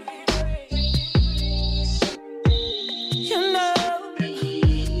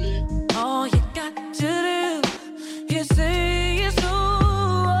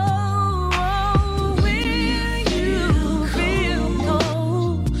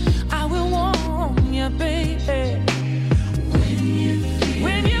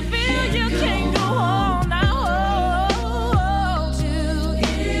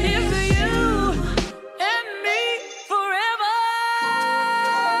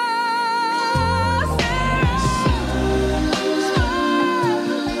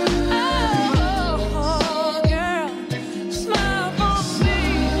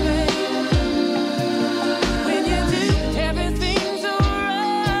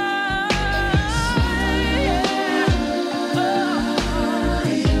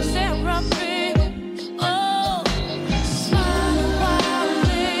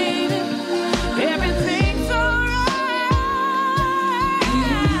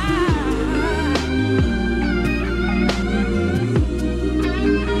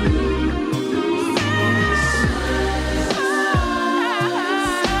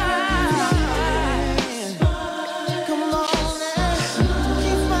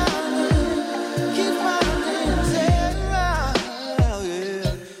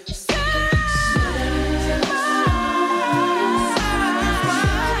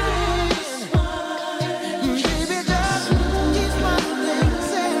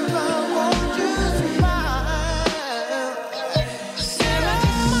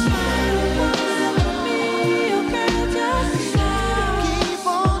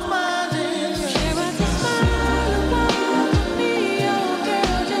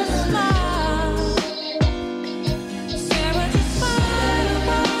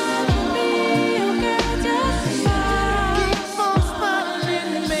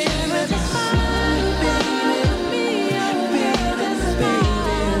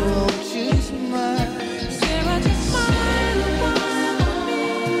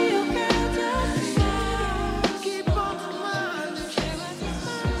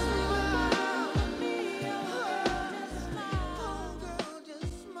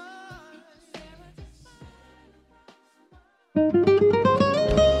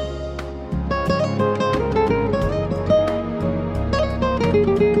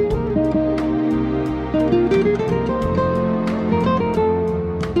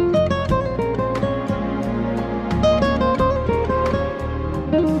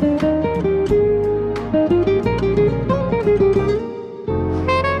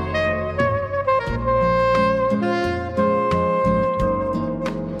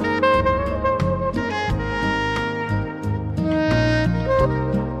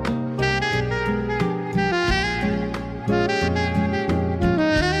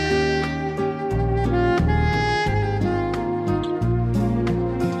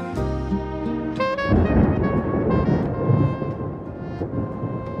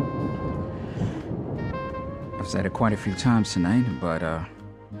 I've said it quite a few times tonight, but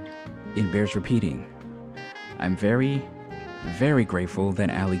it bears repeating. I'm very, very grateful that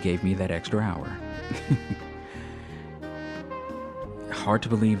Allie gave me that extra hour. Hard to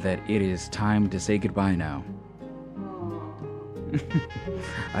believe that it is time to say goodbye now.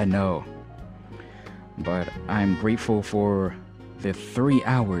 I know. But I'm grateful for the 3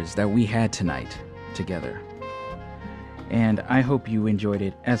 hours that we had tonight together. And I hope you enjoyed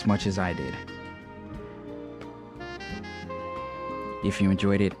it as much as I did. If you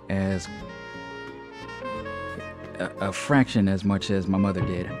enjoyed it as a fraction as much as my mother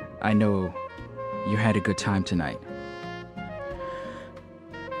did, I know you had a good time tonight.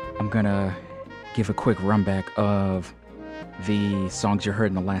 I'm gonna give a quick run back of the songs you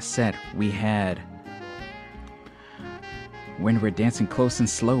heard in the last set. We had When We're Dancing Close and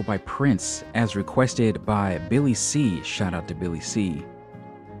Slow by Prince, as requested by Billy C. Shout out to Billy C.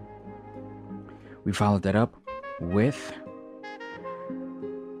 We followed that up with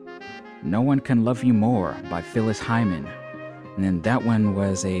No One Can Love You More by Phyllis Hyman. And then that one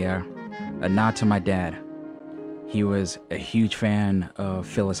was a nod to my dad. He was a huge fan of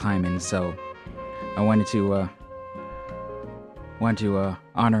Phyllis Hyman, so I wanted to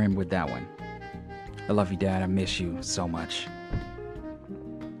honor him with that one. I love you, Dad. I miss you so much.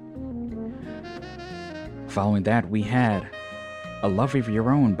 Following that, we had A Love of Your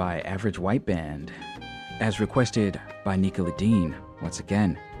Own by Average White Band, as requested by Nika Ladine. Once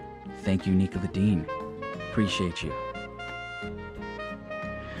again, thank you, Nika Ladine. Appreciate you.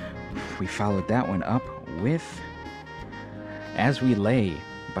 We followed that one up with As We Lay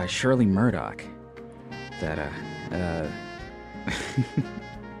by Shirley Murdoch.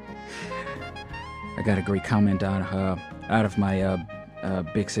 I got a great comment on out of my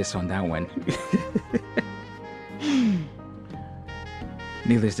big sis on that one.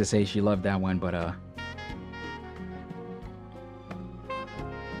 Needless to say, she loved that one, but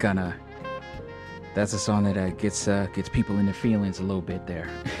that's a song that gets people in their feelings a little bit there.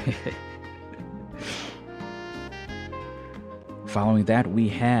 Following that, we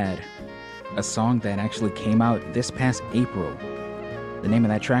had a song that actually came out this past April. The name of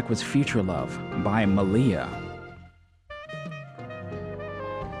that track was Future Love by Malia.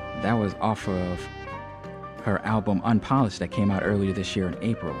 That was off of her album Unpolished that came out earlier this year in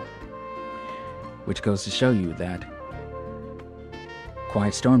April, which goes to show you that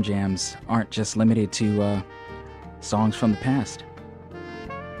Quiet Storm jams aren't just limited to songs from the past.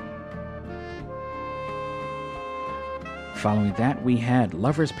 Following that, we had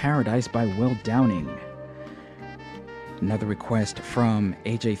Lover's Paradise by Will Downing. Another request from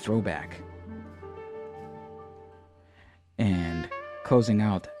AJ Throwback. And closing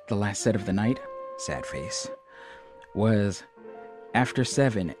out the last set of the night, sad face, was After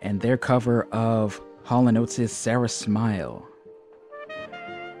 7 and their cover of Hall & Oates' Sarah Smile.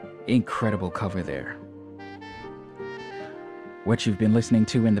 Incredible cover there. What you've been listening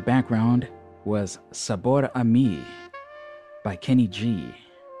to in the background was Sabor a Mi by Kenny G.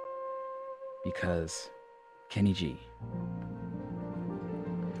 Because Kenny G.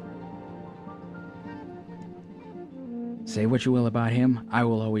 Say what you will about him, I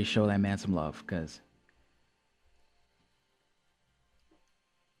will always show that man some love, because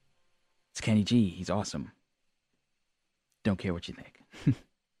it's Kenny G. He's awesome. Don't care what you think.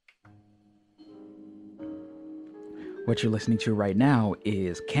 What you're listening to right now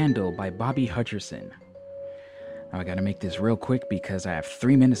is Candle by Bobby Hutcherson. Now I gotta make this real quick because I have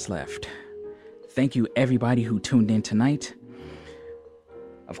 3 minutes left. Thank you everybody who tuned in tonight.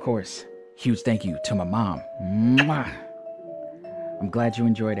 Of course, huge thank you to my mom. Mwah! I'm glad you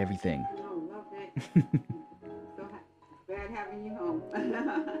enjoyed everything. Oh, love it. So glad having you home.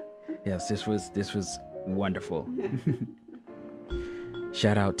 Yes, this was wonderful.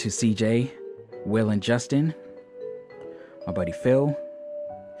 Shout out to CJ, Will and Justin, my buddy Phil,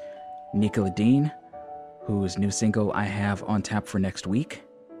 Nika Ladine, whose new single I have on tap for next week.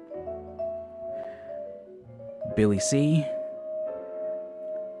 Billy C.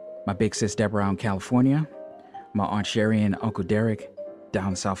 My big sis Deborah out in California. My Aunt Sherry and Uncle Derek down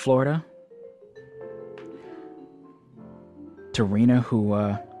in South Florida. Tarina,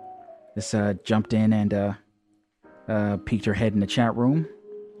 who just jumped in and peeked her head in the chat room.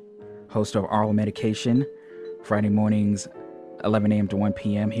 Host of Oral Medication, Friday mornings, 11 a.m. to 1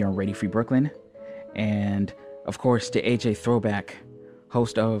 p.m. here on Radio Free Brooklyn. And, of course, to AJ Throwback,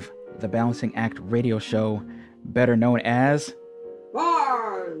 host of the Balancing Act radio show, better known as...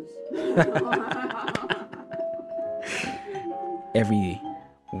 Bars! Every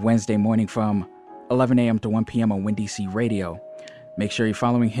Wednesday morning from 11 a.m. to 1 p.m. on WinDC Radio. Make sure you're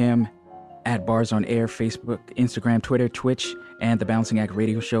following him at Bars on Air, Facebook, Instagram, Twitter, Twitch, and the Balancing Act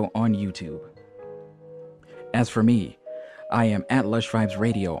Radio Show on YouTube. As for me, I am at Lush Vibes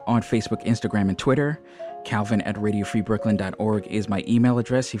Radio on Facebook, Instagram, and Twitter. Calvin at radiofreebrooklyn.org is my email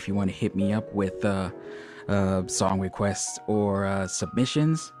address if you want to hit me up with song requests or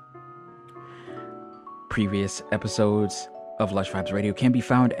submissions. Previous episodes of Lush Vibes Radio can be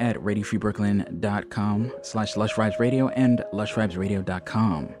found at radiofreebrooklyn.com/lushvibesradio and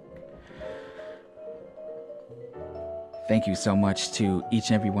lushvibesradio.com. Thank you so much to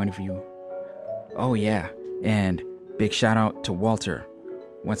each and every one of you. Oh yeah, and big shout out to Walter,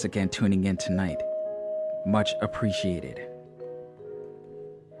 once again tuning in tonight. Much appreciated.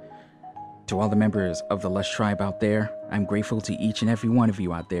 To all the members of the Lush Tribe out there, I'm grateful to each and every one of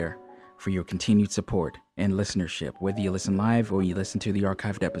you out there for your continued support and listenership, whether you listen live or you listen to the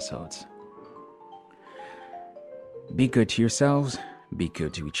archived episodes. Be good to yourselves, be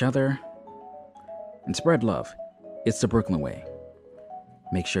good to each other, and spread love. It's the Brooklyn way.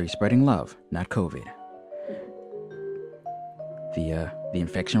 Make sure you're spreading love, not COVID. The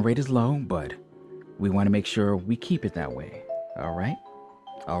infection rate is low, but we want to make sure we keep it that way. All right?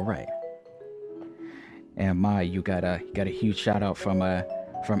 All right. And Ma, you got a huge shout out from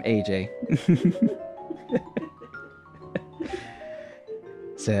AJ.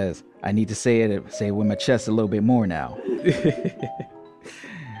 Says, I need to say it with my chest a little bit more now.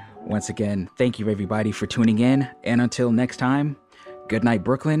 Once again, thank you everybody for tuning in. And until next time, good night,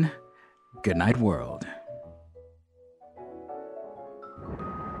 Brooklyn. Good night, world.